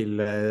da, til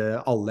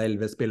alle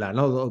 11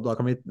 spillerne, og da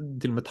kan vi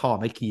til og med ta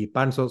med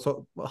keeperen, så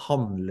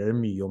handler det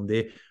mye om de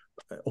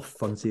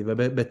offensive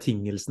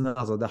betingelsene.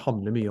 Altså, det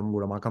handler mye om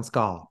hvordan man kan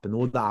skape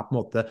noe. Det på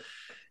en måte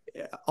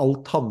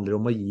alt handler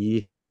om å gi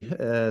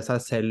seg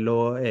selv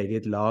og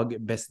eget lag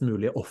best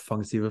mulig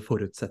offensive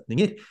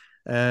forutsetninger,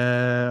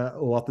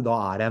 og at det da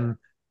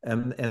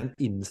en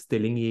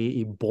innstilling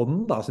i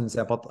bånd da, synes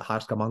jeg, på at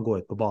her skal man gå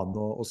ut på banen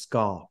og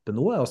skape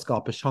noe, og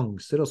skape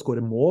sjanser og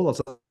skåre mål.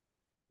 Altså,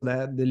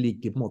 det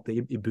ligger på en måte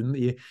i bunn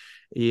i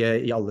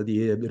alle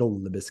de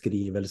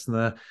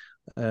rollebeskrivelsene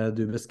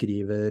du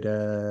beskriver,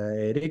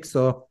 Erik.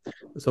 Så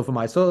for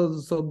meg så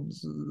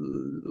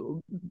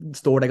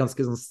står det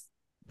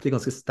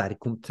ganske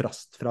sterk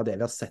kontrast fra det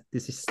vi har sett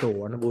de siste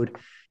årene, hvor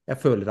jeg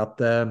føler at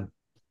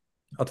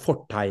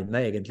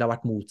fortegnene egentlig har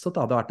vært motsatt.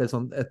 Da. Det har vært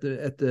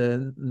et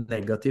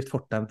negativt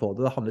fortegn på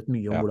det. Det har handlet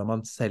mye om hvordan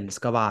man selv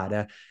skal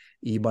være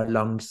i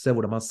balanse,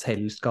 hvordan man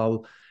selv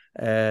skal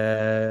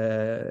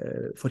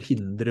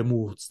forhindre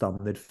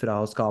motstander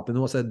fra å skape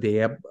noe. Altså,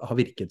 det har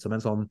virket som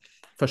en sånn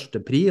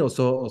førstepri, og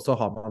så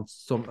har man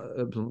som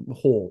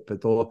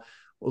håpet å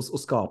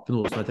skape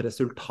noe som et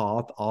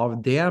resultat av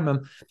det, men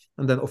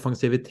den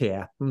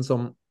offensiviteten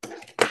som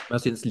jeg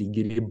synes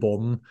ligger i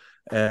bånd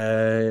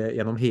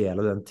gjennom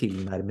hele den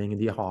tilnærmingen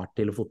de har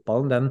til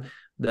fotballen,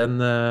 den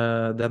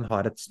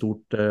har et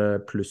stort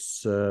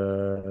pluss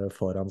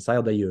foran seg,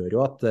 og det gjør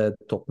jo at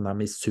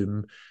Tottenham i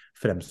sum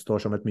fremstår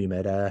som et mye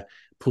mer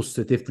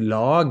positivt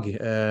lag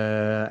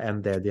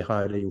enn det de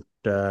har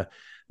gjort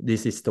de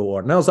siste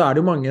årene. Og så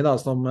det jo mange da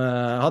som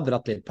har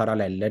dratt litt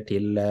paralleller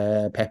til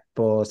Pep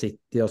og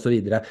City og så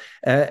videre.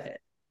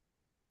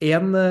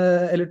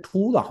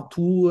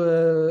 To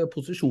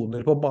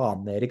posisjoner på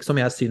banen, Erik, som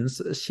jeg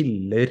synes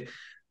skiller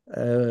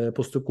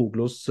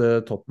Postecoglous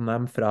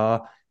Tottenham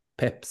fra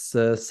Peps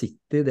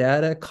City.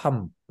 Det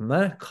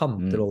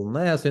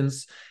kantrollene. Jeg synes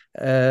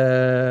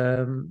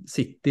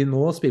City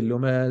nå spiller jo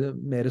med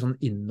mer sånn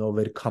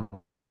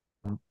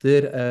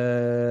innoverkanter.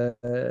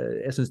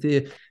 Jeg synes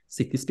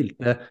City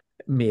spilte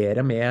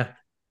mer med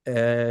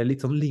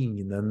litt sånn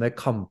lignende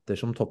kanter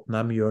som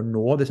Tottenham gjør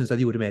nå. Det synes jeg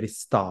de gjorde mer i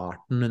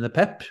starten under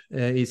Pep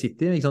i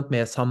City, ikke sant?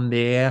 Med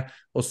Sané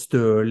og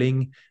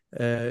Sterling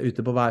ute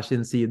på hver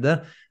sin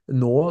side.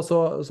 Nå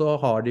så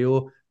har de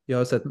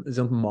har sett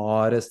liksom,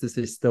 Mahrez de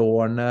siste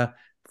årene,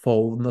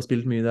 Foden har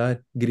spilt mye der,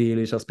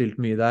 Grealish har spilt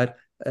mye der.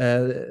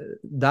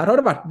 Der har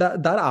det vært, der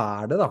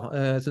det da,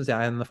 synes jeg,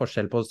 en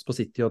forskjell på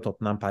City og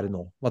Tottenham per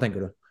nå. Hva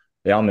tenker du?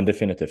 Ja, men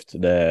definitivt.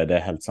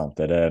 Det helt sant.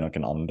 Det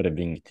noen andre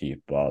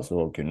vingtyper,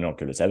 så kunne nok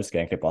Kulusevski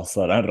egentlig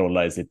passe den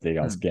rollen i City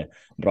ganske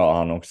bra,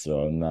 han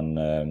også, men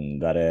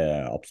der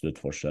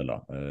absolutt forskjeller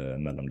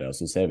mellom det. Og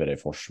så ser vi det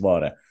i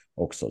forsvaret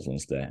også,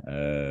 synes jeg,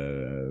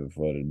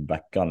 for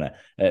backene.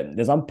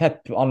 Det sånn,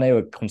 Pep, han jo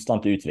i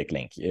konstant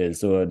utvikling,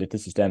 så dette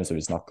systemet som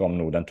vi snakker om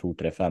nå, den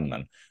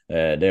 2-3-5-en,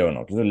 det jo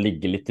noe som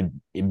ligger litt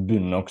i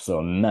bunnen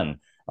også, men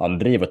han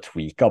driver og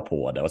tweaker på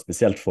det, og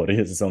spesielt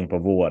forrige sesong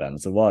på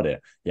våren, så var det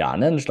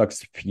gjerne en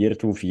slags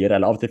 4-2-4,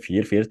 eller av og til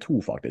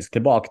 4-4-2 faktisk,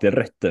 tilbake til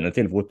røttene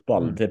til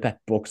fotballen, til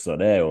Pep også.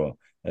 Det jo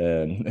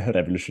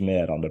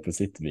revolusjonerende på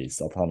sitt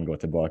vis at han går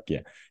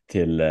tilbake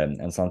til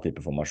en sånn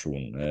type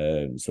formasjon.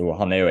 Så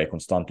han er jo i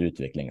konstant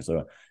utvikling,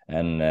 så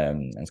en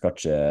skal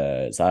ikke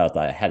si at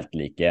de er helt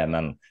like,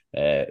 men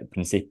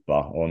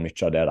prinsipper og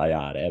mye av det de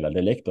gjør er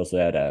veldig likt, og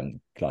så er det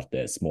klart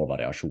det er små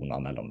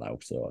variasjoner mellom dem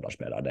også, der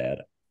spiller det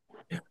er det.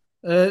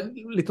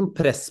 Litt om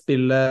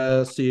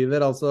presspillet,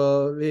 Syver,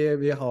 altså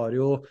vi har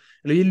jo,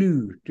 eller vi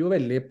lurte jo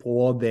veldig på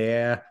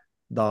det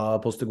da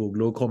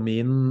Postecoglou kom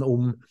inn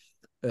om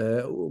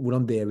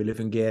hvordan det ville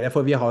fungere,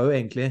 for vi har jo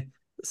egentlig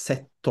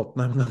sett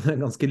Tottenham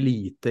ganske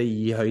lite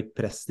i høyt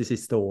press de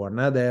siste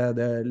årene,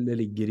 det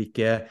ligger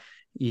ikke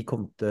i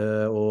Conte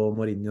og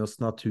Mourinhos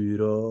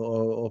natur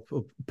og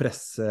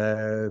presse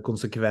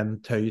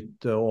konsekvent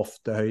høyt og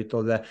ofte høyt,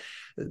 og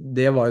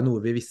det var jo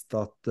noe vi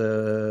visste at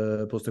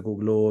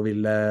Postecoglou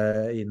ville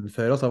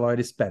innføre, og så var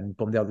jeg litt spent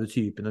på om de hadde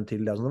typene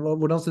til det.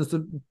 Hvordan synes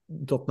du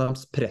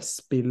Tottenhams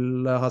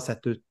presspill har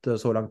sett ut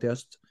så langt i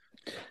høst?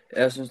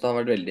 Jeg synes det har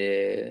vært veldig,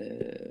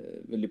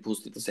 veldig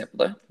positivt å se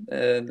på det.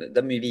 Det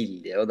er mye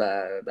vilje, og det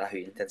er høy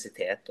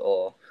intensitet,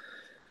 og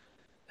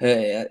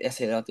jeg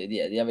ser at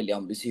de er veldig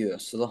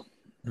ambisiøse da.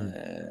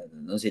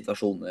 Noen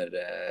situasjoner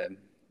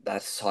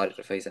der Sarr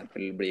for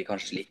eksempel blir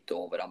kanskje litt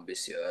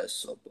overambisiøs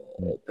og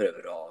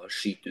prøver å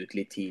skyte ut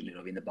litt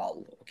tidligere og vinne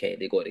ball. Ok,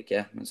 det går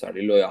ikke, men så er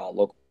de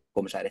lojale og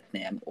kommer seg rett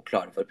ned hjem og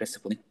klarer for å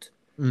presse på nytt.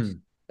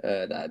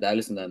 Det er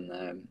liksom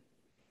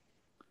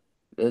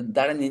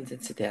det er den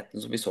intensiteten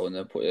som vi så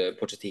under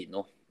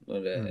Pochettino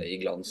i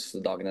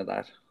glansdagene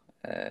der.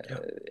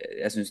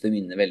 Jeg synes det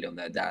minner veldig om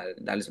det. Det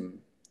er liksom,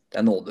 det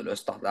er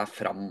nådeløst da. Det er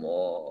fram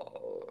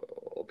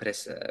og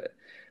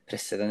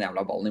presse den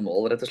jævla ballen i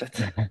mål, rett og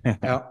slett.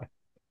 Ja.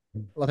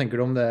 Hva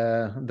tenker du om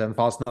den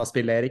fasen av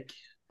spillet, Erik?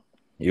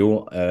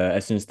 Jo,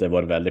 jeg synes det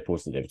var veldig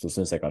positivt. Så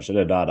synes jeg kanskje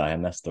det er der de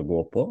har mest å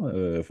gå på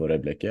for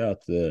øyeblikket.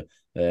 At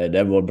det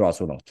har vært bra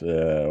så langt,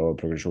 og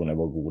progresjonen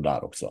har vært god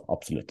der også.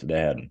 Absolutt, det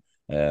er den.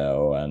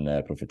 Og en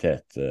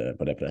profitert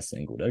på det presset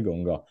en god del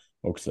ganger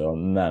også.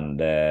 Men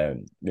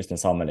hvis en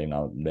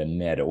sammenligner det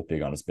med det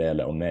oppbyggende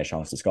spillet og med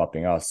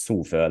sjanseskapinga, så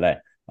føler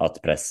jeg at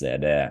presset er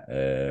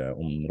det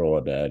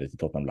området dette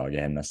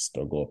Tottenham-laget har mest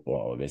å gå på.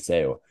 Og vi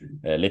ser jo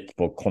litt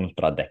på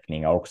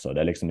kontradekninga også.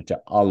 Det er liksom ikke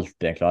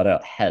alltid en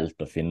klarer helt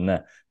å finne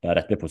de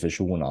rette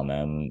posisjonene.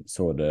 En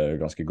så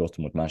det ganske godt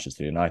mot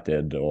Manchester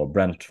United, og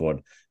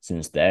Brentford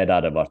synes det er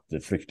der det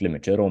ble fryktelig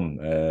mye rom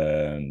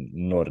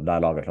når de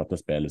laget klarte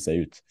å spille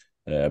seg ut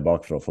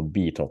bakfra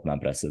forbi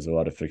Tottenham-presset, så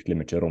var det fryktelig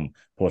mye rom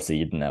på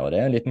sidene, og det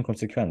er en liten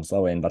konsekvens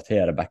av å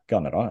invertere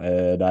bekkene da.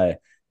 De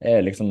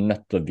er liksom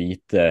nødt til å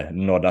vite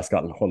når de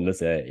skal holde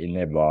seg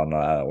inne i banen,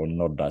 og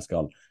når de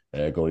skal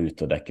gå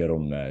ut og dekke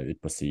rom ut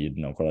på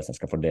siden, og hvordan de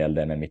skal fordele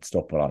det med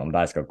midtstopperne, om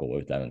de skal gå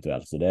ut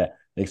eventuelt. Så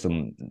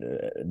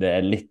det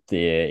er litt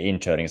i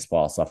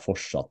innkjøringsfasen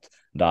fortsatt.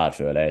 Der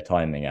føler jeg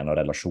timingen og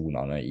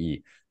relasjonene i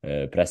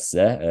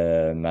presset,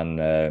 men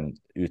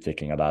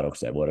utviklingen der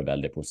også har vært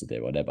veldig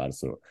positiv, og det er bare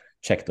så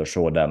kjekt å se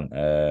den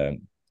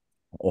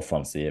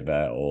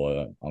offensive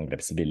og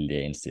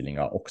angrepsvillige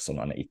innstillinger også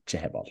når den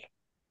ikke har ball.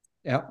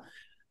 Ja.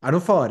 Er det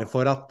noen fare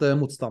for at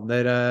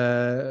motstander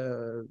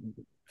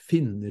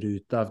finner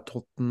ut av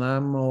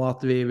Tottenham, og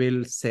at vi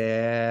vil se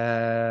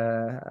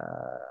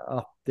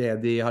at det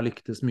de har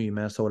lyktes mye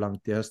med så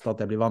langt i høst,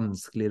 at det blir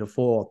vanskeligere å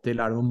få til?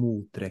 Er det noen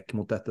mottrekk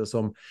mot dette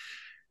som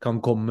kan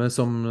komme,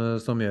 som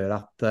gjør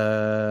at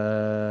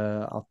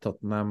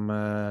Tottenham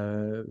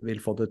vil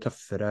få det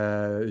tøffere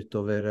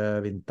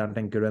utover vinteren,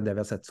 tenker du, enn det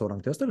vi har sett så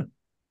langt i høst, eller?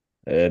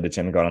 Det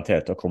kommer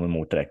garantert til å komme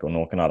mottrekk, og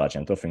noen av dem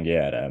kommer til å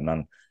fungere,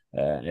 men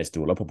jeg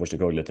stoler på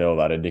Postecoglou til å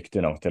være dyktig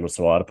nok til å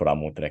svare på de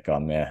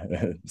mottrekkene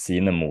med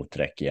sine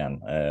mottrekk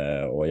igjen,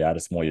 og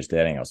gjøre små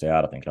justeringer som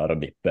gjør at en klarer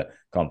å vippe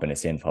kampen i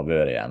sin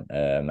favør igjen.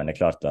 Men det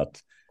er klart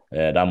at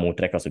de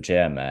mottrekkene som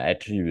kommer,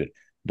 jeg tror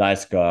de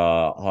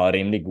skal ha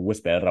rimelig gode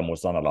spillere av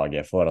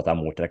motstanderlaget for at de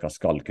mottrekkene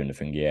skal kunne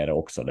fungere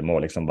også. Det må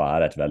liksom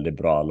være et veldig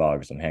bra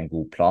lag som har en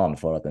god plan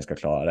for at en skal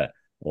klare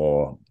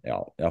å, ja,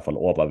 i hvert fall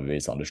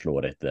overbevisende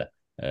slå dette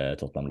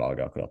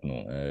Tottenham-laget akkurat nå.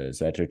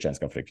 Så jeg tror ikke en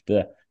skal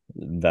frykte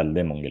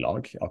veldig mange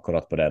lag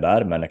akkurat på det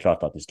der, men det er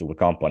klart at i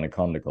storkampene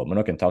kan det komme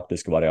noen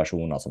taktiske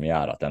variasjoner som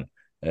gjør at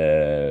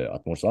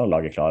at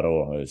motstanderlaget klarer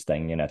å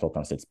stenge ned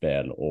Tottenham sitt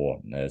spill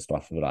og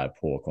straffe dem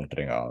på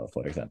kontringer,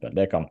 for eksempel.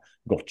 Det kan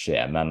godt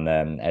skje, men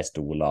jeg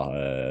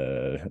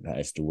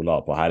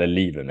stoler på hele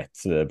livet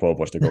mitt på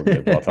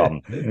Postecoglou, på at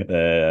han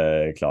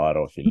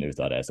klarer å finne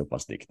ut av det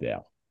såpass dyktig,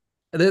 ja.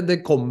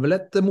 Det kom vel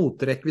et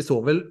mottrekk, vi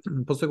så vel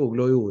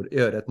Postecoglou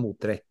gjøre et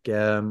mottrekk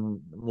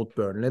mot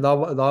Burnley.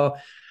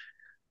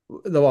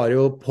 Da var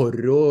jo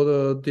Porro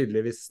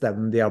tydeligvis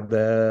den de hadde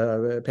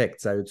pekt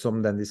seg ut som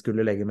den de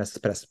skulle legge mest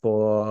press på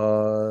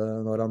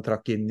når han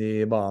trakk inn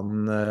i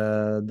banen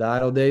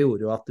der, og det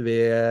gjorde jo at vi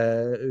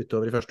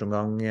utover i første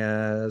omgang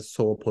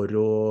så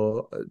Porro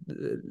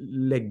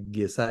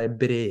legge seg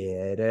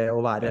bredere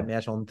og være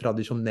mer sånn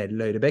tradisjonell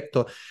høyrebekk,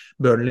 og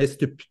Burnley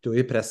stupte jo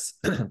i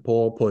press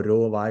på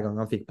Porro hver gang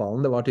han fikk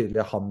ballen. Det var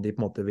tydelig han de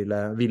på en måte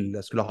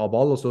ville skulle ha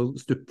ball, og så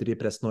stupte de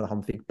i press når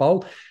han fikk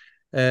ball.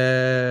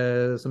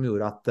 som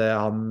gjorde at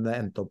han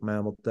endte opp med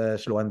å måtte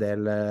slå en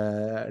del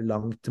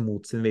langt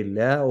mot sin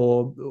vilje.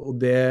 Og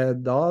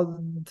da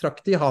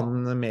trakk de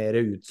han mer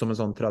ut som en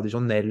sånn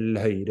tradisjonell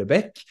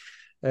høyrebekk.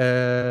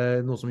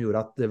 Noe som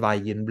gjorde at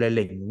veien ble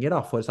lenger da,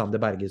 for Sander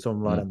Berge,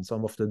 som var den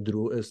som ofte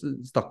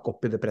stakk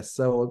opp i det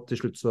presset, og til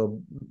slutt så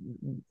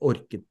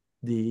orket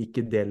de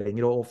ikke det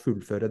lenger å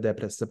fullføre det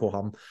presset på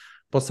han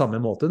på samme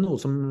måte, noe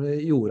som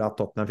gjorde at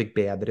Tottenham fikk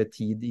bedre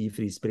tid i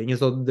frispringet.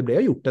 Så det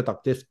ble jo gjort et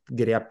aktivt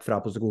grep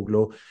fra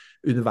Postecoglou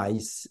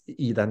underveis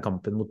i den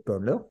kampen mot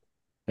Burnley da.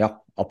 Ja,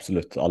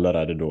 absolutt.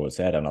 Allerede da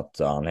ser en at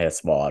han har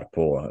svar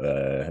på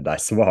de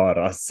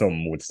svarene som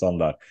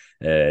motstander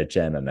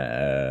kommer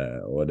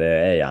med. Og det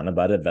er gjerne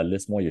bare veldig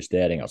små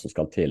justeringer som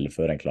skal til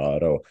før en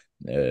klarer å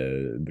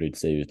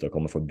bryte seg ut og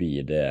komme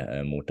forbi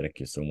det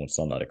mottrekket som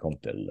motstandere kom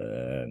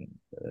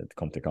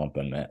til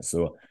kampen med.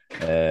 Så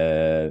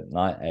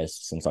nei,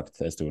 som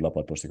sagt, jeg stoler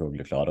på at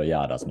Postecoglou klarer å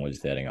gjøre de små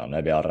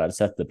justeringene. Vi har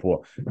sett det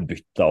på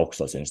bytta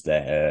også, synes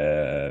jeg,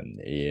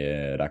 i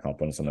de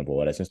kampene som er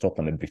på. Jeg synes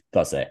Tottenham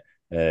bytta seg.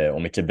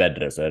 Om ikke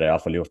bedre, så er det i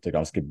hvert fall gjort det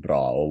ganske bra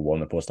og vært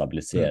med på å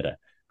stabilisere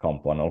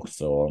kampene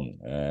også.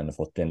 En har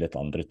fått inn litt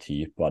andre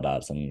typer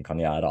der som kan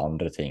gjøre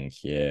andre ting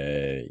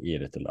i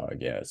dette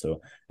laget. Så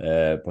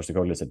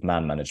Postecoglou sitt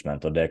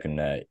man-management og det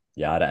kunne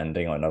gjøre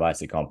endringer underveis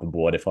i kampen,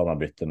 både i form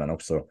av bytte, men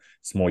også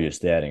små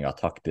justeringer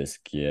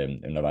taktisk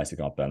underveis i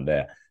kampen,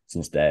 det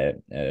synes jeg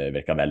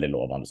virker veldig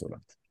lovende så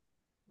langt.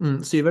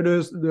 Syver,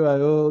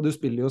 du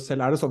spiller jo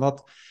selv. Er det sånn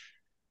at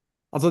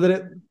altså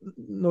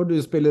når du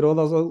spiller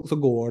også, så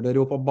går dere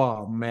jo på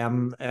banen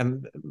med en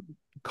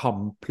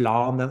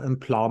kampplan, en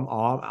plan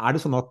av. Er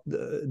det sånn at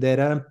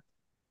dere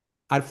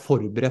er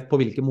forberedt på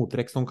hvilke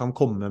mottrekk som kan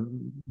komme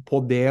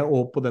på det,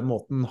 og på den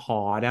måten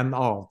har en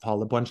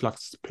avtale på en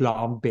slags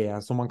plan B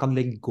som man kan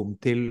legge om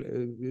til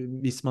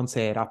hvis man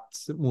ser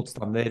at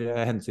motstander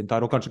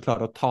hensyntar, og kanskje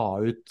klarer å ta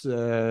ut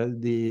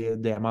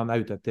det man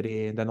er ute etter i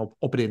den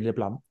opprinnelige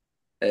planen?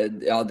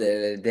 Ja,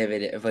 det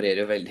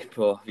varierer jo veldig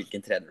på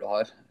hvilken trener du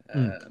har.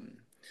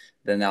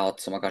 Den jeg har hatt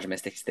som er kanskje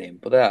mest ekstrem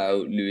på det, er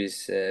jo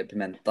Luis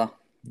Pimenta.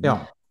 Ja.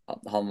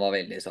 Han var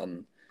veldig sånn,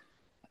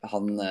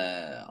 han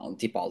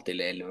tippet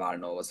alltid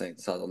elveren og sa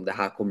sånn, det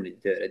her kommer de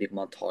til å gjøre, de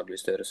kommer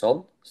antageligvis til å gjøre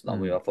sånn, så da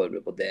må vi være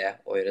forberedt på det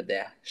og gjøre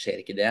det.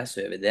 Skjer ikke det, så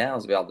gjør vi det.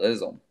 Altså vi hadde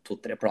sånn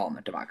 2-3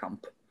 planer til hver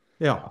kamp.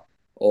 Ja,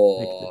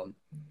 og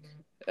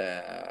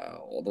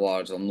det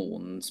var sånn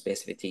noen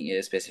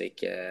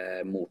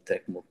spesifikke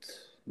mottrekk mot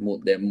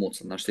det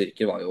motstanderens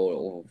styrker var jo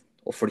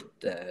å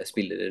flytte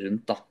spillere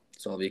rundt da,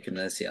 så vi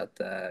kunne si at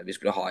vi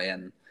skulle ha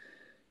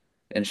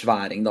en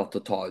sværing da,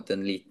 til å ta ut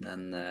en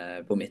liten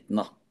på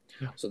midten da.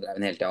 Så drev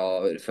en hele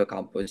tiden før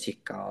kamp og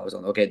kikket og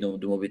sånn, ok,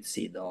 du må bytte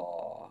side,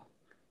 og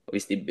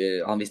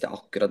han visste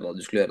akkurat hva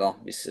du skulle gjøre da,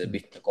 hvis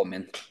byttet kom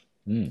inn.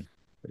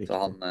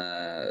 Så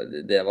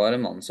det var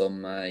en mann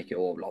som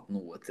ikke overlatt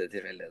noe til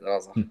tilfeldigheter,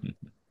 altså.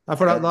 Ja,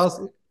 for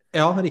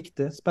ja,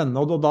 riktig,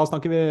 spennende, og da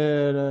snakker vi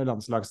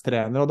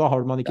landslagstrener, og da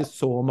har man ikke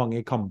så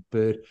mange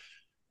kamper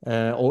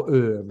å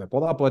øve på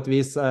da, på et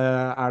vis.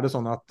 Er det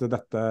sånn at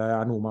dette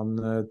er noe man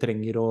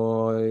trenger å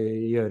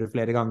gjøre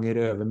flere ganger,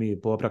 øve mye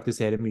på,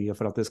 praktisere mye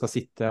for at det skal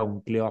sitte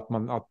ordentlig, og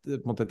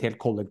at et helt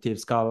kollektiv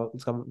skal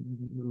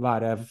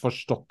være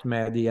forstått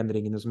med de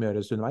endringene som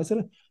gjøres underveis,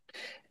 eller?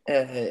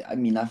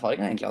 Min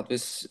erfaring er egentlig at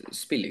hvis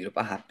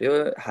spillergruppa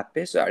er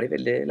happy, så er de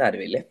veldig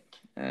lærevillige.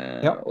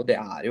 Og det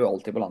er jo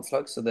alltid på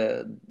landslag, så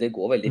det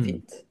går veldig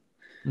fint.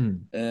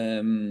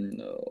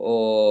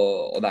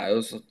 Og det er jo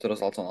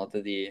tross alt sånn at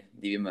de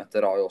vi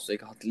møter har jo også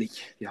ikke hatt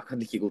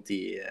like god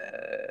tid,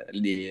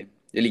 eller de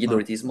har like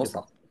dårlig tid som oss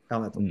da. Ja,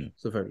 nettopp,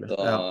 selvfølgelig. Så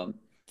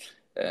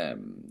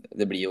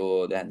det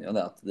hender jo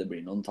det at det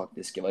blir noen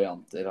taktiske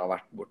varianter, har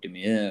vært borti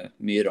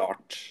mye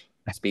rart,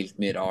 spilt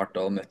mye rart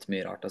og møtt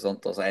mye rart og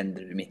sånt, og så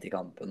endrer du midt i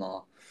kampen,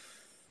 og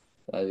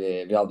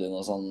vi hadde jo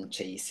noe sånn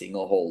chasing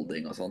og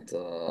holding og sånt,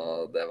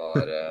 og vi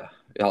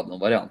hadde noen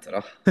varianter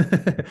da.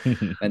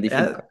 Men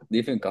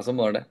de funket som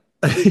var det.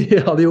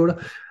 Ja, de gjorde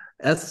det.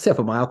 Jeg ser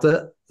for meg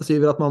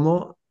Syver, at man må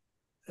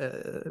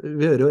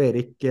vi hører jo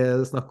Erik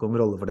snakke om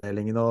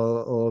rollefordelingen,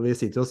 og vi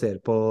sitter jo og ser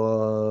på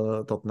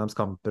Tottenhams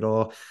kamper,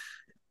 og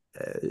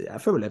jeg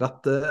føler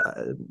at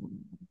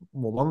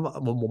må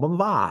man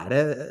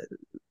være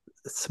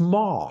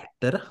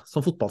smartere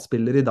som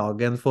fotballspiller i dag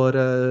enn for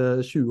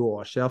 20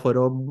 år siden for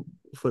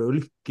å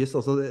lykkes.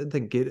 Altså, jeg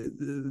tenker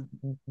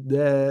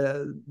det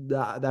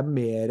er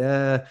mer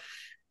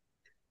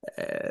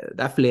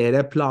det er flere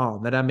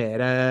planer, det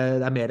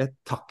er mer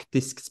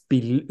taktisk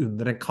spill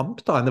under en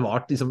kamp da, enn det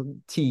var liksom,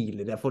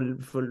 tidligere for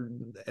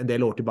en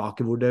del år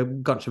tilbake, hvor det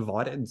kanskje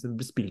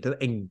ble spilt en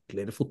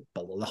enklere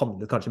fotball, og det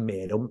handlet kanskje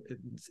mer om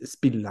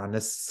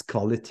spillernes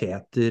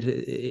kvaliteter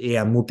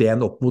en mot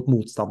en opp mot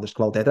motstanders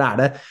kvaliteter.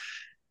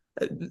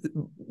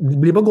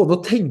 Blir man gående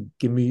og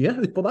tenke mye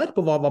utpå der,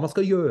 på hva man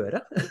skal gjøre?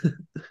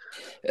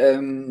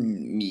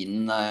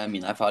 Min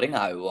erfaring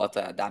er jo at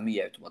det er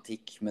mye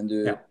automatikk, men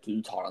du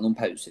tar deg noen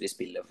pauser i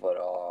spillet for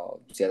å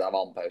si at det er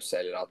vannpause,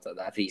 eller at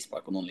det er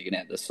frispark og noen ligger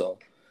nede, så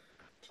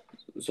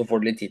så får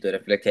du litt tid til å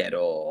reflektere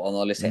og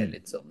analysere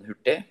litt sånn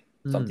hurtig,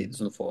 samtidig Mm.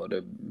 som du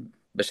får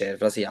beskjed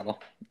fra siden da.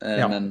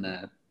 Ja. Men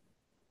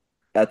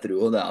jeg tror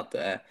jo det at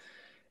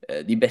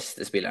de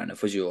beste spillerne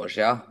for 20 år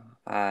siden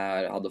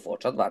hadde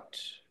fortsatt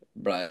vært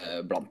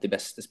blant de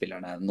beste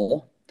spillerne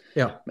nå.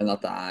 Ja. Men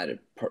at det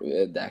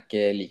er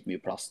ikke like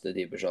mye plass til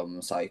typer som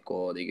Psycho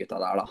og de gutta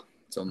der, da.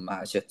 Som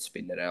er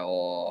kjøttspillere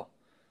og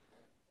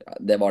ja,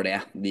 det var det.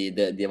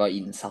 De var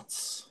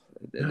innsats.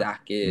 Det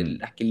er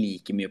ikke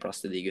like mye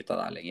plass til de gutta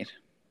der lenger.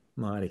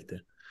 Nei,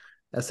 riktig.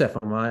 Jeg ser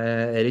for meg,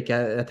 Erik,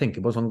 jeg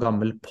tenker på en sånn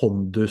gammel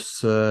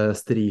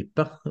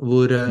Pondus-stripe,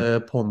 hvor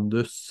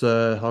Pondus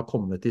har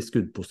kommet i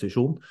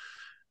skuddposisjon.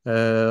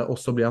 Og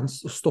så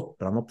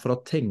stopper han opp for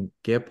å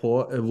tenke på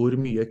hvor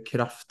mye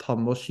kraft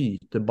han må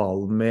skyte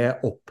ballen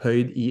med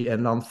opphøyd i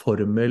en eller annen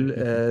formel,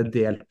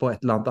 delt på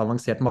et eller annet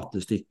avansert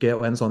mattestykke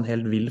og en sånn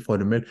helt vill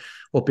formel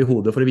oppi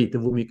hodet for å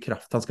vite hvor mye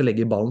kraft han skal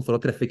legge i ballen for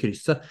å treffe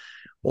krysset.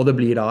 Og det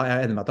blir da,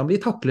 jeg ender med at han blir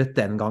taklet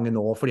den gangen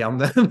nå, fordi han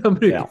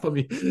bruker for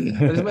mye.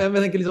 Jeg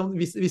tenker liksom,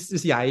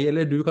 hvis jeg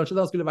eller du kanskje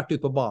da skulle vært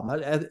ute på banen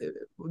her, jeg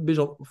blir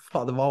sånn,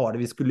 fader, hva var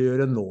det vi skulle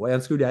gjøre nå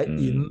igjen?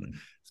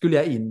 Skulle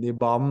jeg inn i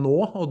banen nå,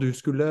 og du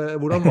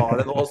hvordan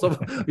var det nå? Så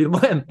vil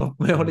man ende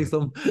opp med å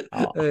liksom,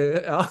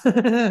 ja.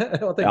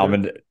 Hva tenker du?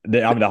 Men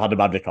det hadde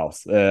bare blitt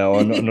kaos. Og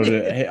når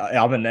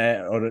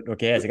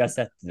dere har sikkert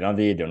sett den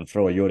videoen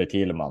fra Jori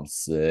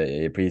Tielemans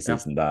i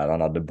preseason der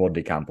han hadde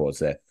bodycam på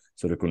seg,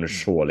 så du kunne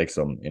se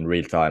liksom in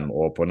real time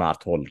og på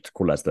nært hold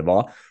hvordan det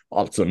var.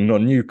 Altså, når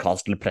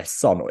Newcastle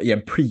presset han i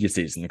en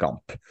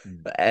preseason-kamp.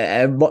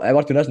 Jeg ble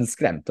jo nesten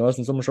skremt. Det var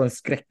nesten som å se en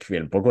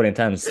skrekkfilm på hvor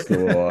intenst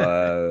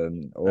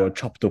og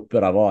kjapt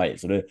oppe de var i.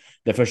 Så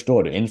det først da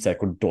du innser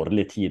hvor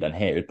dårlig tid den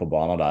har ut på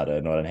banen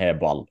der når den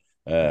har ball,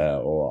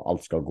 og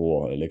alt skal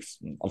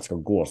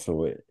gå så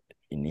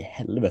inn i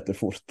helvete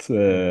fort.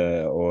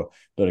 Og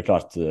da er det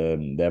klart,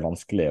 det er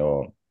vanskelig å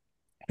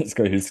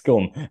skal jeg huske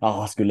om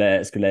skulle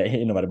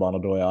jeg innover i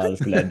banen da, eller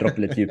skulle jeg droppe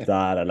litt dypt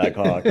der, eller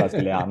hva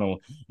skulle jeg gjøre nå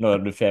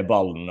når du får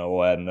ballen og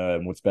en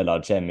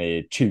motspiller kommer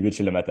i 20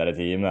 kilometer i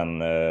timen,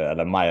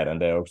 eller mer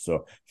enn det også,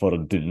 for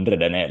å dundre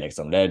det ned,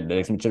 liksom. Det er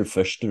liksom ikke det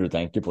første du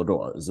tenker på da.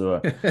 Så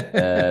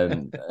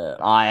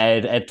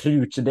jeg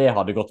tror ikke det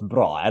hadde gått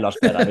bra ellers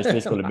hvis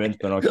vi skulle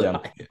begynt med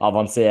noen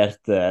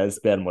avanserte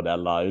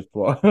spillmodeller ut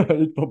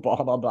på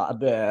banen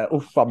der.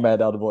 Uffa meg,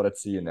 det hadde vært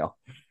et syn, ja.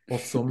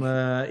 Oss som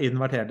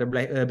inverterte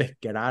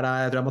bekker der,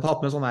 jeg tror jeg måtte ha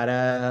hatt med sånn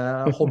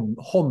der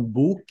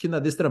håndbok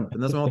nede i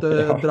strømpene som jeg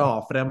måtte dra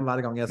frem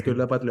hver gang jeg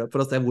skulle på et løp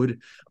for å se hvor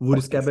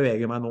skal jeg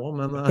bevege meg nå,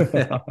 men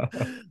ja.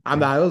 Nei,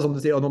 men det er jo som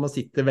du sier, og når man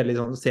sitter veldig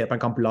sånn, ser på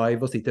en kamp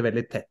live og sitter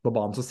veldig tett på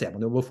banen, så ser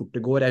man jo hvor fort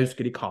det går. Jeg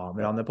husker de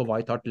kameraene på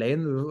White Hart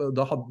Lane,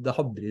 da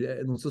hadde de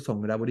noen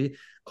sesonger der hvor de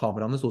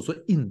kameraene stod så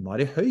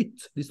innmari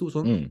høyt, de stod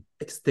sånn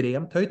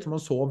ekstremt høyt, som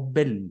man så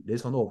veldig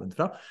sånn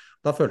ovenfra.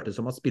 Da føltes det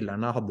som at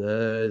spillerne hadde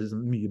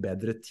mye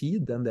bedre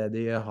tid enn det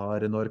de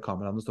har når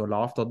kameraene står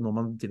lavt, og når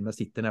man til og med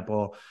sitter ned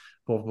på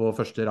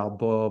første rad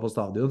på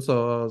stadion,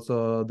 så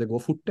det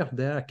går fort, ja.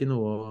 Det er ikke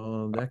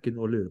noe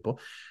å lure på.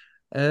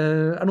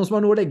 Er det noen som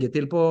har noe å legge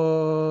til på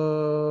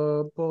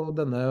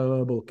denne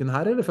bolken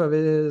her, eller før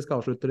vi skal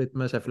avslutte litt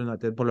med Sheffield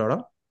United på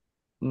lørdag?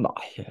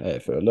 Nei, jeg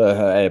føler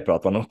jeg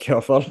prater nok i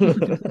hvert fall.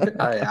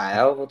 Jeg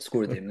har fått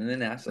skoletimen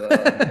din, så det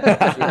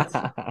er fint.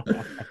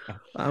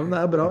 Nei, men det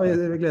er bra. Vi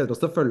gleder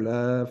oss til å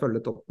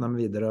følge Tottenham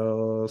videre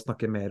og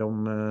snakke mer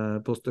om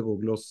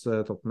Postecoglous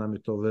Tottenham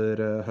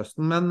utover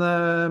høsten. Men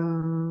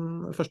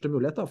første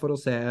mulighet da, for å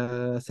se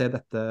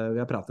dette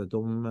vi har pratet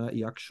om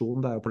i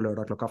aksjon, det er jo på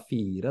lørdag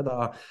 4:00.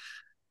 Da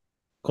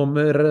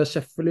kommer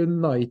Sheffield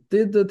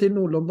United til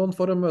Nord-London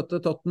for å møte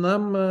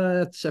Tottenham.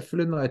 Et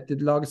Sheffield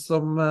United-lag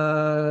som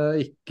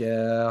ikke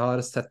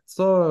har sett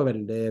så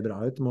veldig bra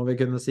ut, må vi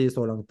kunne si,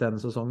 så langt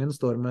denne sesongen.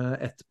 Står med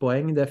 1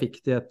 poeng. Det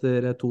fikk de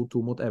etter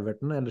 2-2 mot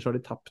Everton. Ellers har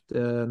de tapt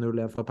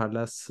 0-1 for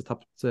Palace,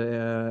 tapt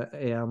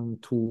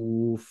 1-2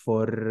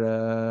 for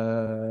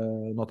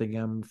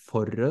Nottingham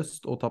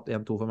Forest og tapt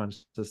 1-2 for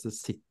Manchester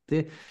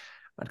City.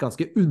 Vært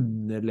ganske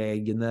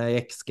underlegne i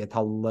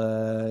XG-tall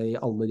i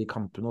alle de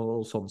kampene,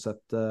 og sånn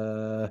sett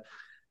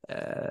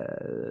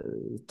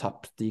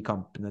tapt de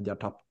kampene de har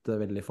tapt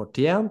veldig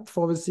fortjent,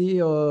 får vi si,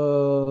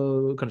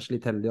 og kanskje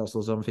litt heldig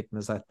også som fikk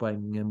med seg 1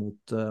 poeng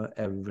mot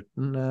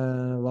Everton.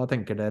 Hva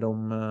tenker dere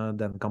om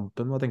den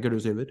kampen? Hva tenker du,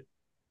 Syver?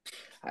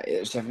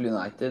 Sheffield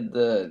United,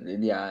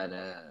 de er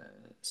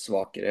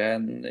svakere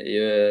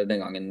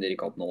den gangen de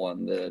rykket opp nå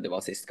enn det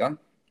var sist gang.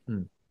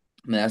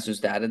 Men jeg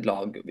synes det er et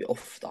lag vi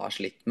ofte har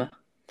slitt med.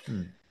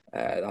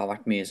 Det har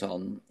vært mye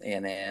sånn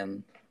 1-1,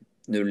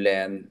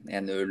 0-1,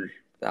 1-0.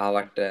 Det har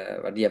vært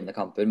jevne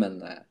kamper, men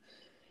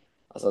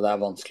altså det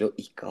er vanskelig å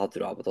ikke ha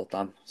troa på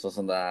Tottenham, sånn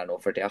som det er nå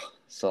for tida.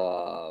 Så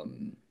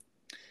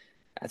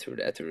jeg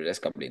tror det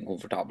skal bli en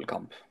komfortabel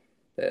kamp.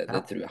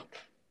 Det tror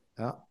jeg.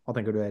 Ja, hva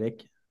tenker du,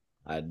 Erik?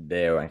 Nei, det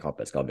er jo en kamp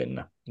jeg skal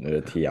vinne.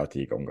 10 av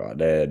 10 ganger.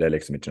 Det er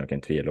liksom ikke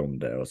noen tvil om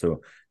det. Og så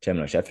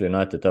kommer Sheffield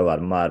United til å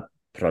være mer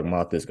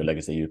pragmatisk og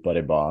legge seg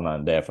dypere i banen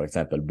enn det for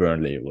eksempel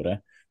Burnley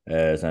gjorde.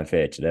 Så en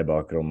får ikke det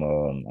bakrom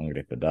å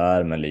angripe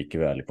der, men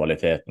likevel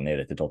kvaliteten i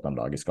dette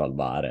Tottenham-laget skal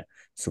være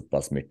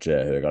såpass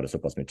mye høyere,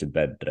 såpass mye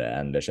bedre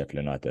enn det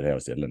Sheffield United har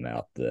å stille med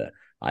at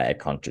nei, jeg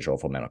kan ikke se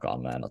for meg noe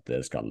annet enn at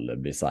det skal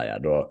bli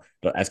seier.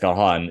 Jeg skal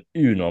ha en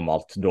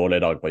unormalt dårlig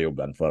dag på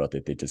jobben for at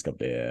det ikke skal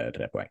bli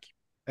 3 poeng.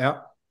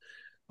 Ja.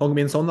 Hong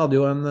Min Son hadde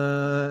jo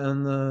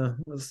en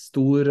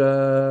stor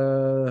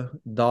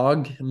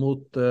dag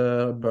mot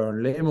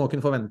Burnley. Må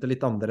kunne forvente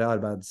litt andre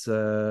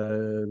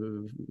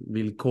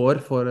arbeidsvilkår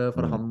for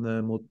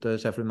han mot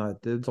Sheffield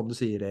United. Som du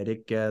sier,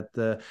 Erik, et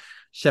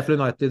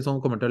Sheffield United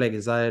som kommer til å legge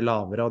seg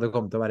lavere, og det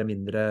kommer til å være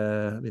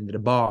mindre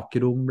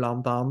bakrom,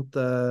 blant annet.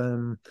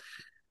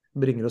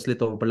 Bringer oss litt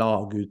over på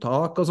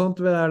laguttak og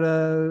sånt.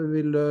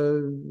 Vil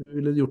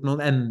du gjort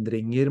noen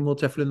endringer mot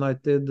Sheffield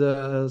United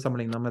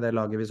sammenlignet med det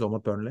laget vi så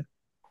mot Burnley?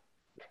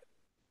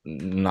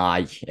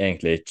 Nei,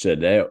 egentlig ikke.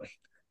 Det jo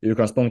i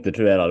utgangspunktet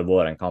tror jeg det hadde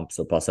vært en kamp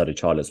som passer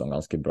Richarlison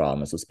ganske bra,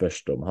 men så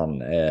spørs det om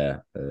han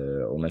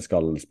om en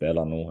skal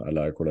spille nå,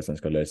 eller hvordan en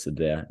skal løse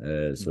det.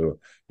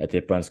 Så jeg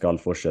tipper en skal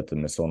fortsette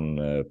med sånn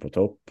på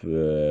topp,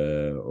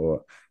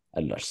 og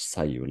ellers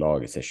sier jo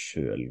laget seg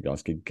selv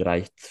ganske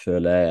greit,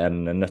 føler jeg.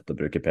 En nødt til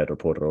å bruke Pedro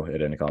Porro i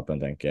denne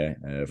kampen, tenker jeg,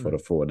 for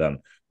å få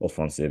den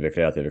offensive,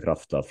 kreative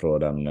kraften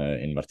fra den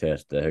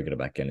inverterte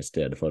høyrebacken i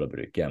stedet for å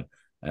bruke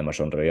en mer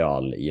sånn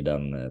real i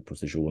den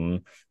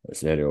posisjonen.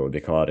 Så det jo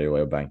Vicario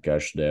og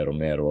bankers, det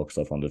Romero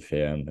også, Van de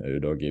Ven,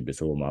 Udogi,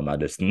 Bissoma,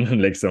 Madison,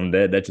 liksom.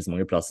 Det ikke så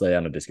mange plasser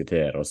igjen å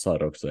diskutere, og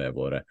Sarr også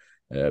vært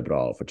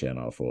bra og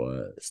fortjener å få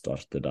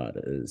starte der.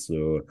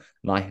 Så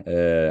nei,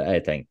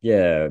 jeg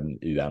tenker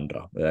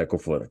uendret.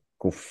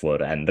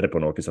 Hvorfor endre på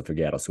noe som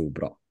fungerer så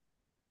bra?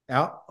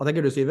 Ja, hva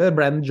tenker du, Syver?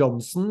 Brennan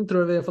Johnson,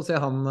 tror vi får se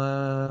han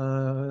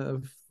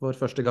for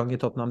første gang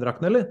i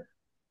Tottenham-drakten, eller?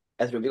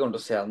 Jeg tror vi kommer til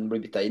å se han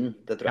bli byttet inn,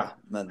 det tror jeg.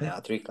 Men jeg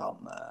tror ikke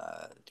han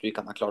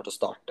er klar til å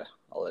starte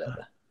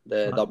allerede.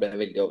 Da ble jeg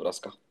veldig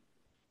overrasket.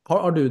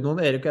 Har du noen,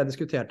 Erik og jeg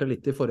diskuterte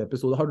litt i forrige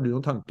episode, har du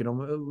noen tanker om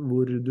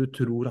hvor du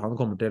tror han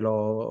kommer til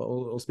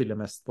å spille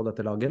mest på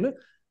dette laget, eller?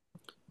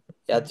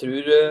 Jeg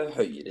tror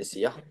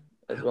høyresida.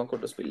 Jeg tror han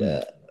kommer til å spille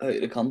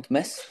høyre kant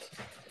mest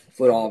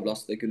for å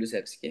avlaste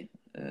Kulusevski.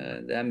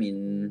 Det er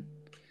min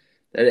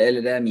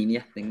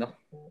gjetning, da.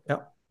 Ja.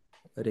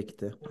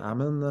 Riktig. Ja,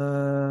 men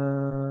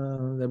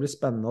det blir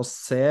spennende å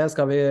se.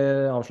 Skal vi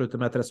avslutte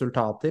med et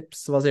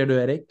resultattips? Hva sier du,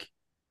 Erik?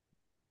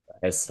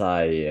 Jeg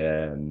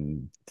sier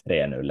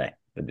 3-0.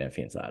 Det blir en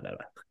fin seier der.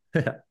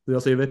 Du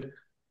og Syver?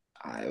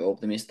 Jeg er jo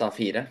optimist, da.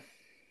 4.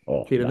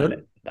 4-0?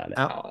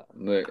 Ja,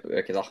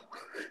 ikke da.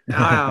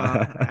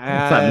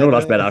 5-0 da,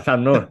 spiller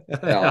 5-0.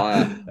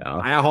 Ja.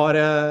 Jeg har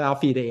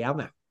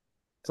 4-1, jeg.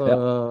 Så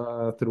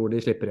jeg tror de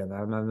slipper inn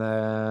her. Men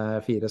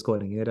 4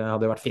 skåringer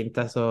hadde jo vært fint,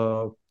 det. Så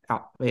ja,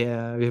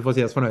 vi får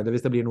si oss fornøyde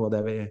hvis det blir noe av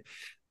det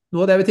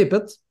vi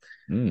tippet.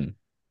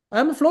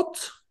 Ja, men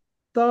flott.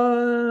 Da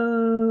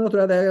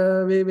tror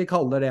jeg vi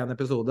kaller det en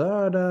episode.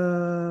 Er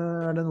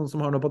det noen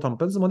som har noe på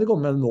tampen, så må de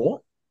komme med nå.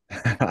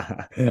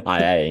 Nei,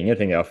 jeg er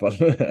ingenting i hvert fall.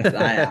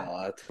 Nei, jeg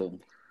var tom.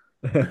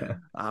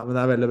 Ja, men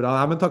det er veldig bra.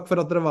 Ja, men takk for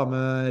at dere var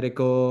med, Erik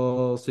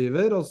og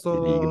Syver. Og så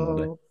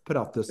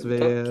prates vi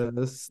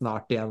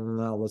snart igjen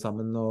alle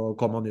sammen, og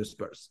come on you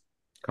Spurs.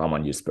 Come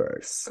on you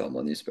Spurs. Come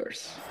on you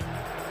Spurs.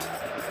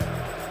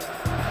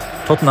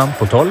 Tottenham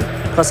på 12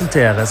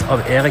 presenteres av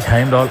Erik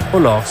Heimdal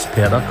og Lars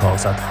Peder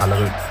Karseth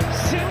Hellerud.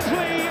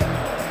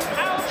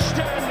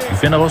 Du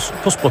finner oss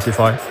på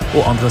Spotify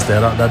og andre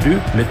steder der du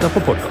lytter på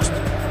podcast.